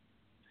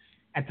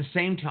 At the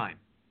same time,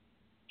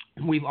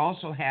 we've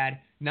also had,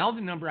 now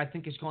the number I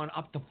think has gone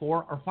up to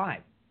 4 or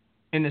 5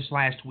 in this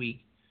last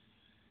week,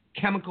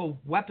 chemical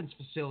weapons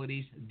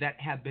facilities that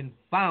have been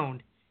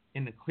found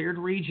in the cleared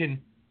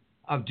region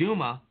of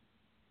Douma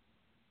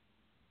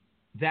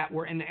that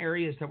were in the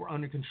areas that were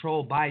under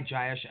control by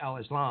Jaish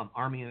al-Islam,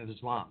 Army of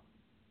Islam.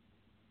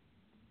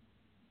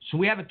 So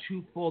we have a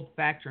twofold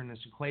factor in this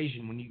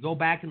equation. When you go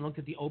back and look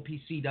at the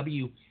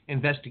OPCW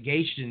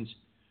investigations,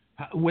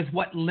 with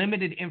what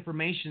limited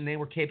information they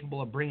were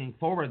capable of bringing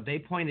forward, they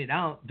pointed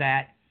out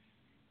that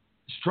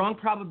strong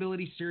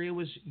probability Syria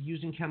was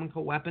using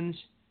chemical weapons,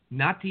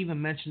 not to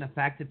even mention the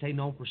fact that they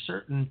know for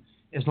certain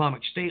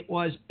Islamic State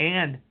was,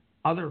 and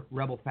other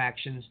rebel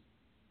factions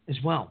as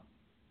well.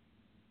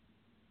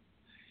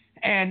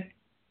 And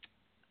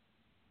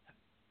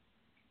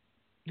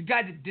the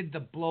guy that did the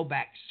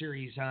blowback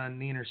series on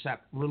The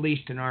Intercept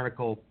released an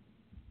article,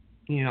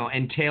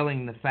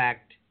 entailing the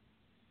fact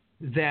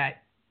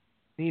that,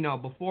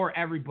 before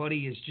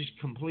everybody is just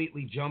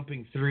completely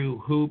jumping through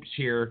hoops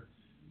here,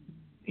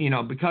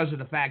 because of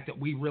the fact that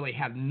we really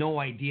have no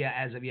idea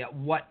as of yet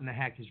what in the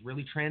heck has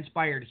really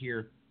transpired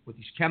here with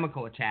these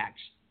chemical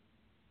attacks.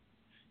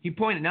 He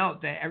pointed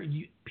out that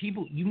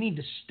you need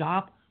to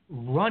stop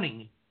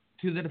running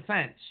to the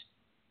defense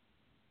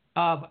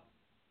of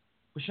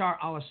Bashar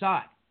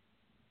al-Assad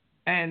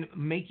and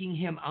making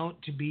him out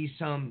to be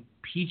some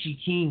peachy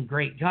keen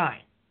great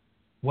guy.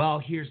 Well,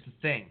 here's the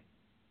thing.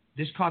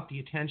 This caught the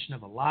attention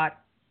of a lot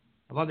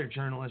of other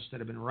journalists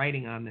that have been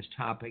writing on this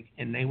topic,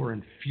 and they were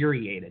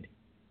infuriated.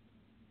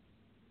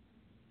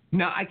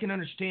 Now, I can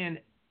understand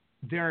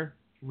their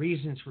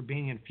reasons for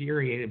being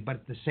infuriated, but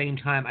at the same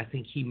time, I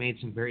think he made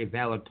some very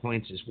valid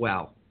points as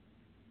well.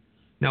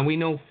 Now, we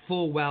know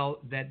full well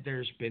that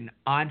there's been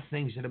odd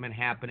things that have been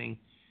happening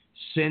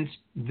since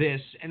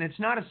this, and it's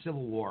not a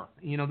civil war.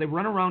 They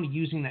run around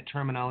using that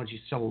terminology,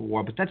 civil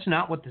war, but that's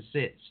not what this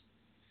is.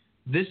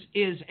 This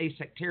is a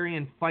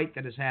sectarian fight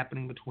that is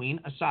happening between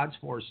Assad's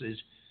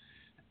forces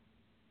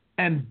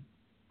and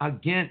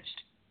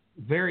against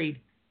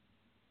varied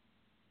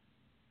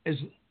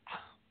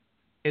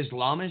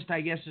Islamist,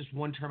 I guess is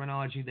one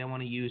terminology they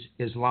want to use,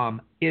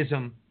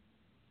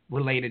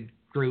 Islamism-related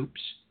groups.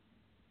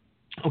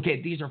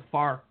 Okay, these are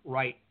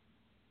far-right,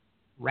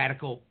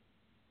 radical,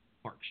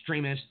 or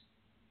extremist.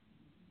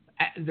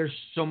 There's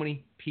so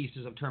many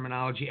pieces of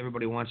terminology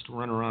everybody wants to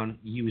run around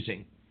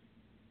using.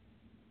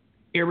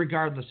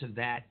 Irregardless of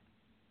that,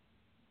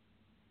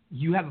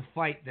 you have a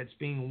fight that's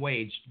being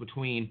waged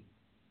between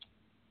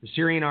the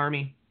Syrian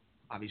army,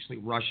 obviously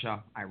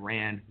Russia,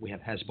 Iran, we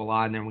have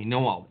Hezbollah in there, we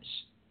know all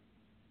this.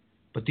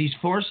 But these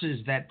forces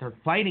that they're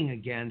fighting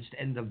against,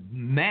 and the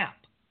map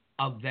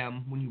of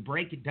them, when you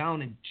break it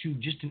down into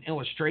just an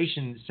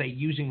illustration, say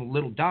using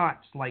little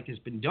dots like has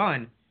been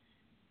done,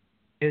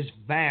 is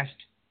vast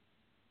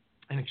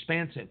and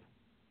expansive.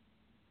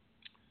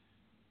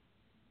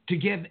 To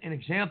give an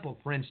example,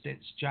 for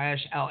instance,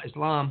 Jaish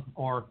al-Islam,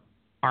 or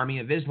Army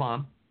of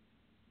Islam,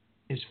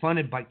 is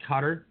funded by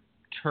Qatar,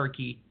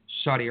 Turkey,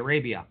 Saudi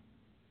Arabia.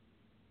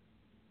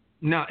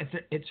 Now, if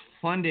it's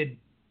funded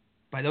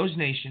by those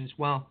nations,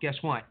 well, guess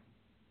what?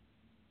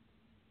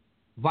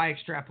 By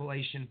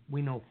extrapolation,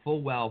 we know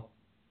full well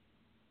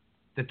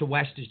that the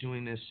West is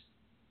doing this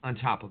on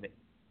top of it.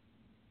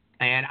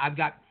 And I've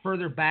got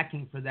further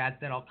backing for that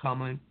I'll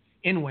come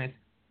in with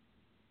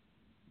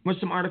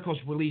some articles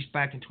released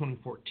back in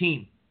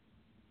 2014.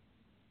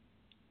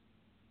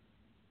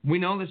 We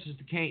know this is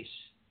the case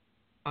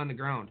on the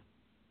ground.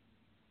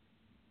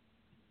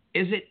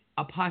 Is it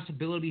a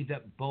possibility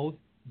that both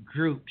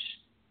groups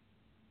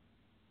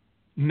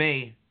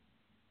may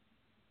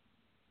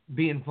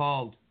be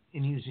involved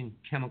in using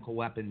chemical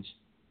weapons?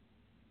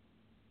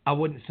 I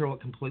wouldn't throw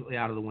it completely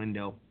out of the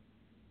window.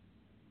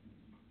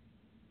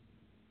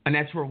 And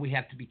that's where we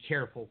have to be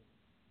careful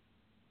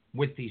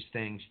with these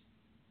things.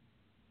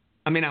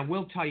 I mean, I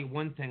will tell you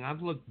one thing.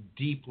 I've looked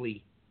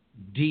deeply,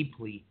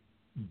 deeply,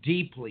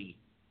 deeply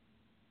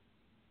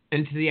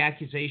into the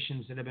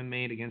accusations that have been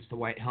made against the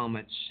White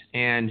Helmets.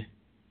 And,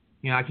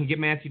 I can get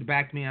Matthew to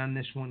back me on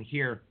this one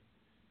here.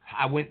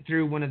 I went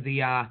through one of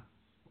the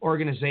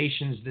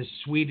organizations, this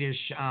Swedish,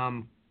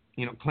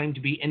 claimed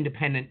to be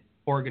independent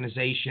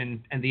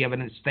organization, and the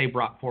evidence they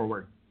brought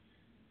forward.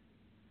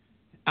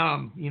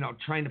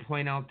 Trying to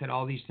point out that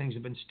all these things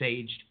have been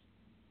staged.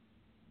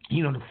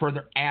 To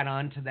further add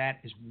on to that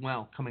as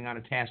well, coming out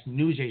of TASS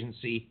News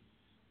Agency,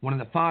 one of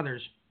the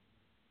fathers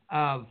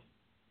of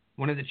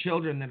one of the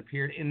children that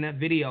appeared in that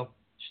video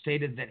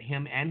stated that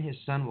him and his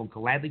son will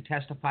gladly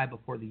testify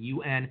before the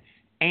UN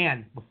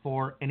and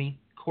before any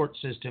court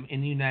system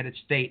in the United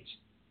States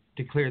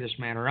to clear this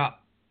matter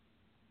up.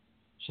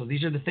 So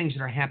these are the things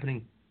that are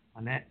happening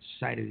on that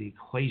side of the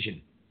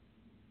equation.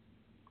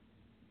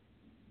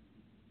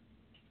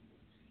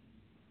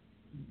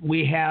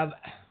 We have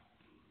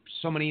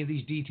so many of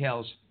these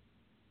details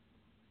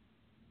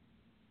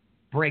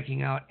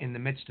breaking out in the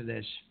midst of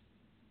this.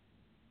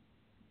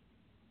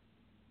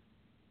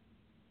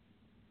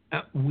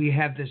 We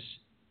have this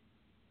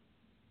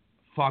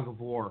fog of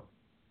war.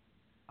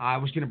 I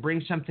was going to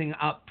bring something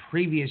up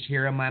previous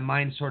here, and my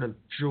mind sort of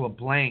drew a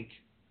blank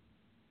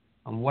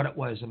on what it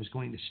was I was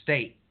going to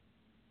state.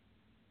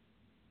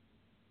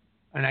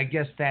 And I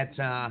guess that's,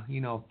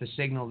 the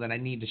signal that I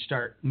need to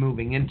start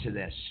moving into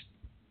this.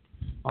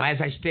 Well, as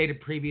I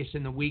stated previous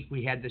in the week,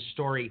 we had this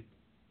story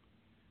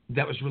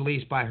that was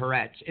released by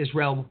Haaretz.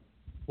 Israel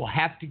will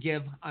have to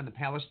give on the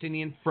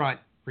Palestinian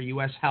front for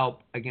U.S.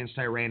 help against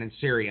Iran and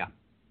Syria.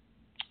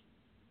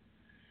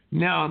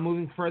 Now, I'm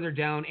moving further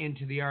down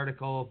into the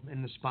article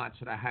in the spots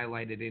that I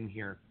highlighted in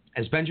here.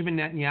 As Benjamin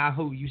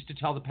Netanyahu used to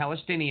tell the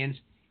Palestinians,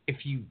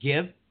 if you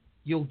give,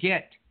 you'll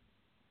get.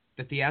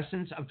 That the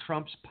essence of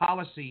Trump's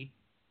policy,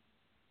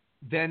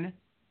 then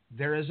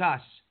there is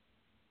us.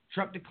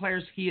 Trump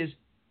declares he is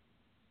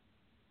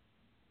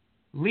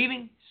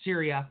leaving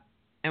Syria.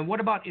 And what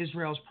about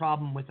Israel's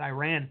problem with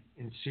Iran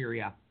and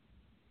Syria?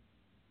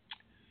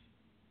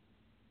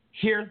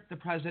 Here, the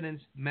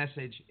president's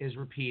message is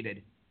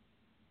repeated.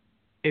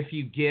 If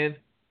you give,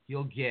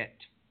 you'll get.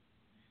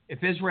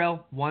 If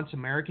Israel wants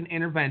American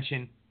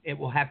intervention, it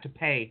will have to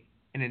pay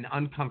in an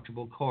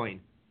uncomfortable coin.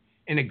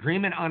 An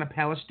agreement on a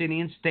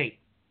Palestinian state.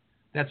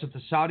 That's what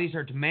the Saudis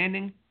are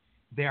demanding.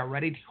 They are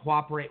ready to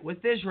cooperate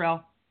with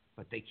Israel,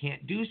 but they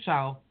can't do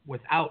so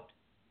without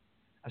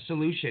a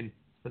solution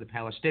for the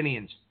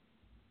Palestinians.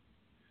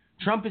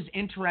 Trump is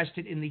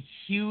interested in the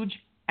huge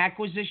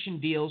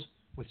acquisition deals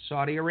with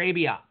Saudi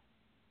Arabia,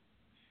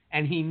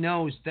 and he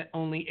knows that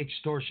only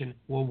extortion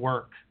will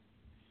work.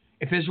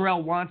 If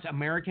Israel wants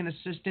American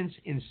assistance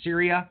in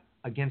Syria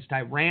against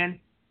Iran,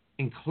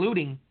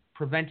 including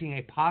preventing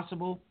a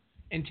possible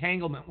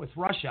entanglement with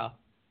Russia,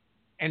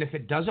 and if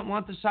it doesn't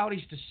want the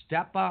Saudis to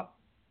step up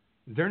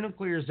their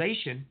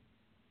nuclearization,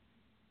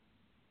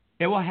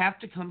 it will have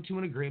to come to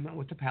an agreement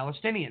with the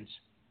Palestinians.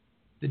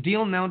 The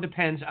deal now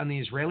depends on the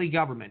Israeli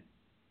government.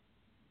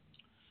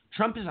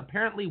 Trump is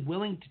apparently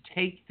willing to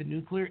take the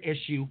nuclear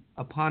issue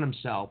upon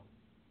himself,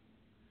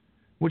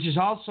 which is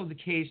also the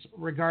case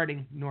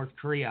regarding North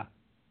Korea.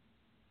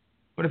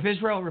 But if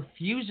Israel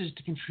refuses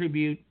to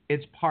contribute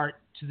its part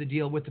to the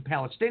deal with the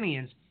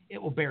Palestinians,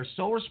 it will bear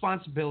sole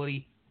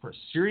responsibility for a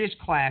serious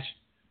clash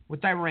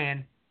with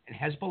Iran and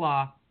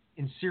Hezbollah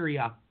in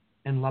Syria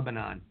and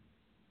Lebanon.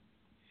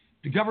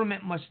 The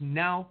government must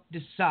now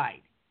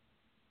decide,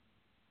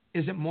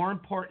 is it more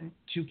important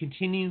to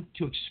continue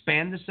to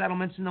expand the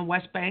settlements in the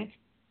West Bank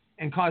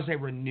and cause a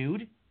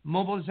renewed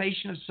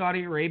mobilization of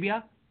Saudi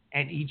Arabia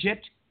and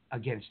Egypt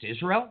against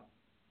Israel?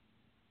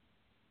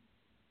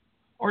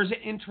 Or is it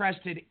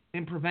interested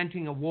in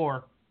preventing a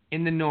war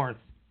in the north,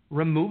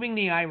 removing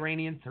the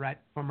Iranian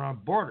threat from our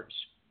borders?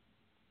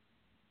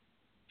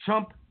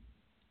 Trump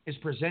is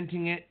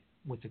presenting it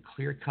with a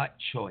clear-cut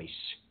choice.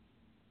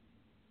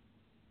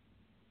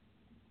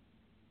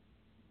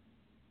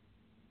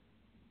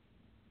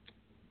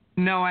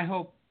 No, I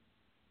hope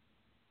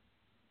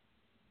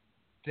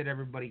that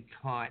everybody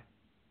caught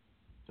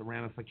the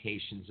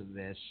ramifications of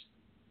this.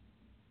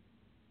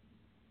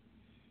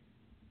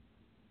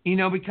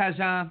 Because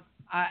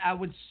I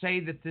would say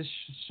that this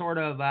sort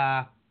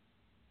of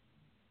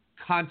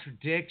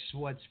contradicts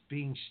what's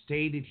being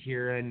stated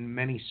here in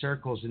many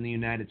circles in the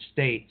United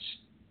States.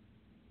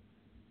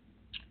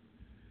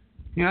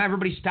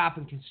 Everybody stop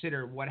and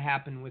consider what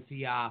happened with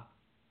the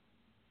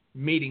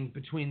meeting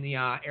between the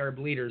Arab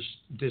leaders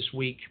this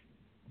week.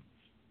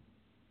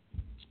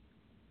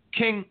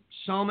 King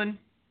Salman,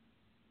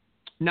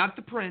 not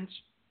the prince,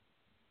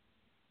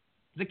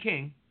 the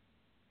king,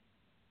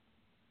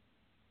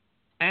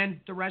 and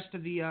the rest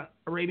of the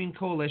Arabian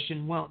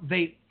coalition, well,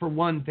 they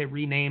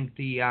renamed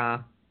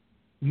the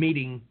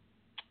meeting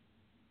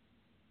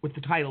with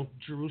the title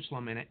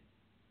Jerusalem in it.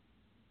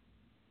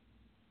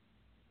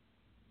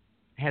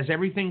 Has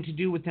everything to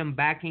do with them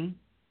backing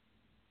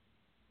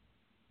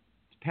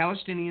the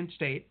Palestinian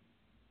state,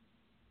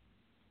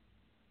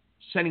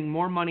 sending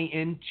more money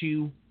in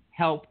to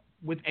help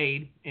with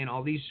aid in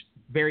all these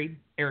varied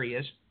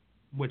areas,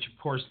 which, of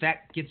course,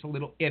 that gets a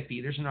little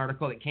iffy. There's an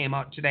article that came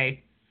out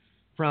today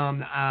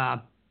from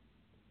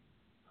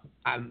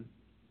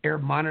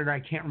Arab Monitor. I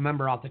can't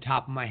remember off the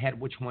top of my head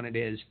which one it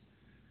is.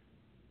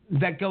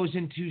 That goes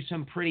into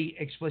some pretty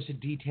explicit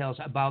details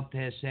about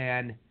this,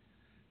 and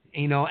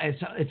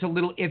it's a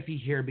little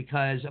iffy here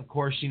because, of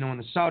course, when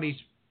the Saudis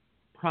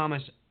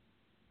promise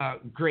a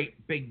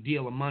great big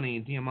deal of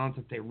money, the amount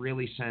that they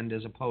really send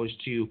as opposed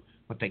to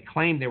what they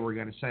claim they were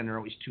going to send are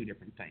always two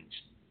different things.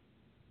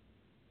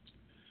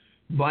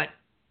 But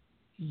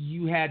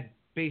you had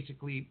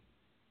basically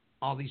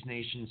all these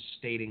nations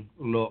stating,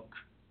 look,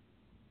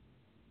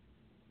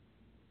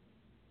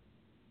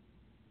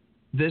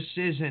 this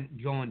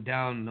isn't going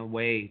down the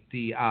way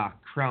the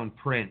Crown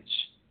Prince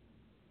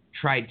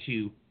tried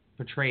to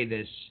portray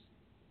this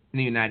in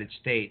the United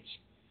States.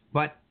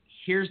 But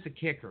here's the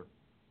kicker.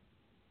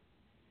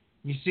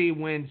 You see,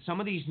 when some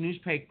of these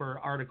newspaper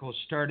articles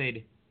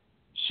started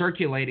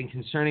circulating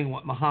concerning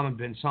what Mohammed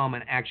bin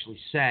Salman actually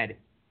said,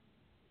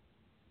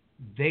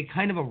 they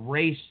kind of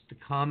erased the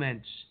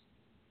comments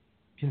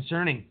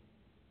concerning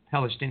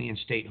Palestinian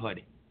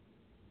statehood.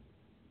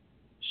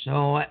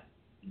 So,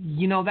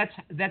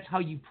 that's how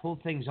you pull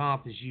things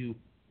off, is you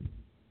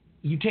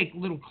take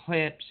little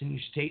clips and you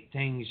state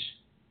things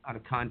out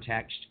of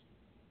context.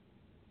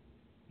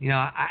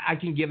 I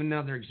can give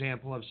another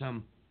example of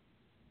some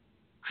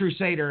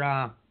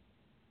Crusader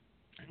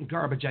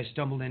garbage I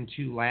stumbled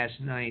into last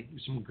night.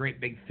 Some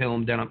great big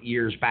film done up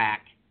years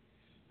back.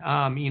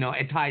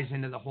 It ties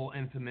into the whole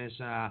infamous,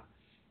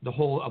 the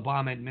whole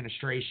Obama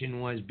administration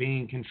was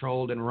being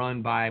controlled and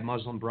run by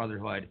Muslim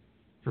Brotherhood.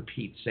 For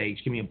Pete's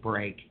sakes, give me a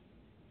break.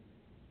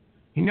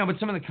 But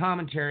some of the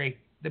commentary,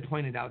 they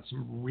pointed out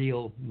some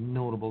real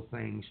notable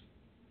things.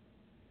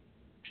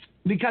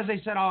 Because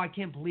they said, I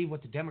can't believe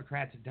what the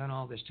Democrats have done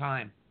all this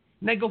time.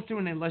 And they go through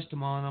and they list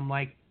them all, and I'm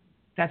like,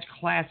 that's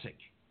classic.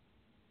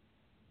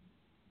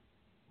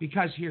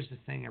 Because here's the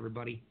thing,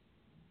 everybody.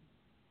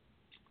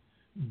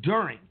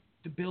 During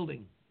the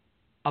building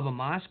of a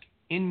mosque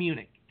in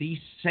Munich, the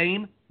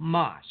same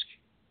mosque,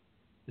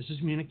 this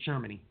is Munich,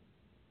 Germany,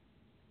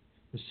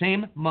 the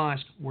same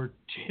mosque where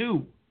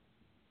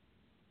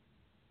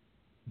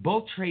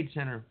both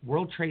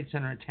World Trade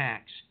Center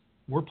attacks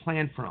were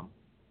planned from.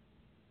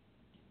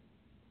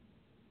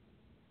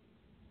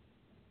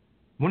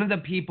 One of the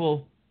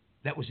people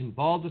that was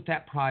involved with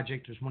that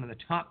project was one of the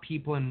top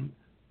people in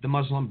the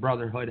Muslim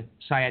Brotherhood,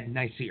 Syed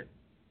Nasir.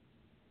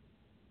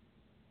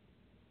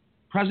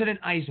 President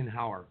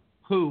Eisenhower,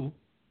 who,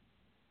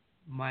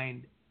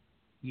 mind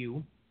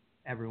you,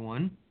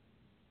 everyone,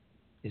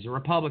 is a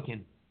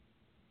Republican.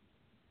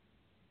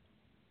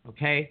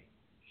 Okay?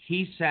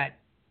 He set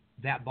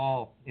that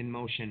ball in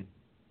motion.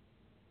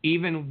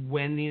 Even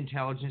when the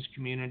intelligence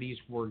communities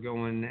were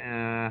going,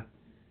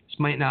 this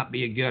might not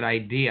be a good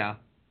idea.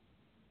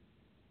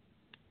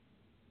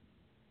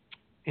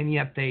 And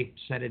yet they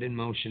set it in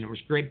motion. There was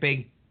great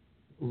big,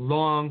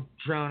 long,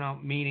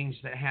 drawn-out meetings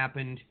that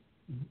happened,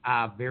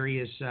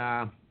 various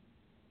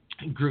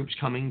groups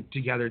coming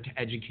together to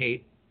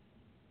educate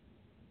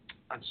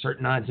on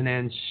certain odds and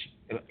ends,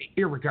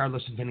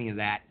 irregardless of any of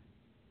that.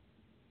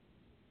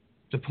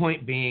 The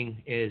point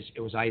being is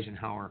it was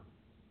Eisenhower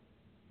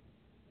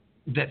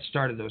that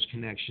started those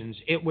connections.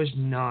 It was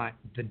not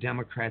the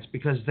Democrats,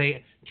 because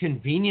they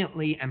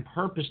conveniently and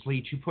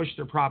purposely, to push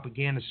their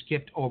propaganda,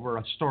 skipped over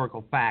a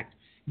historical fact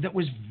that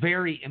was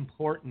very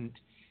important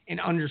in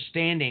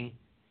understanding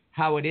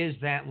how it is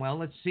that, well,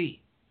 let's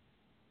see,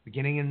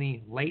 beginning in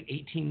the late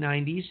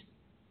 1890s,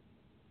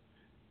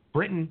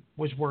 Britain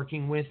was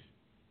working with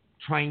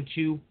trying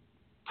to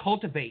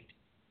cultivate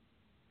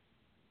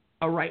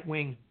a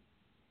right-wing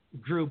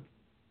group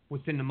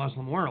within the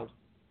Muslim world.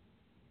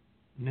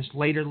 And this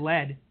later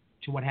led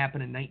to what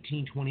happened in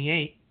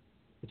 1928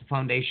 with the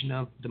foundation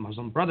of the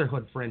Muslim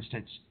Brotherhood, for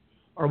instance.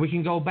 Or we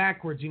can go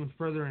backwards even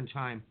further in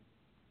time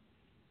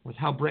with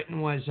how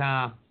Britain was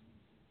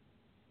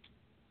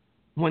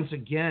once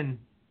again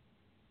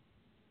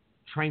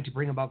trying to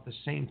bring about the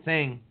same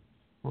thing,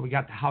 where we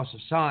got the House of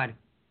Saud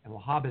and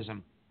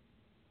Wahhabism.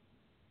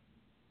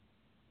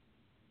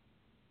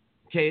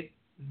 Okay,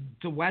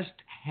 the West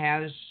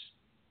has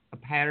a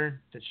pattern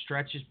that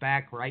stretches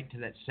back right to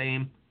that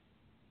same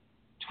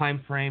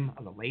time frame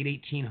of the late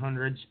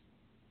 1800s,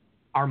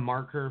 our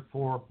marker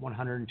for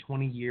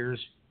 120 years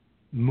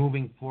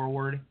moving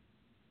forward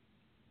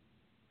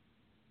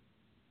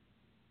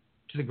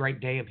to the great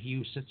day of He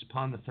who sits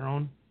upon the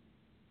throne.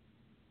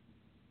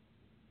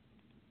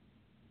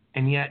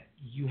 And yet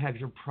you have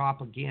your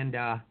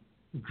propaganda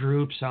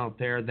groups out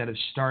there that have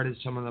started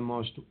some of the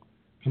most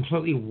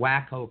completely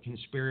wacko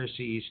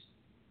conspiracies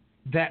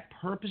that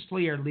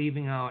purposely are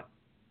leaving out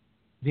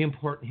the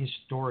important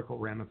historical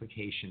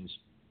ramifications.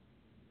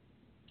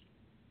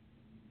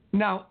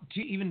 Now,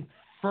 to even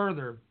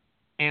further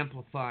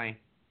amplify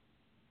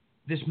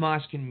this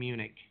mosque in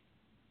Munich,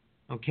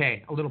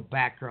 okay, a little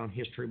background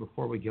history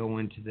before we go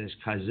into this,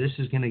 because this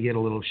is going to get a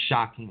little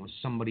shocking with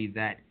somebody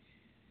that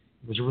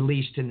was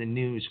released in the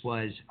news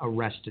was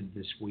arrested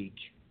this week.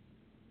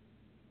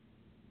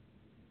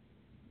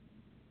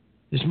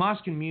 This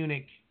mosque in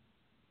Munich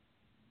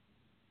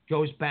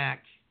goes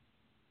back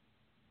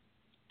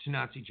to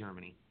Nazi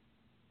Germany.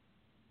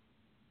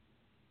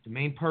 The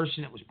main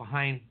person that was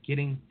behind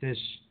getting this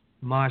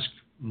mosque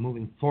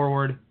moving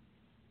forward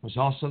was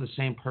also the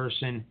same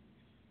person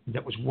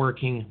that was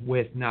working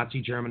with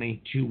Nazi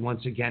Germany to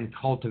once again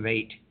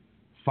cultivate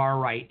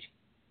far-right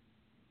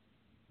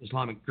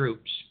Islamic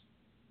groups.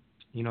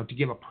 You know, to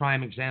give a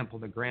prime example,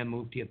 the Grand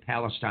Mufti of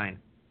Palestine.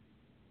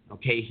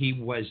 Okay, he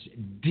was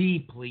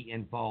deeply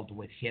involved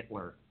with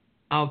Hitler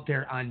out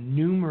there on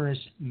numerous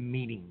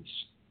meetings.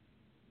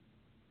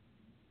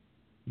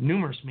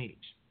 Numerous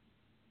meetings.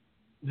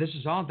 This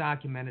is all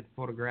documented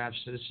photographs,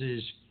 so this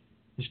is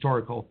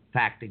historical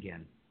fact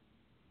again.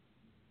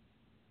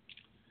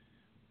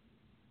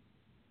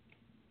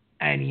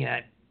 And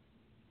yet,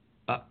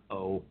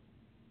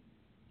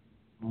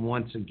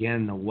 once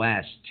again, the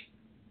West,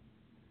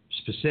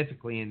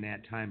 specifically in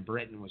that time,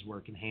 Britain was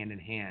working hand in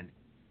hand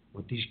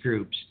with these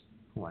groups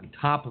who, on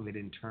top of it,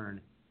 in turn,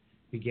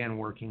 began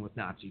working with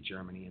Nazi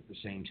Germany at the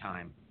same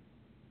time.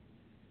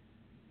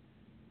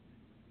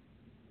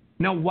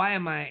 Now, why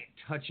am I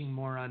touching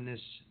more on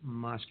this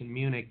mosque in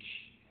Munich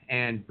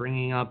and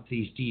bringing up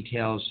these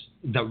details,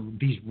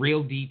 these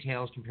real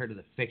details compared to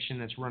the fiction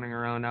that's running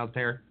around out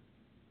there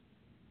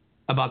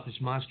about this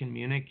mosque in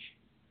Munich?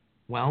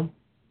 Well,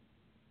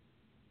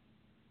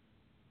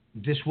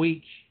 this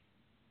week,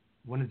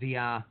 one of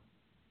the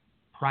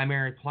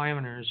primary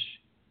planners,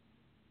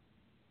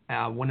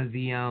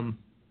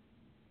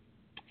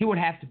 he would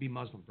have to be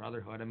Muslim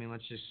Brotherhood. I mean,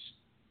 let's just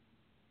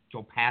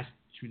go past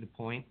to the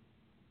point,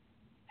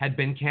 had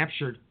been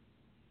captured.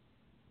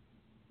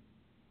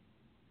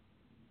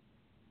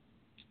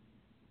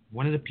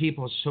 One of the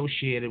people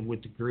associated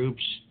with the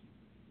groups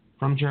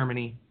from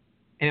Germany,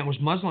 and it was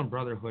Muslim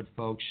Brotherhood,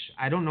 folks.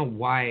 I don't know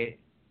why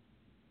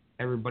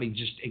everybody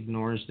just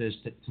ignores this,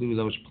 that flew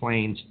those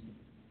planes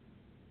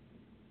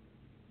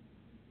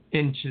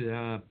into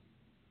the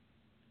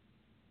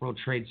World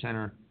Trade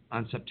Center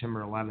on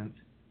September 11th.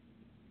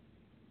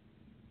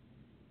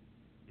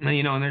 Now,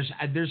 you know,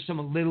 and there's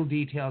some little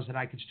details that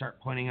I could start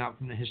pointing out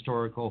from the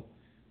historical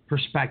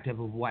perspective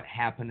of what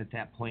happened at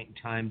that point in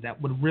time that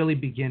would really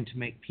begin to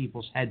make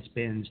people's head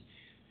spin,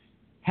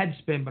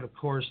 but of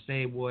course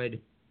they would,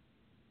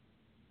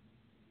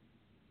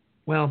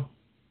 well,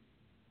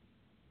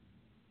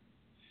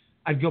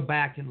 I'd go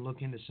back and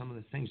look into some of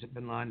the things that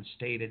bin Laden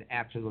stated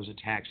after those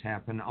attacks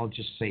happened. I'll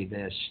just say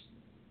this,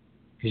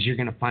 because you're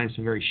going to find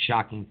some very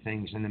shocking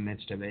things in the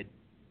midst of it.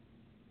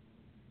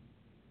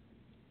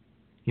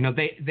 You know,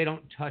 they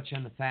don't touch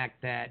on the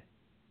fact that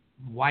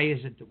why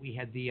is it that we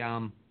had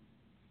the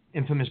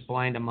infamous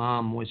blind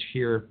imam was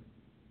here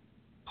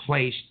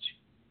placed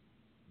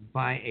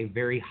by a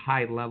very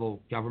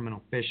high-level government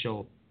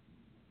official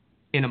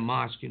in a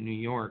mosque in New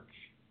York,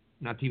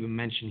 not to even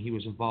mention he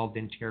was involved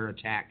in terror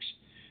attacks.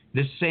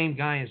 This same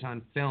guy is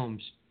on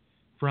films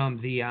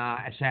from the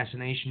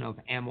assassination of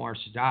Anwar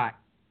Sadat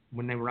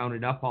when they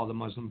rounded up all the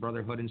Muslim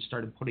Brotherhood and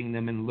started putting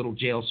them in little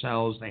jail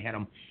cells. They had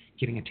them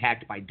getting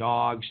attacked by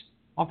dogs,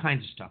 all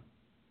kinds of stuff.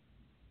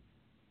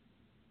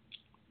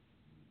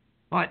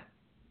 But,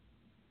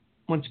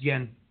 once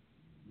again,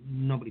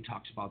 nobody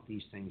talks about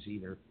these things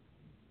either.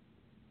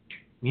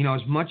 You know,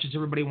 as much as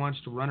everybody wants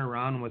to run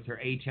around with their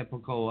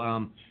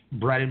atypical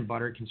bread and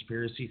butter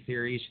conspiracy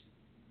theories,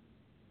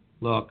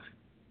 look,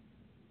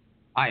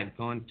 I have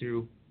gone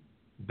through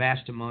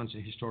vast amounts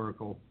of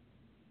historical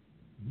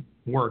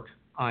work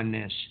on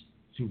this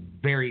through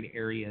varied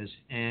areas,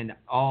 and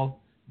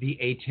all the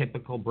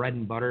atypical bread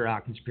and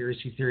butter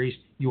conspiracy theories,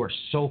 you are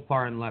so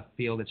far in left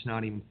field, it's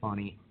not even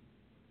funny.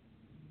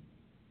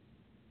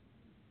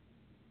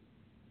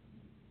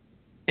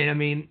 And I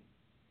mean,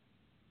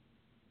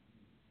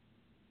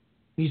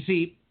 you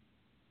see,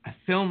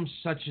 films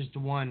such as the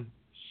one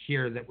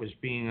here that was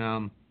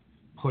being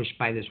pushed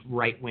by this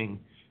right-wing,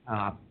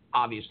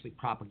 obviously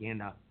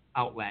propaganda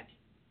outlet.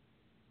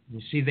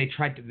 You see, they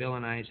tried to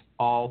villainize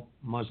all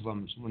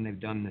Muslims when they've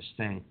done this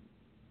thing.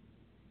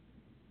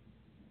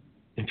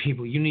 And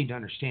people, you need to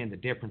understand the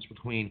difference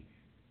between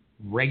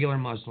regular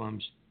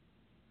Muslims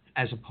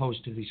as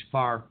opposed to these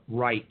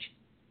far-right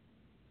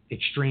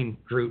extreme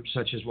groups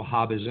such as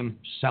Wahhabism,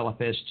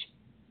 Salafist,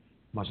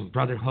 Muslim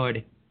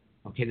Brotherhood.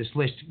 Okay, this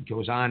list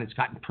goes on. It's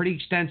gotten pretty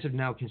extensive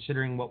now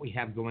considering what we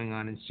have going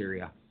on in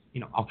Syria.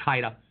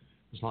 Al-Qaeda,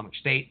 Islamic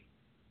State,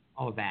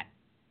 all of that.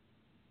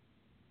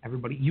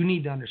 Everybody, you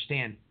need to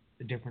understand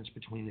the difference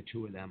between the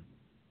two of them.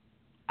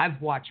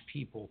 I've watched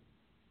people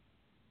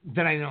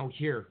that I know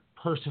here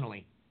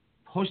personally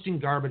posting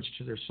garbage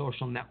to their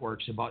social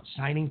networks about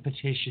signing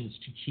petitions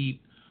to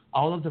keep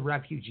all of the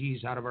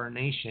refugees out of our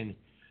nation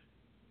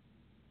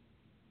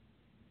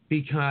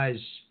because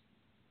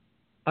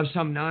of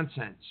some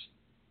nonsense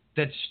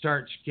that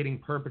starts getting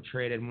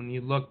perpetrated. When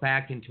you look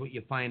back into it,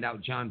 you find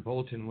out John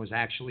Bolton was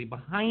actually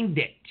behind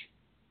it.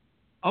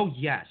 Oh,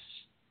 yes.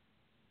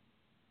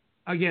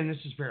 Again, this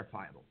is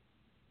verifiable.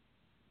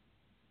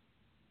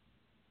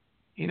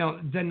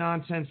 The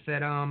nonsense that,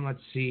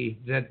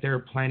 that they're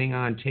planning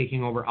on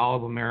taking over all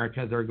of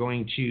America. They're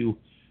going to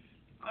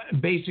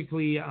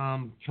basically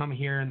come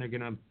here and they're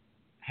going to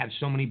have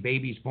so many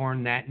babies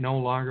born that no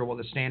longer will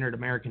the standard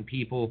American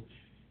people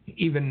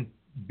even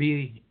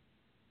be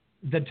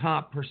the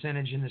top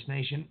percentage in this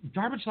nation.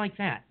 Garbage like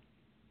that.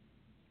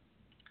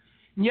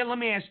 And yet, let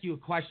me ask you a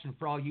question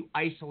for all you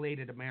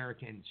isolated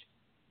Americans.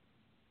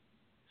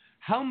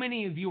 How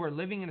many of you are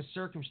living in a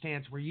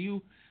circumstance where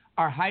you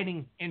are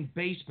hiding in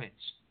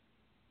basements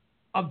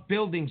of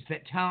buildings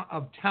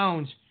of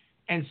towns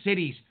and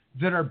cities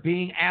that are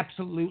being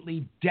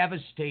absolutely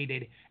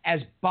devastated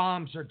as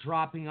bombs are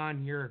dropping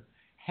on your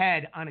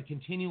head on a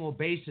continual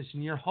basis,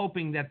 and you're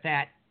hoping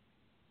that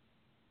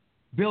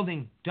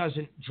building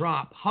doesn't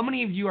drop? How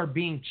many of you are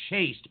being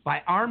chased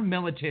by armed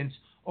militants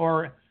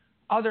or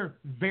other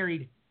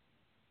varied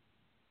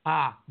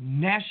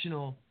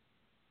national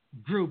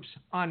groups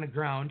on the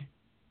ground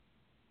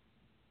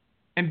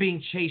and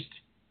being chased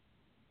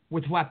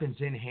with weapons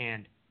in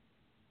hand?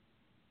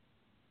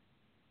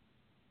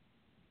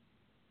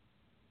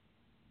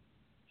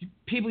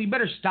 People, you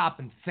better stop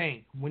and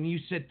think when you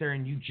sit there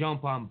and you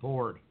jump on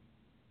board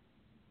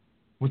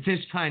with this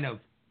kind of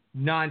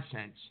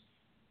nonsense.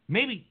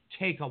 Maybe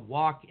take a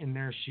walk in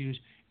their shoes.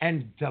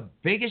 And the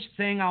biggest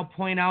thing I'll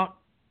point out,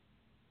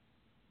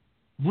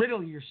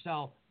 riddle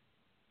yourself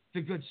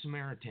the Good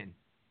Samaritan.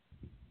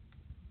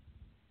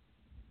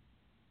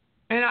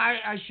 And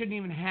I shouldn't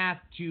even have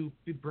to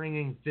be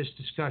bringing this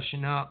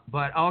discussion up,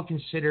 but all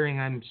considering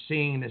I'm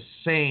seeing the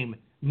same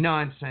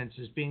nonsense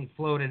is being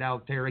floated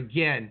out there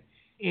again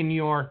in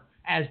your,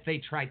 as they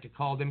tried to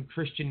call them,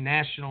 Christian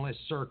nationalist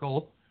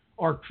circle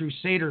or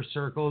crusader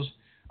circles.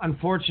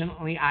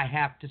 Unfortunately, I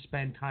have to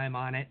spend time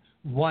on it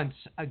once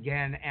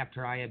again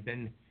after I have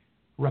been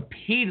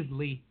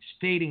repeatedly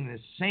stating the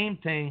same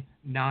thing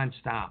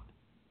nonstop.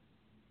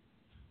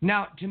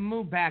 Now, to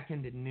move back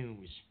into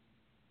news.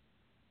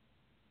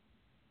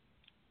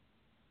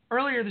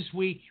 Earlier this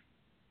week,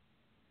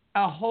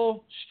 a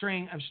whole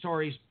string of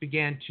stories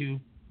began to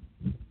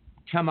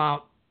come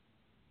out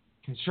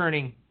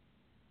concerning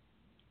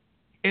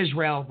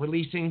Israel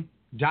releasing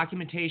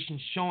documentation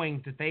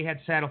showing that they had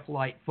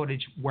satellite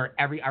footage where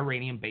every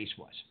Iranian base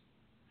was.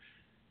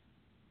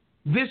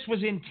 This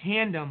was in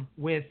tandem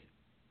with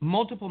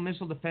multiple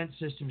missile defense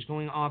systems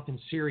going off in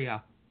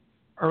Syria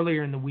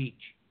earlier in the week.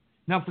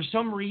 Now, for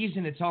some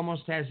reason, it's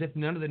almost as if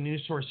none of the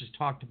news sources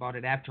talked about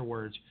it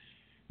afterwards.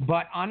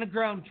 But on the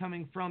ground,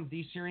 coming from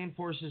the Syrian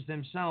forces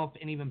themselves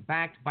and even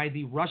backed by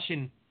the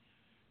Russian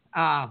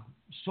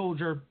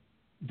soldier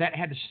that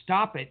had to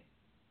stop it,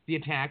 the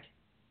attack,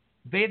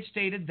 they had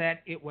stated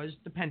that it was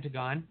the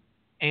Pentagon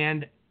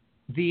and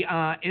the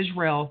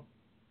Israel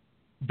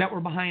that were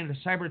behind the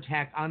cyber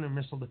attack on their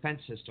missile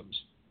defense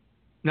systems.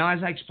 Now,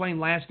 as I explained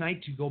last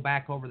night, to go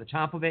back over the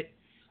top of it,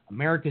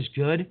 America's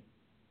good,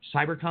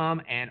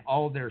 Cybercom and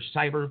all their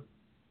cyber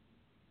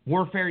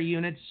warfare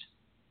units,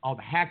 all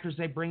the hackers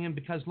they bring in,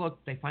 because,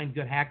 look, they find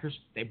good hackers,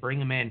 they bring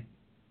them in,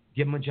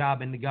 give them a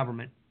job in the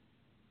government.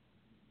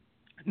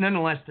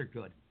 Nonetheless, they're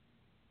good.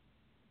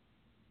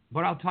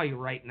 But I'll tell you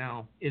right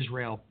now,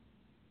 Israel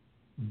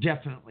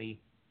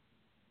definitely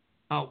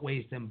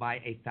outweighs them by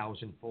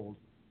 1,000-fold.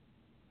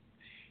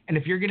 And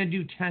if you're going to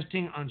do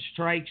testing on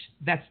strikes,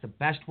 that's the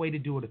best way to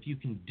do it. If you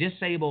can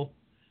disable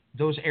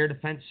those air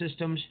defense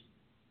systems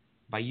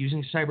by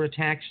using cyber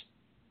attacks,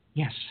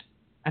 yes,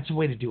 that's a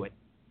way to do it.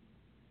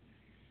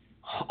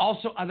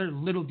 Also, other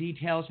little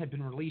details have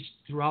been released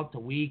throughout the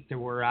week. There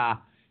were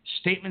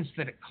statements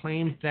that it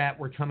claimed that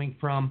were coming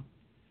from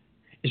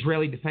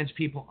Israeli defense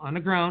people on the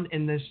ground,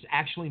 and this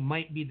actually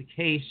might be the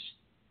case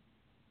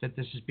that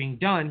this is being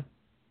done,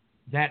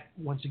 that,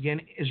 once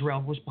again,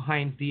 Israel was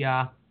behind the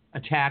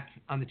attack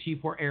on the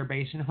T-4 air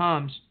base in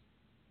Homs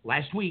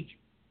last week.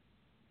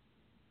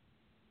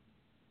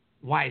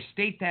 Why I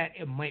state that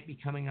it might be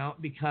coming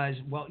out because,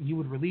 well, you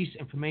would release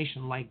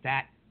information like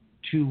that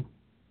to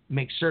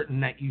make certain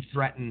that you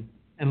threaten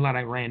and let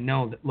Iran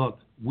know that, look,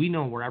 we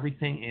know where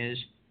everything is.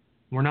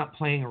 We're not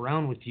playing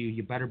around with you.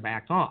 You better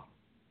back off.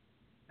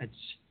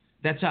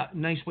 That's a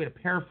nice way to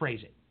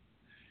paraphrase it.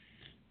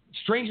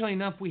 Strangely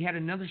enough, we had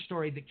another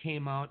story that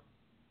came out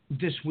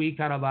this week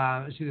out of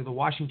it's either the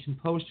Washington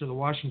Post or the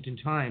Washington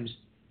Times.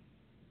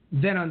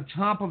 Then on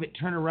top of it,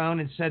 turned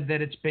around and said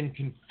that it's been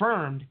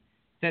confirmed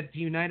that the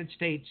United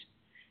States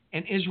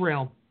and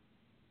Israel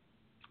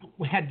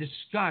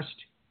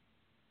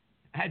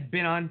had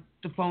been on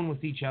the phone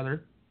with each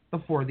other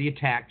before the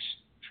attacks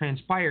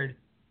transpired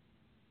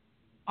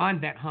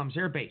on that Homs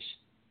Air Base.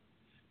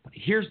 But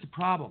here's the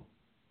problem.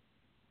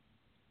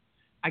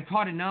 I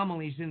caught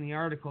anomalies in the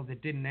article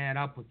that didn't add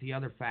up with the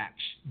other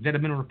facts that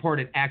have been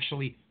reported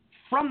actually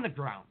from the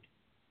ground.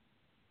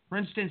 For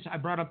instance, I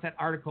brought up that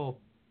article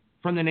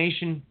from The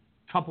Nation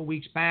a couple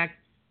weeks back,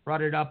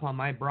 brought it up on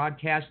my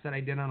broadcast that I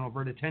did on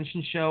Overt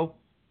Attention Show,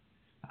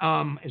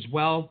 as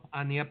well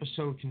on the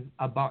episode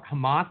about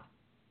Hamas.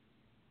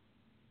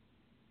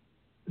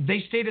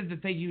 They stated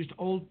that they used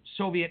old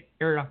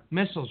Soviet-era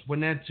missiles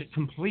when that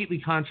completely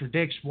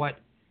contradicts what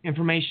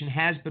information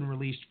has been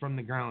released from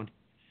the ground.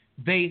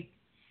 They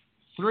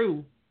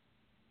threw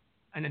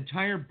an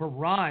entire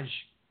barrage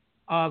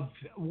of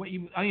what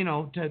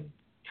to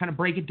kind of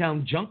break it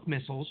down, junk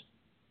missiles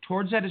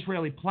towards that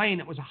Israeli plane.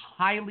 It was a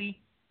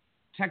highly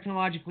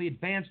technologically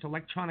advanced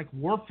electronic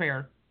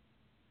warfare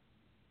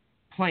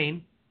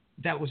plane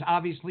that was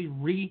obviously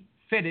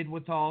refitted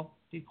with all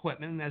the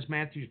equipment. And as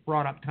Matthews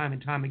brought up time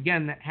and time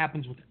again, that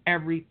happens with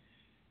every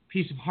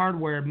piece of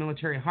hardware,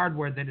 military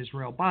hardware that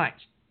Israel buys.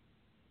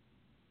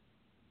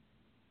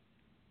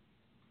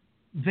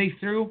 They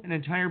threw an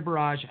entire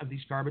barrage of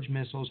these garbage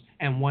missiles,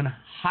 and one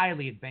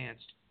highly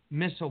advanced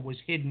missile was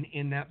hidden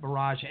in that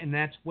barrage, and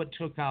that's what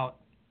took out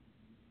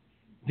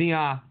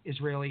the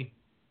Israeli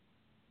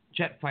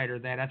jet fighter,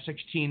 that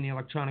F-16, the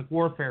electronic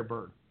warfare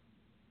bird.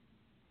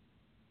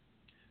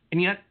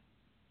 And yet,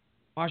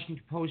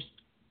 Washington Post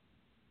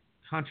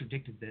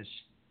contradicted this.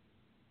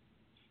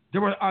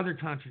 There were other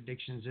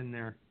contradictions in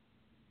there.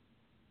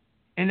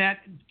 And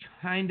that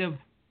kind of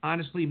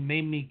honestly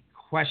made me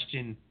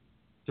question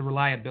the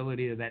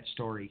reliability of that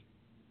story.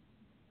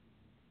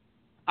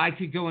 I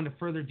could go into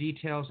further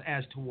details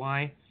as to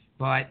why,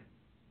 but,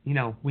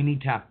 we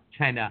need to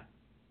kind of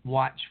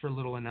watch for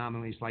little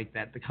anomalies like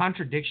that. The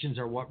contradictions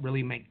are what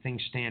really make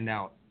things stand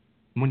out.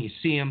 When you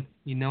see them,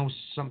 you know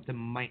something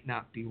might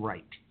not be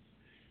right.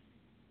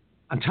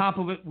 On top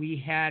of it,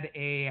 we had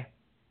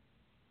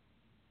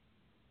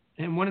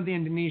in one of the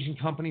Indonesian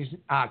countries,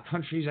 I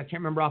can't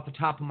remember off the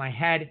top of my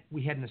head,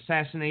 we had an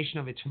assassination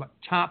of its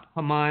top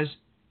Hamas.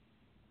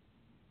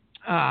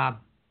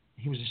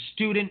 He was a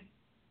student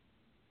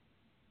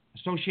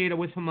associated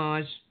with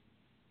Hamas.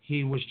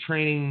 He was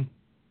training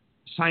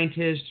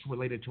scientists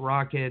related to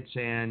rockets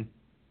and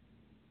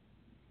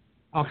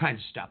all kinds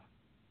of stuff.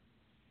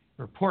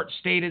 The report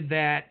stated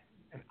that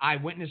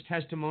eyewitness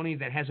testimony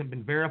that hasn't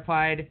been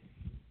verified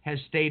has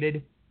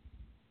stated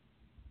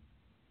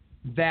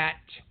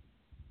that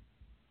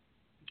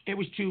it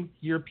was two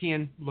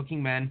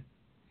European-looking men,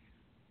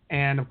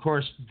 and of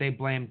course they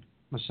blamed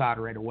Mossad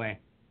right away.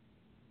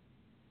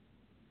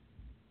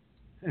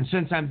 And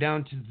since I'm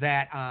down to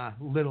that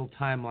little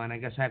timeline, I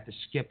guess I have to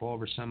skip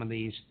over some of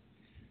these.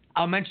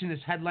 I'll mention this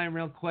headline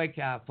real quick.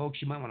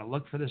 Folks, you might want to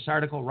look for this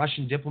article.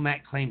 Russian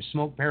diplomat claims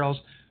smoke barrels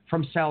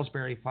from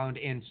Salisbury found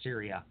in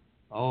Syria.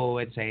 Oh,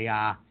 it's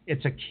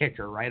a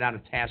kicker right out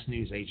of TASS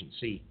News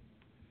Agency.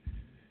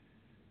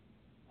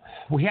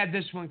 We had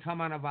this one come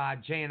out of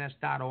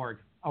JNS.org.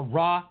 A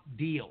raw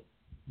deal.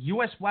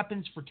 U.S.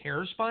 weapons for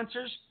terror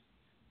sponsors?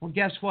 Well,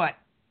 guess what?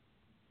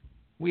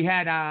 We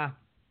had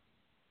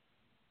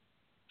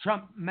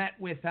Trump met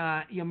with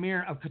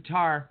Emir of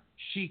Qatar,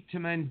 Sheikh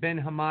Tamim bin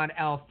Hamad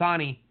Al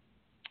Thani,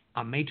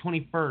 on May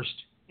 21st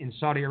in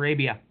Saudi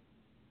Arabia.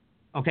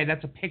 Okay,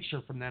 that's a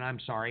picture from then, I'm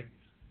sorry.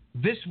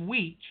 This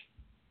week,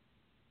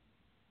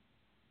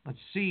 let's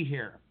see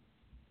here.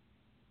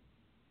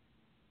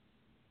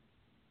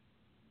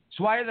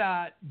 So why are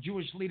the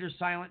Jewish leaders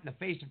silent in the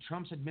face of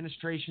Trump's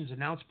administration's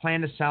announced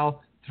plan to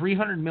sell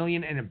 $300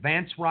 million in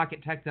advanced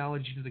rocket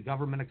technology to the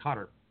government of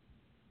Qatar?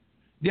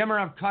 The Emir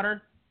of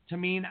Qatar,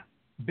 Tamim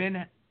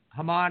bin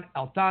Hamad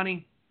Al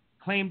Thani,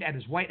 claimed at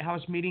his White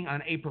House meeting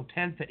on April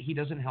 10th that he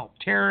doesn't help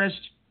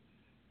terrorists.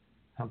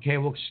 Okay,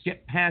 we'll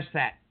skip past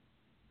that.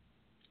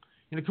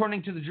 And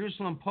according to the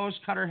Jerusalem Post,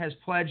 Qatar has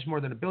pledged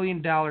more than $1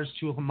 billion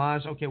to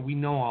Hamas. Okay, we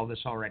know all this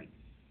already.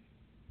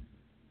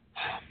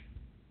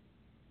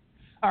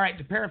 All right,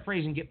 to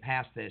paraphrase and get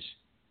past this.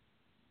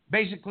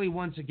 Basically,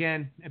 once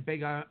again, a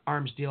big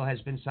arms deal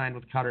has been signed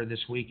with Qatar this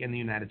week in the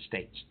United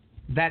States.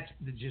 That's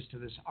the gist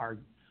of this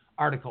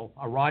article.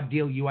 A raw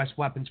deal, U.S.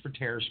 weapons for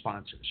terror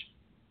sponsors.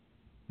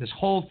 This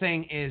whole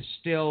thing is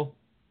still,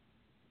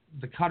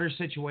 the Qatar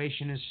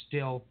situation is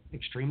still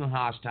extremely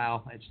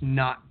hostile. It's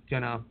not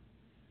going to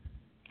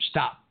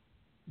stop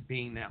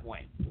being that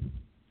way.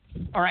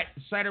 All right,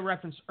 the site I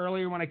referenced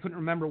earlier when I couldn't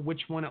remember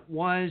which one it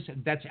was,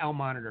 that's Al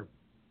Monitor.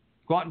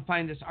 Go out and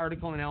find this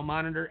article in Al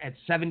Monitor. At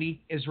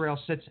 70, Israel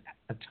sits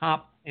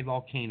atop a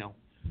volcano.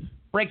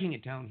 Breaking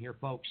it down here,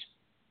 folks,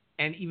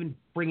 and even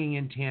bringing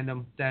in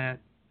tandem that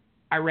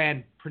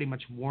Iran pretty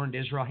much warned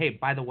Israel, hey,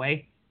 by the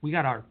way, we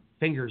got our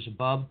fingers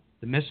above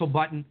the missile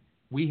button.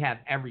 We have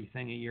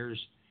everything of yours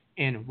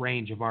in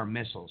range of our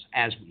missiles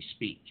as we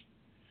speak.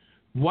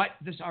 What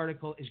this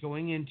article is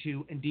going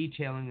into and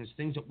detailing is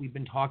things that we've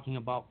been talking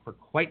about for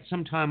quite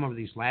some time over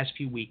these last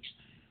few weeks.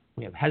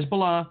 We have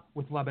Hezbollah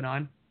with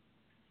Lebanon.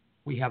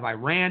 We have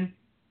Iran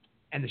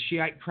and the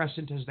Shiite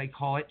Crescent, as they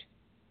call it.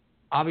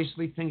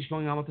 Obviously, things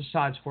going on with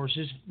Assad's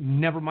forces.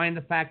 Never mind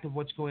the fact of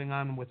what's going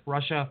on with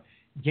Russia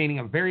gaining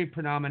a very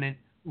predominant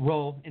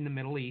role in the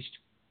Middle East.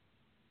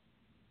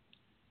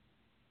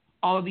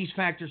 All of these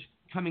factors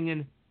coming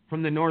in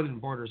from the northern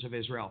borders of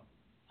Israel.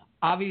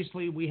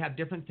 Obviously, we have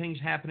different things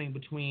happening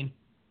between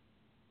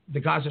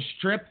the Gaza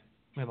Strip.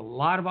 We have a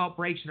lot of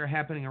outbreaks that are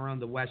happening around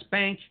the West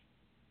Bank.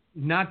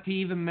 Not to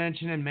even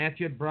mention, and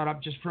Matthew had brought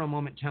up just for a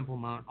moment, Temple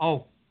Mount.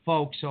 Oh,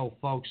 folks.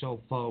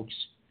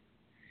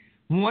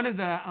 One of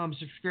the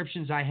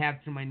subscriptions I have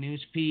through my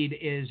news feed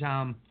is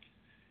it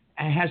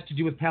has to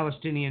do with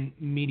Palestinian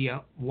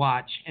Media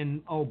Watch.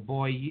 And, oh,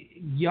 boy,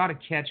 you ought to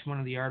catch one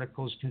of the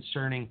articles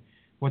concerning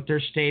what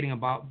they're stating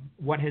about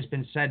what has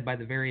been said by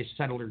the various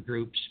settler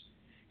groups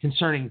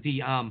concerning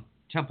the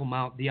Temple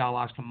Mount, the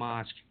Al-Aqsa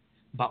Mosque,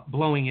 about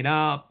blowing it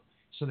up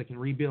so they can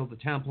rebuild the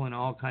temple and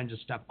all kinds of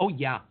stuff. Oh,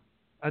 yeah,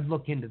 I'd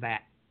look into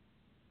that.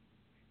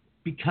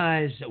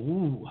 Because,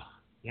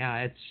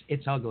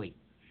 it's ugly.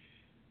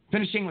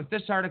 Finishing with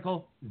this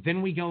article,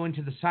 then we go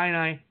into the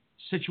Sinai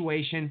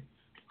situation.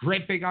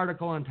 Great big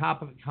article on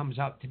top of it comes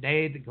out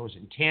today that goes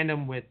in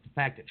tandem with the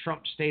fact that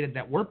Trump stated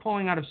that we're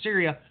pulling out of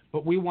Syria,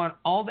 but we want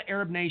all the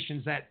Arab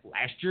nations that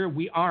last year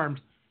we armed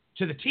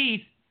to the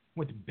teeth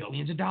with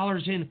billions of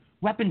dollars in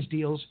weapons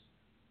deals.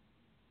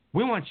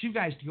 We want you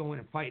guys to go in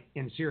and fight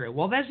in Syria.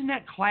 Well, isn't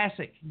that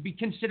classic?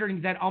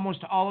 Considering that almost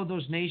all of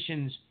those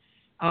nations,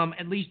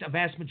 at least a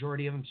vast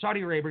majority of them,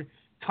 Saudi Arabia,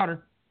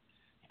 Qatar,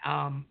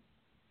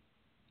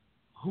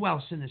 who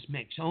else in this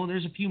mix? Oh,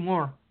 there's a few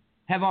more,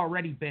 have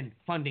already been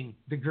funding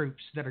the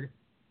groups that are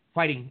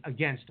fighting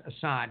against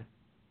Assad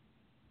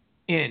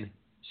in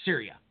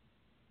Syria.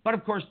 But,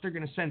 of course, they're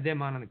going to send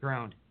them on the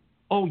ground.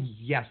 Oh,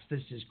 yes,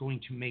 this is going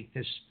to make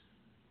this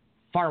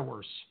far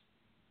worse.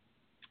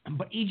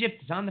 But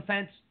Egypt is on the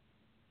fence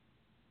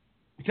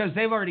because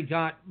they've already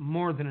got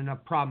more than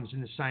enough problems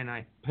in the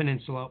Sinai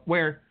Peninsula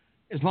where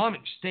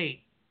Islamic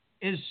State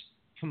is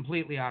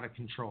completely out of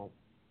control.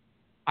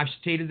 I've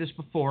stated this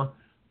before.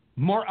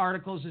 More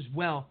articles as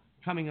well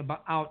coming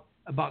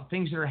about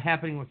things that are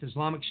happening with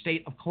Islamic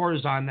State of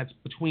Khorasan, that's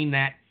between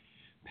that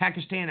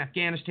Pakistan,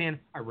 Afghanistan,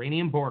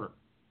 Iranian border.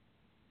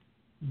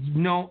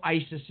 No,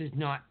 ISIS is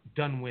not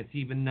done with,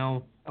 even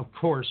though, of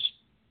course,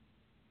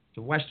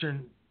 the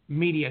Western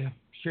media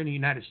here in the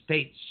United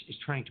States is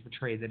trying to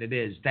portray that it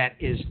is. That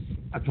is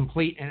a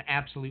complete and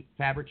absolute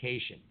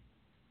fabrication.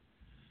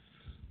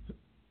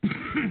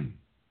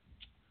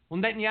 Well,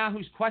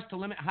 Netanyahu's quest to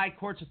limit high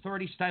court's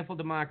authority stifle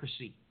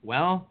democracy.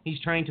 Well, he's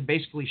trying to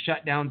basically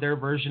shut down their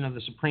version of the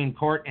Supreme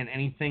Court, and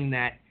anything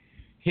that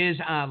his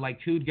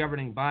Likud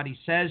governing body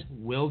says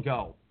will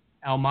go.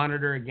 Al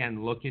Monitor,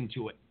 again, look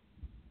into it.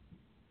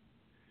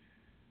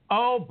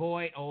 Oh,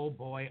 boy.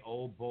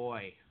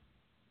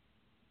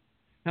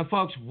 Now,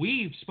 folks,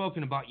 we've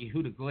spoken about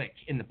Yehuda Glick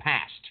in the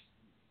past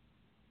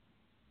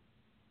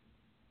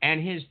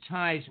and his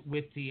ties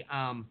with the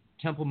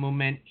Temple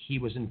movement. He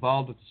was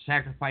involved with the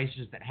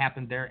sacrifices that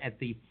happened there at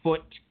the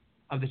foot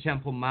of the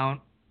Temple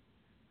Mount,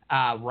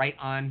 right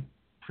on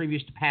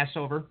previous to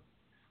Passover.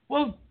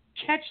 Well,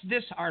 catch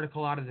this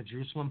article out of the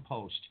Jerusalem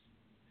Post.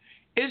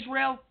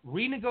 Israel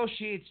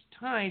renegotiates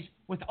ties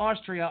with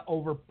Austria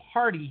over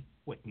party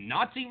with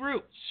Nazi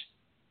roots.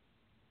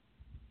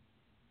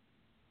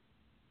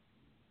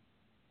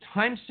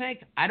 Time's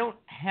sake, I don't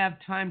have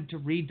time to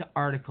read the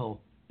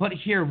article, but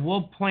here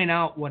we'll point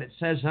out what it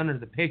says under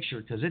the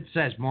picture because it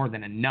says more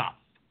than enough.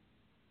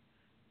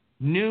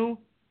 New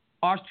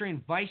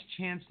Austrian Vice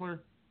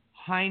Chancellor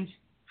Heinz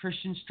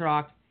Christian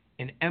Strack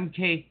and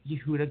MK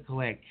Yehuda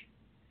Glick.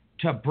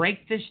 To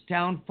break this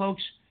down,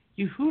 folks,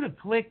 Yehuda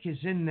Glick is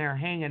in there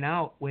hanging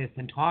out with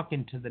and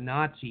talking to the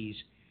Nazis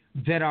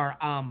that are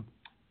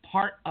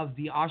part of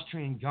the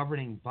Austrian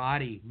governing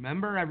body.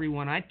 Remember,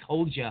 everyone, I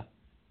told you,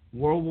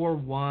 World War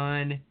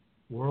I,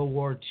 World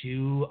War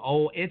II,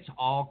 it's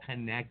all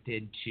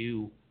connected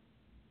to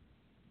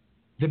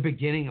the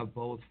beginning of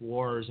both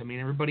wars. I mean,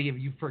 everybody, have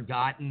you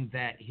forgotten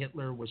that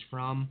Hitler was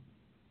from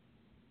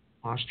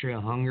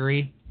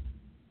Austria-Hungary?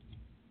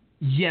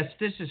 Yes,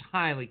 this is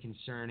highly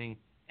concerning,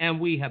 and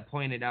we have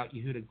pointed out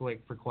Yehuda Glick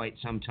for quite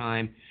some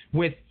time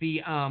with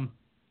the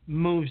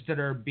moves that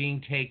are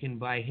being taken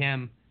by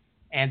him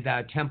and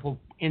the Temple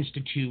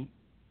Institute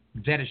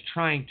that is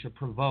trying to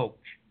provoke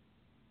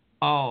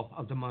all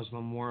of the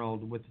Muslim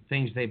world with the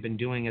things they've been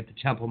doing at the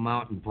Temple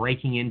Mount and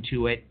breaking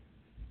into it,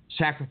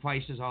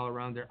 sacrifices all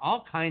around there,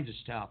 all kinds of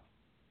stuff.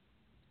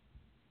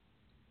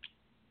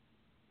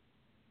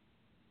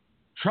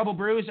 Trouble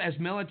brews as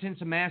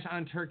militants amass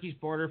on Turkey's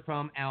border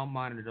from Al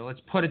Monitor.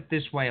 Let's put it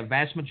this way. A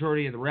vast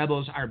majority of the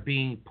rebels are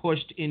being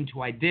pushed into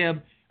Idlib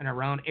and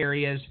around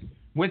areas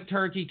with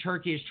Turkey.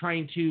 Turkey is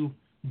trying to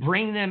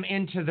bring them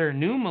into their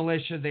new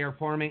militia they are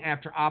forming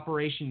after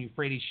Operation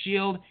Euphrates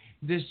Shield.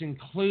 This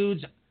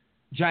includes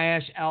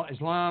Jaish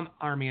al-Islam,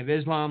 Army of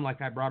Islam,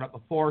 like I brought up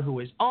before, who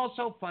is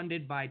also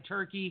funded by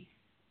Turkey.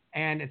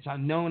 And it's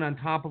unknown on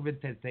top of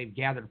it that they've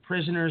gathered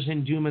prisoners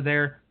in Duma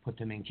there, put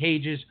them in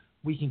cages.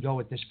 We can go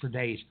with this for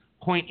days.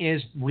 Point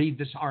is, read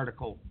this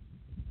article.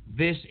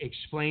 This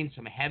explains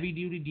some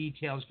heavy-duty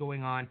details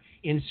going on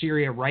in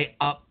Syria right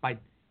up by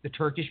the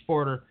Turkish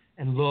border.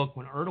 And look,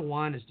 when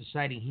Erdogan is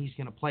deciding he's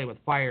going to play with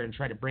fire and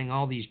try to bring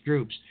all these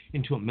groups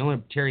into a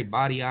military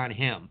body on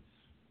him,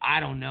 I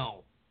don't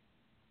know.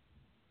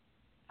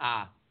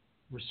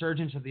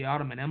 Resurgence of the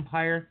Ottoman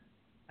Empire,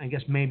 I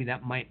guess maybe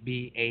that might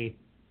be a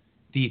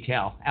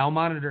detail. Al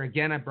Monitor,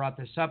 again, I brought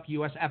this up.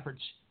 U.S.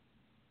 efforts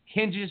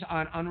hinges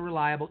on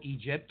unreliable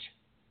Egypt.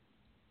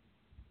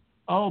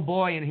 Oh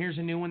boy, and here's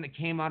a new one that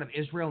came out of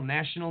Israel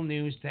National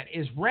News that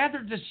is rather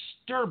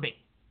disturbing.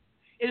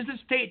 Is the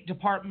State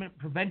Department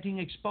preventing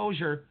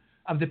exposure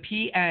of the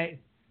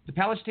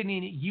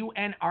Palestinian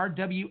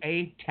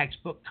UNRWA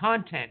textbook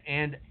content?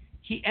 And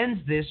he ends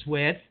this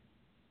with,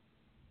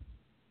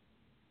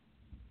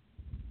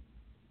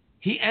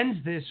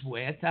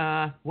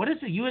 what is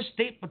the U.S.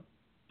 State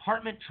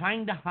Department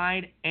trying to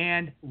hide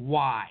and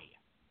why?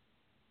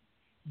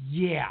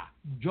 Yeah,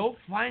 go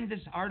find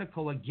this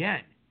article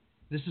again.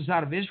 This is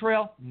out of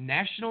Israel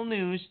National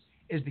News.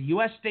 Is the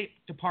U.S. State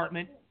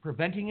Department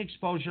preventing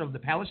exposure of the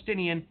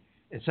Palestinian,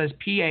 it says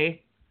PA,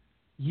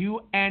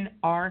 UNRWA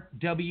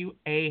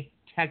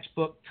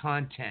textbook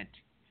content?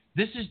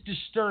 This is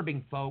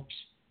disturbing, folks.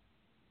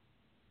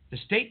 The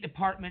State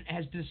Department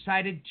has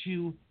decided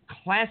to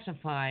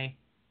classify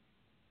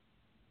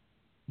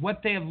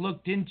what they have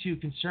looked into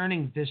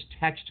concerning this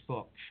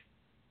textbook.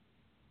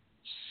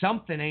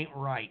 Something ain't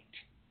right.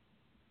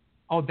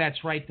 Oh,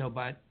 that's right, though,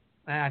 but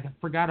I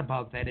forgot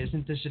about that.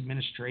 Isn't this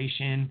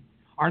administration,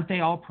 aren't they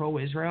all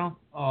pro-Israel?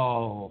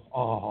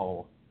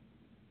 Oh.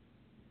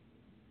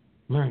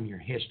 Learn your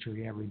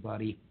history,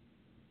 everybody.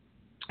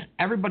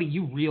 Everybody,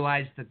 you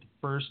realize that the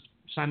first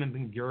Simon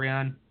Ben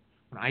Gurion,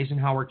 when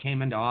Eisenhower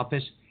came into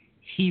office,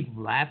 he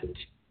left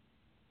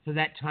for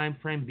that time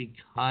frame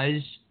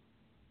because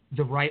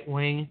the right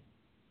wing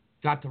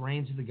got the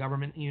reins of the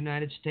government in the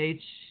United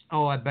States?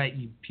 Oh, I bet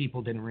you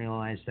people didn't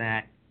realize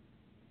that.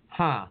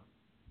 Huh.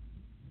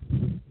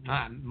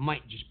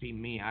 Might just be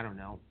me. I don't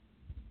know.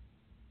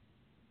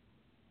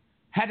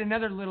 Had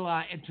another little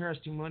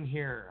interesting one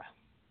here.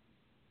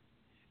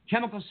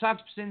 Chemical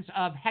substance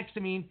of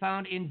hexamine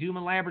found in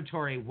Duma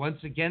laboratory. Once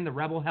again, the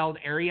rebel-held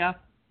area.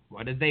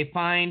 What did they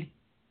find?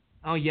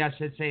 Oh, yes,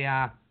 it's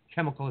a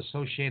chemical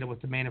associated with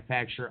the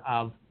manufacture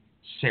of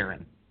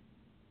sarin.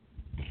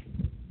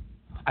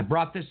 I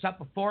brought this up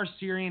before.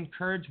 Syrian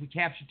Kurds, we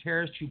captured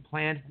terrorists who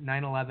planned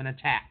 9/11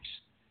 attacks.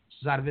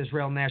 This is out of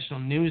Israel National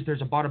News.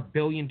 There's about 1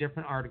 billion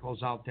different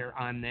articles out there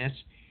on this.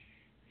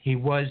 He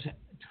was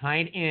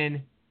tied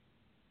in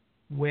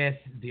with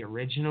the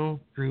original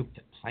group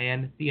that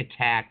planned the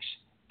attacks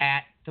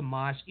at the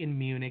mosque in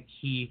Munich.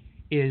 He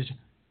is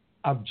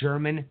of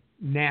German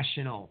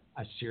national,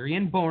 a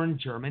Syrian-born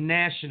German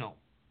national.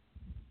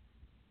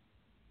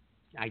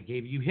 I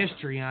gave you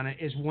history on it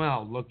as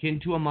well. Look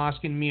into a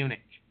mosque in Munich.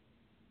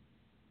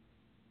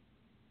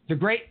 The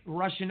Great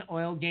Russian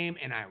Oil Game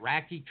in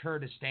Iraqi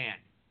Kurdistan.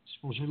 This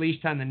was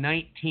released on the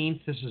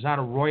 19th. This is out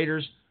of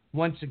Reuters.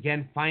 Once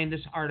again, find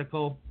this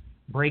article,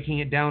 breaking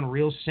it down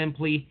real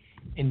simply.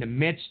 In the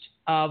midst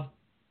of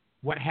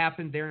what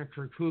happened there in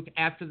Kirkuk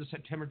after the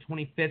September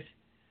 25th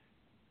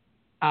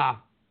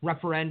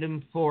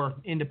referendum for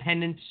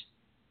independence,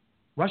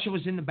 Russia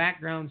was in the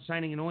background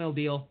signing an oil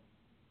deal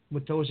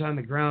with those on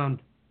the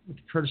ground with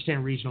the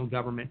Kurdistan regional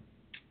government.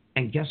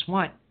 And guess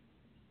what?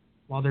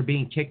 While they're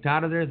being kicked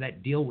out of there,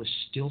 that deal was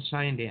still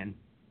signed in.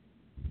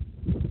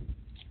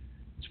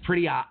 It's a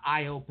pretty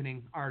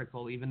eye-opening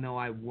article, even though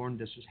I warned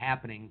this was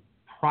happening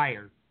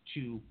prior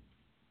to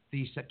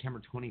the September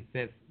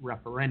 25th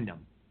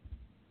referendum.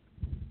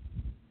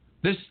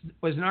 This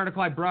was an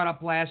article I brought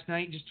up last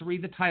night just to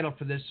read the title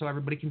for this so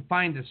everybody can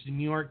find this. The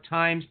New York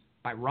Times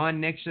by Ron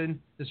Nixon.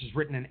 This was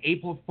written on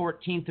April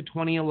 14th of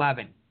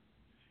 2011.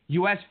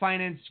 U.S.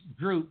 finance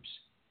groups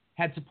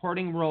had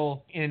supporting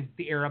role in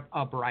the Arab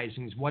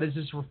uprisings. What is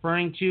this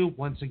referring to?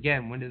 Once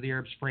again, when did the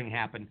Arab Spring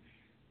happen?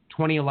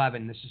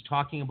 2011. This is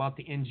talking about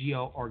the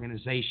NGO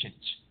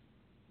organizations.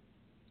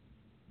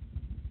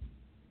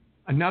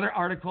 Another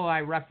article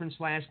I referenced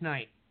last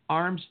night.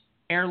 Arms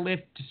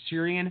airlift to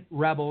Syrian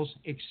rebels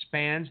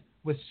expands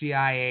with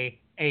CIA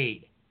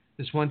aid.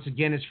 This once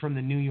again is from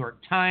the New York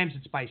Times.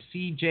 It's by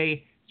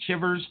C.J.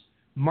 Chivers,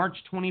 March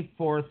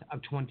 24th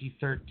of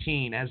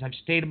 2013. As I've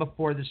stated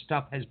before, this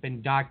stuff has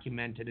been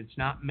documented. It's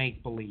not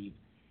make-believe.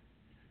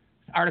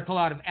 Article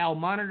out of Al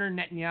Monitor,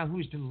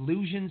 Netanyahu's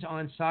delusions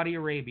on Saudi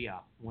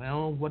Arabia.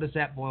 Well, what does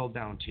that boil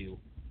down to?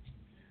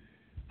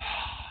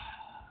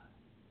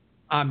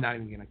 I'm not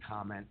even going to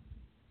comment.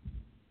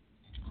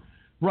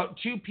 Wrote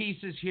 2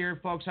 pieces here,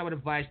 folks. I would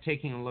advise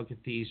taking a look at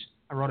these.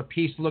 I wrote a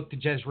piece, Look to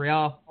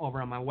Jezreel,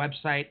 over on my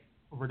website,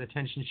 over at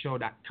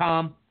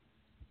attentionshow.com.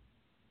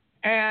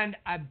 And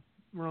I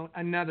wrote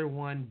another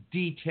one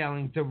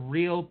detailing the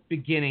real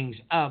beginnings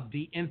of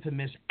the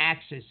infamous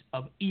Axis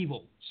of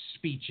Evil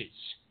speeches,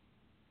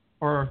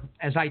 or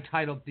as I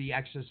titled, the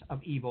Axis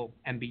of Evil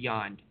and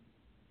Beyond.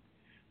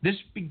 This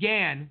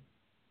began,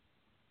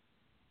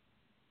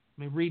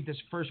 let me read this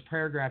first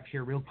paragraph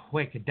here real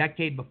quick, a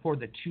decade before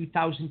the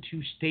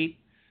 2002 State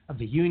of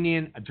the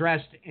Union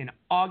addressed in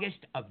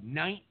August of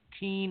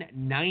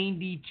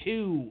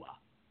 1992.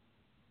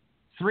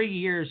 3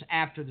 years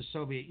after the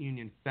Soviet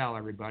Union fell,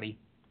 everybody.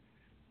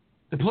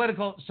 The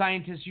political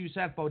scientist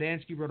Yusef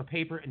Bodansky wrote a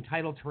paper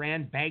entitled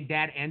Tehran,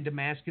 Baghdad, and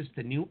Damascus,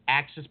 the New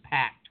Axis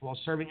Pact, while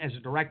serving as a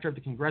director of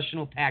the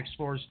Congressional Task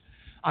Force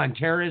on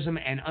Terrorism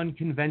and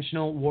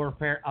Unconventional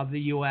Warfare of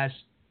the U.S.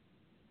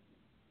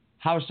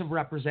 House of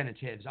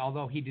Representatives.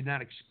 Although he did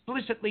not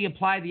explicitly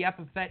apply the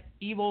epithet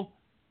evil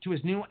to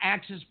his new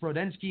axis,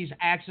 Brodensky's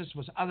axis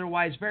was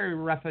otherwise very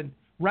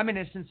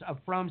reminiscent of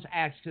Fromm's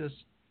axis.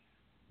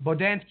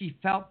 Bodansky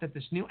felt that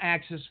this new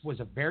axis was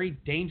a very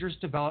dangerous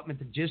development.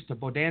 The gist of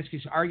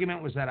Bodansky's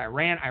argument was that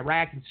Iran,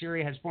 Iraq, and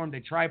Syria has formed a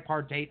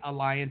tripartite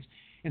alliance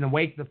in the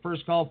wake of the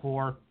first Gulf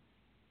War,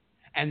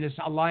 and this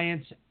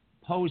alliance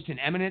posed an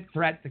imminent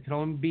threat that could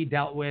only be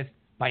dealt with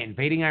by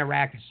invading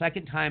Iraq a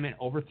second time and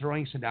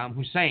overthrowing Saddam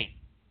Hussein.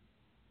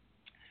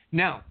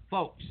 Now,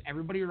 folks,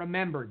 everybody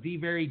remember the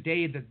very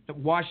day that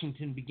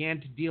Washington began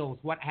to deal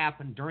with what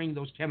happened during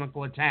those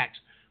chemical attacks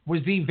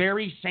was the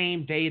very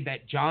same day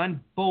that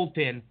John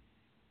Bolton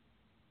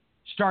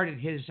started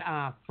his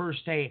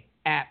first day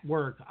at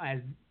work as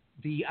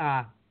the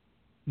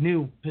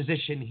new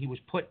position he was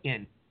put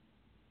in.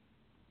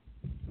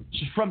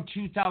 This is from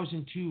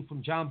 2002,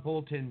 from John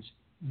Bolton's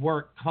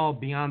work called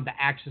Beyond the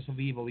Axis of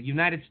Evil. The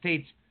United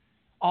States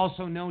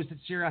also knows that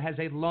Syria has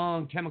a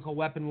long chemical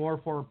weapon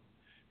warfare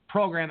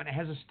program, and it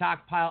has a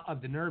stockpile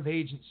of the nerve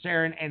agent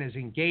sarin and is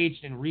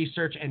engaged in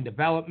research and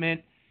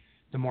development.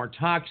 The more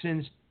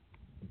toxins.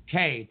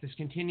 Okay, this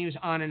continues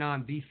on and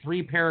on. The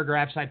 3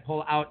 paragraphs I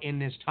pull out in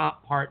this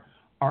top part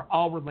are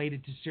all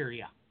related to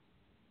Syria.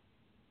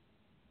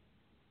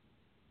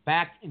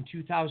 Back in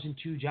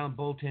 2002, John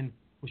Bolton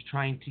was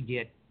trying to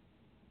get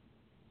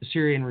the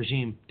Syrian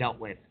regime dealt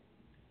with.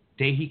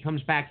 Day he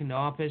comes back into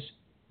office,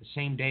 the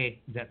same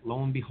day that,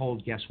 lo and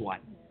behold, guess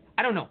what?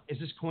 I don't know. Is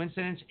this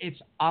coincidence? It's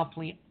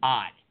awfully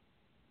odd.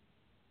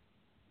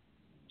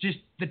 Just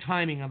the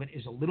timing of it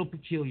is a little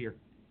peculiar.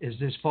 Is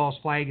this false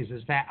flag? Is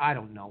this that? I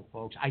don't know,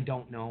 folks. I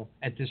don't know.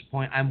 At this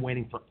point, I'm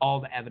waiting for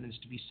all the evidence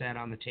to be set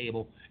on the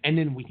table, and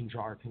then we can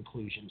draw our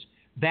conclusions.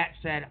 That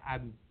said,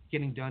 I'm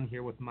getting done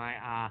here with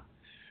my,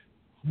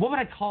 what would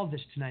I call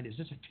this tonight? Is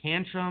this a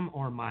tantrum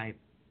or my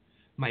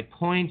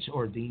points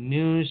or the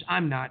news?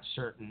 I'm not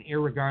certain.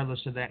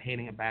 Irregardless of that,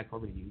 handing it back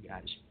over to you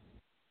guys.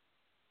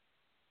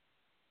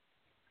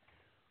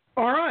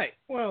 All right.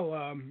 Well,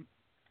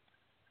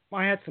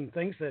 I had some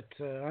things that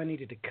I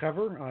needed to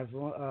cover. I've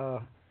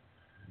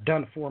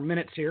done 4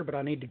 minutes here, but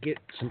I need to get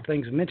some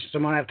things mentioned, so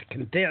I'm going to have to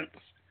condense.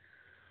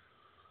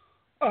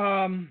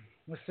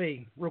 Let's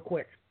see, real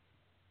quick.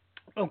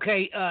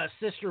 Okay,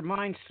 sister of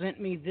mine sent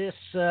me this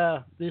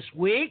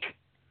week.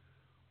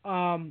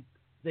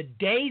 The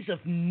days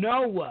of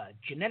Noah,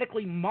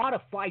 genetically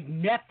modified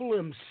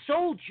Nephilim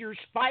soldiers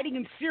fighting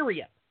in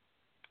Syria.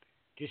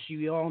 Just so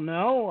you all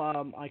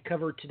know, I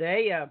covered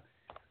today,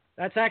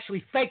 that's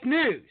actually fake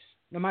news,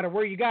 no matter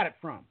where you got it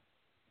from.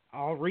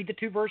 I'll read the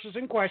 2 verses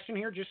in question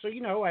here, just so you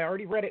know. I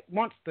already read it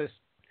once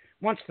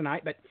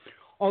tonight. But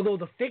although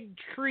the fig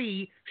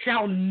tree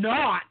shall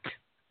not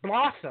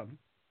blossom,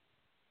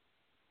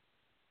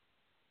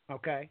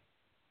 okay,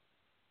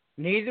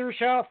 neither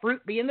shall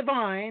fruit be in the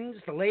vines,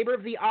 the labor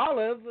of the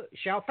olive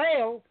shall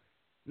fail.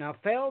 Now,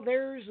 fail,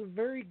 there's a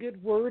very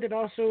good word. It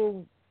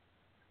also,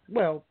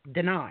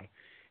 deny.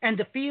 And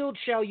the field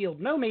shall yield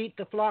no meat,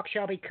 the flock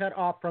shall be cut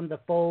off from the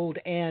fold,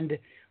 and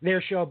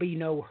there shall be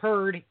no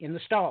herd in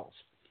the stalls.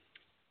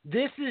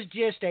 This is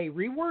just a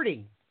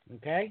rewording,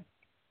 okay?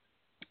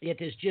 It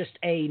is just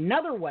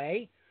another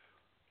way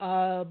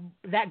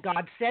that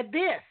God said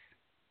this.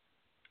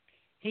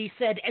 He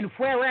said, and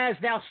whereas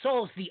thou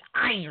sawest the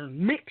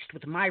iron mixed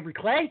with the miry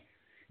clay,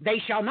 they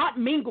shall not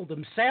mingle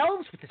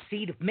themselves with the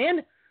seed of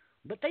men,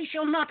 but they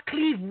shall not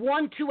cleave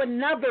one to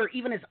another,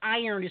 even as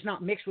iron is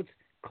not mixed with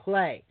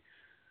clay.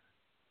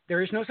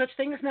 There is no such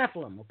thing as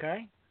Nephilim,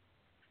 okay?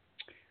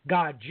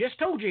 God just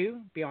told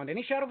you, beyond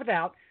any shadow of a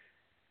doubt,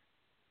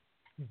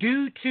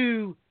 due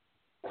to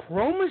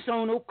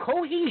chromosomal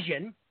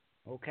cohesion,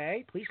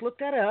 okay, please look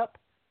that up,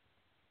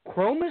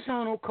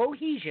 chromosomal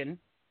cohesion,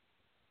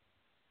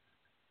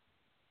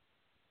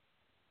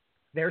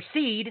 their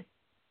seed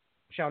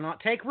shall not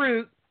take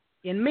root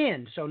in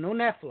men, so no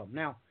Nephilim.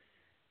 Now,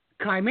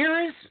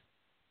 chimeras,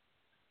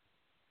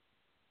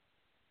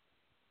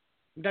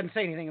 doesn't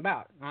say anything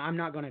about it. I'm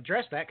not going to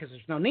address that because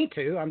there's no need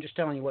to. I'm just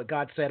telling you what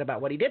God said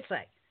about what he did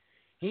say.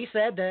 He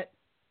said that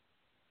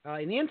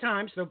In the end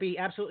times, there'll be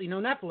absolutely no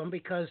Nephilim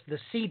because the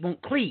seed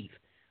won't cleave.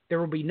 There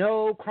will be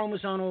no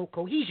chromosomal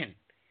cohesion.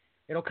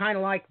 It'll kind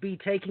of like be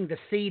taking the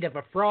seed of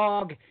a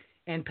frog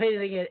and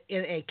putting it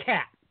in a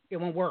cat. It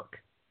won't work.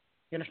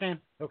 You understand?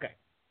 Okay.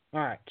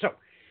 All right. So,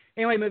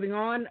 anyway, moving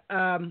on.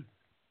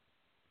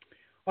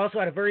 Also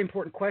had a very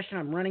important question.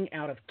 I'm running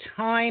out of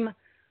time.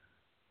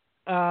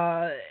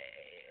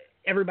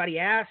 Everybody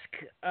asked.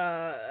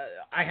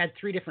 I had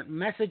 3 different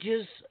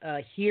messages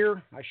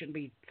here. I shouldn't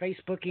be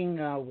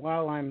Facebooking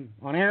while I'm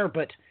on air,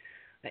 but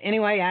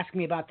anyway, ask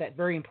me about that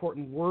very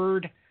important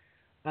word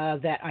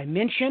that I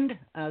mentioned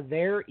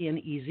there in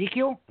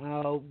Ezekiel,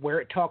 where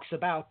it talks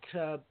about,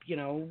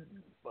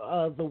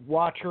 the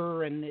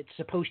water, and it's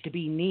supposed to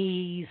be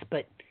knees,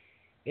 but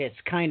it's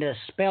kind of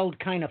spelled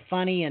kind of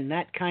funny, and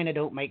that kind of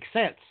don't make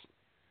sense.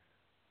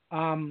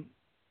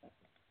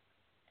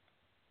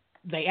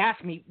 They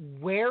asked me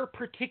where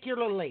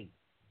particularly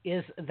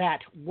is that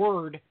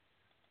word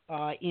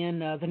in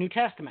the New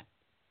Testament.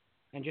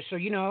 And just so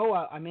you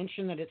know, I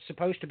mentioned that it's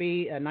supposed to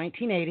be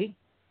 1980,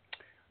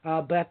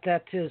 but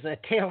that is a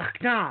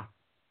telachna.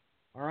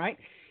 All right?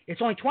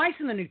 It's only twice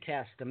in the New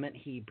Testament,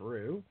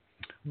 Hebrew,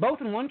 both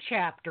in one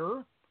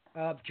chapter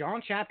of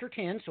John chapter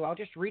 10, so I'll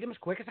just read them as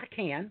quick as I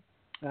can.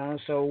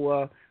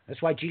 So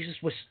that's why Jesus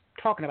was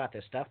talking about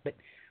this stuff. But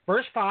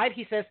verse 5,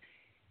 he says,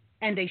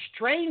 "And a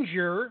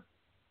stranger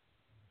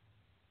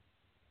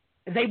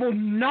they will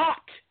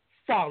not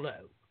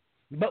follow,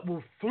 but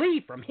will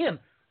flee from him,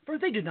 for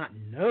they do not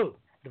know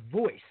the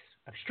voice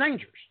of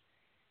strangers."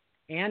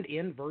 And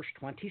in verse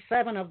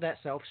 27 of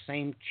that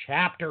self-same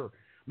chapter,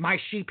 "My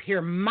sheep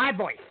hear my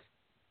voice,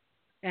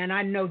 and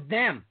I know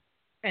them,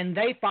 and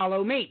they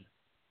follow me."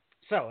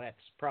 So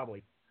that's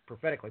probably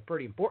prophetically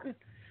pretty important.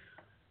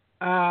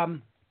 Oh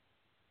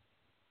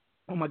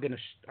my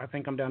goodness, I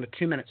think I'm down to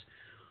 2 minutes.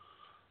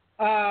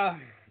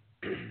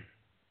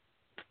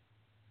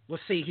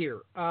 Let's see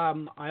here.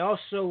 I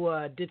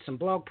also did some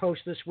blog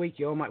posts this week.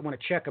 You all might want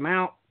to check them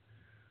out.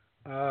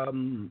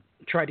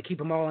 Tried to keep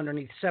them all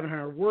underneath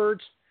 700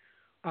 words.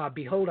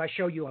 "Behold, I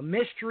show you a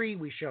mystery.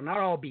 We shall not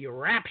all be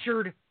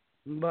raptured,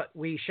 but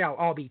we shall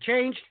all be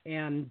changed."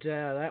 And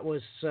that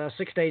was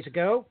 6 days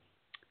ago.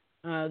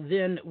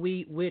 "Then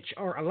we which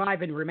are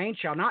alive and remain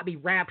shall not be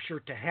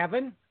raptured to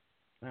heaven."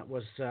 That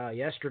was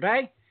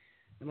yesterday.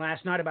 And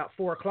last night about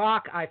 4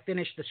 o'clock, I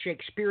finished the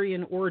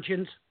Shakespearean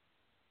origins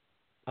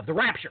of the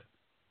rapture.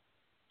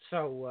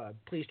 So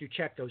please do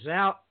check those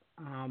out.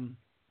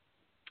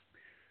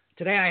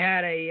 Today I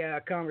had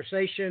a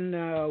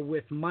conversation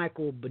with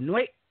Michael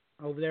Benoit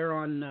over there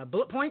on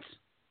Bullet Points.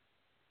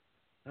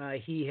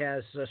 He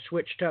has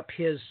switched up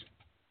his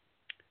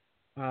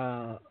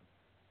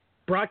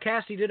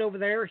broadcast he did over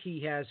there. He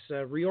has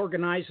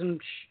reorganized them,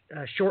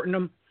 shortened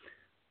them,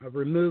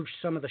 removed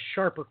some of the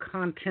sharper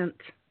content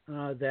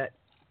that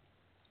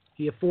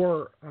he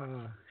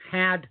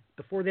had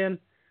before then.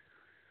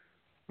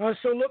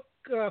 So look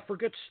for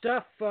good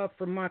stuff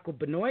from Michael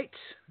Benoit.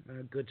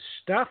 Good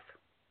stuff.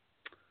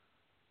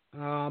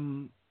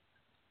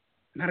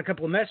 Had a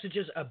couple of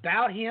messages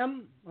about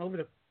him over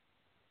the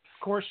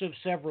course of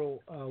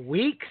several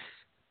weeks.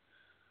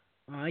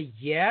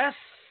 Yes,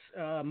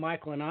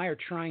 Michael and I are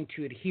trying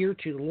to adhere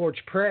to the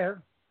Lord's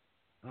Prayer.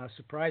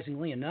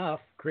 Surprisingly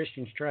enough,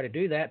 Christians try to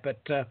do that,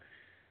 but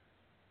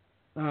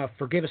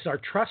forgive us our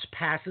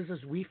trespasses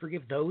as we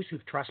forgive those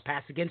who've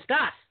trespassed against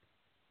us.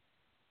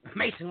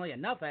 Amazingly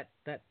enough,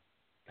 that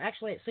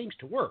actually it seems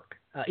to work,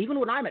 even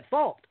when I'm at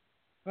fault.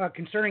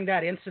 Concerning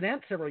that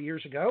incident several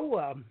years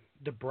ago,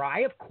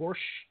 DeBry, of course,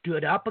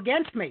 stood up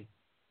against me.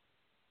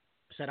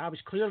 Said I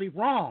was clearly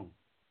wrong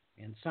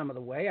in some of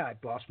the way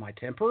I'd lost my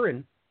temper,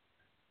 and,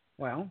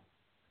 well,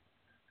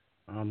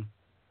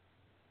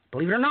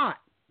 believe it or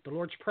not, the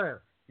Lord's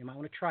Prayer. You might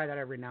want to try that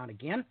every now and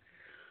again.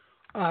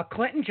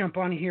 Clinton, jump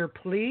on here,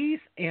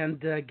 please,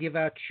 and give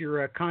out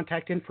your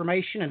contact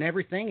information and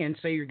everything, and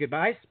say your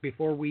goodbyes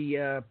before we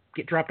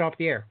get dropped off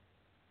the air.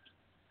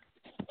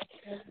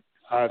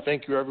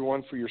 Thank you,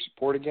 everyone, for your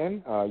support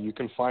again. You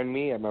can find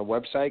me at my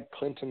website,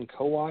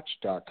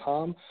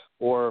 clintoncowatch.com,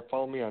 or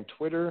follow me on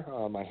Twitter.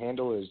 My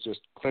handle is just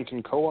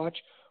clintoncowatch,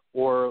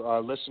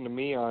 or listen to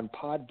me on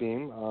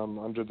Podbeam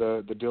under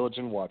the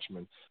Diligent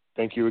Watchman.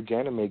 Thank you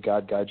again, and may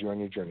God guide you on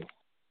your journey.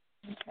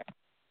 Okay.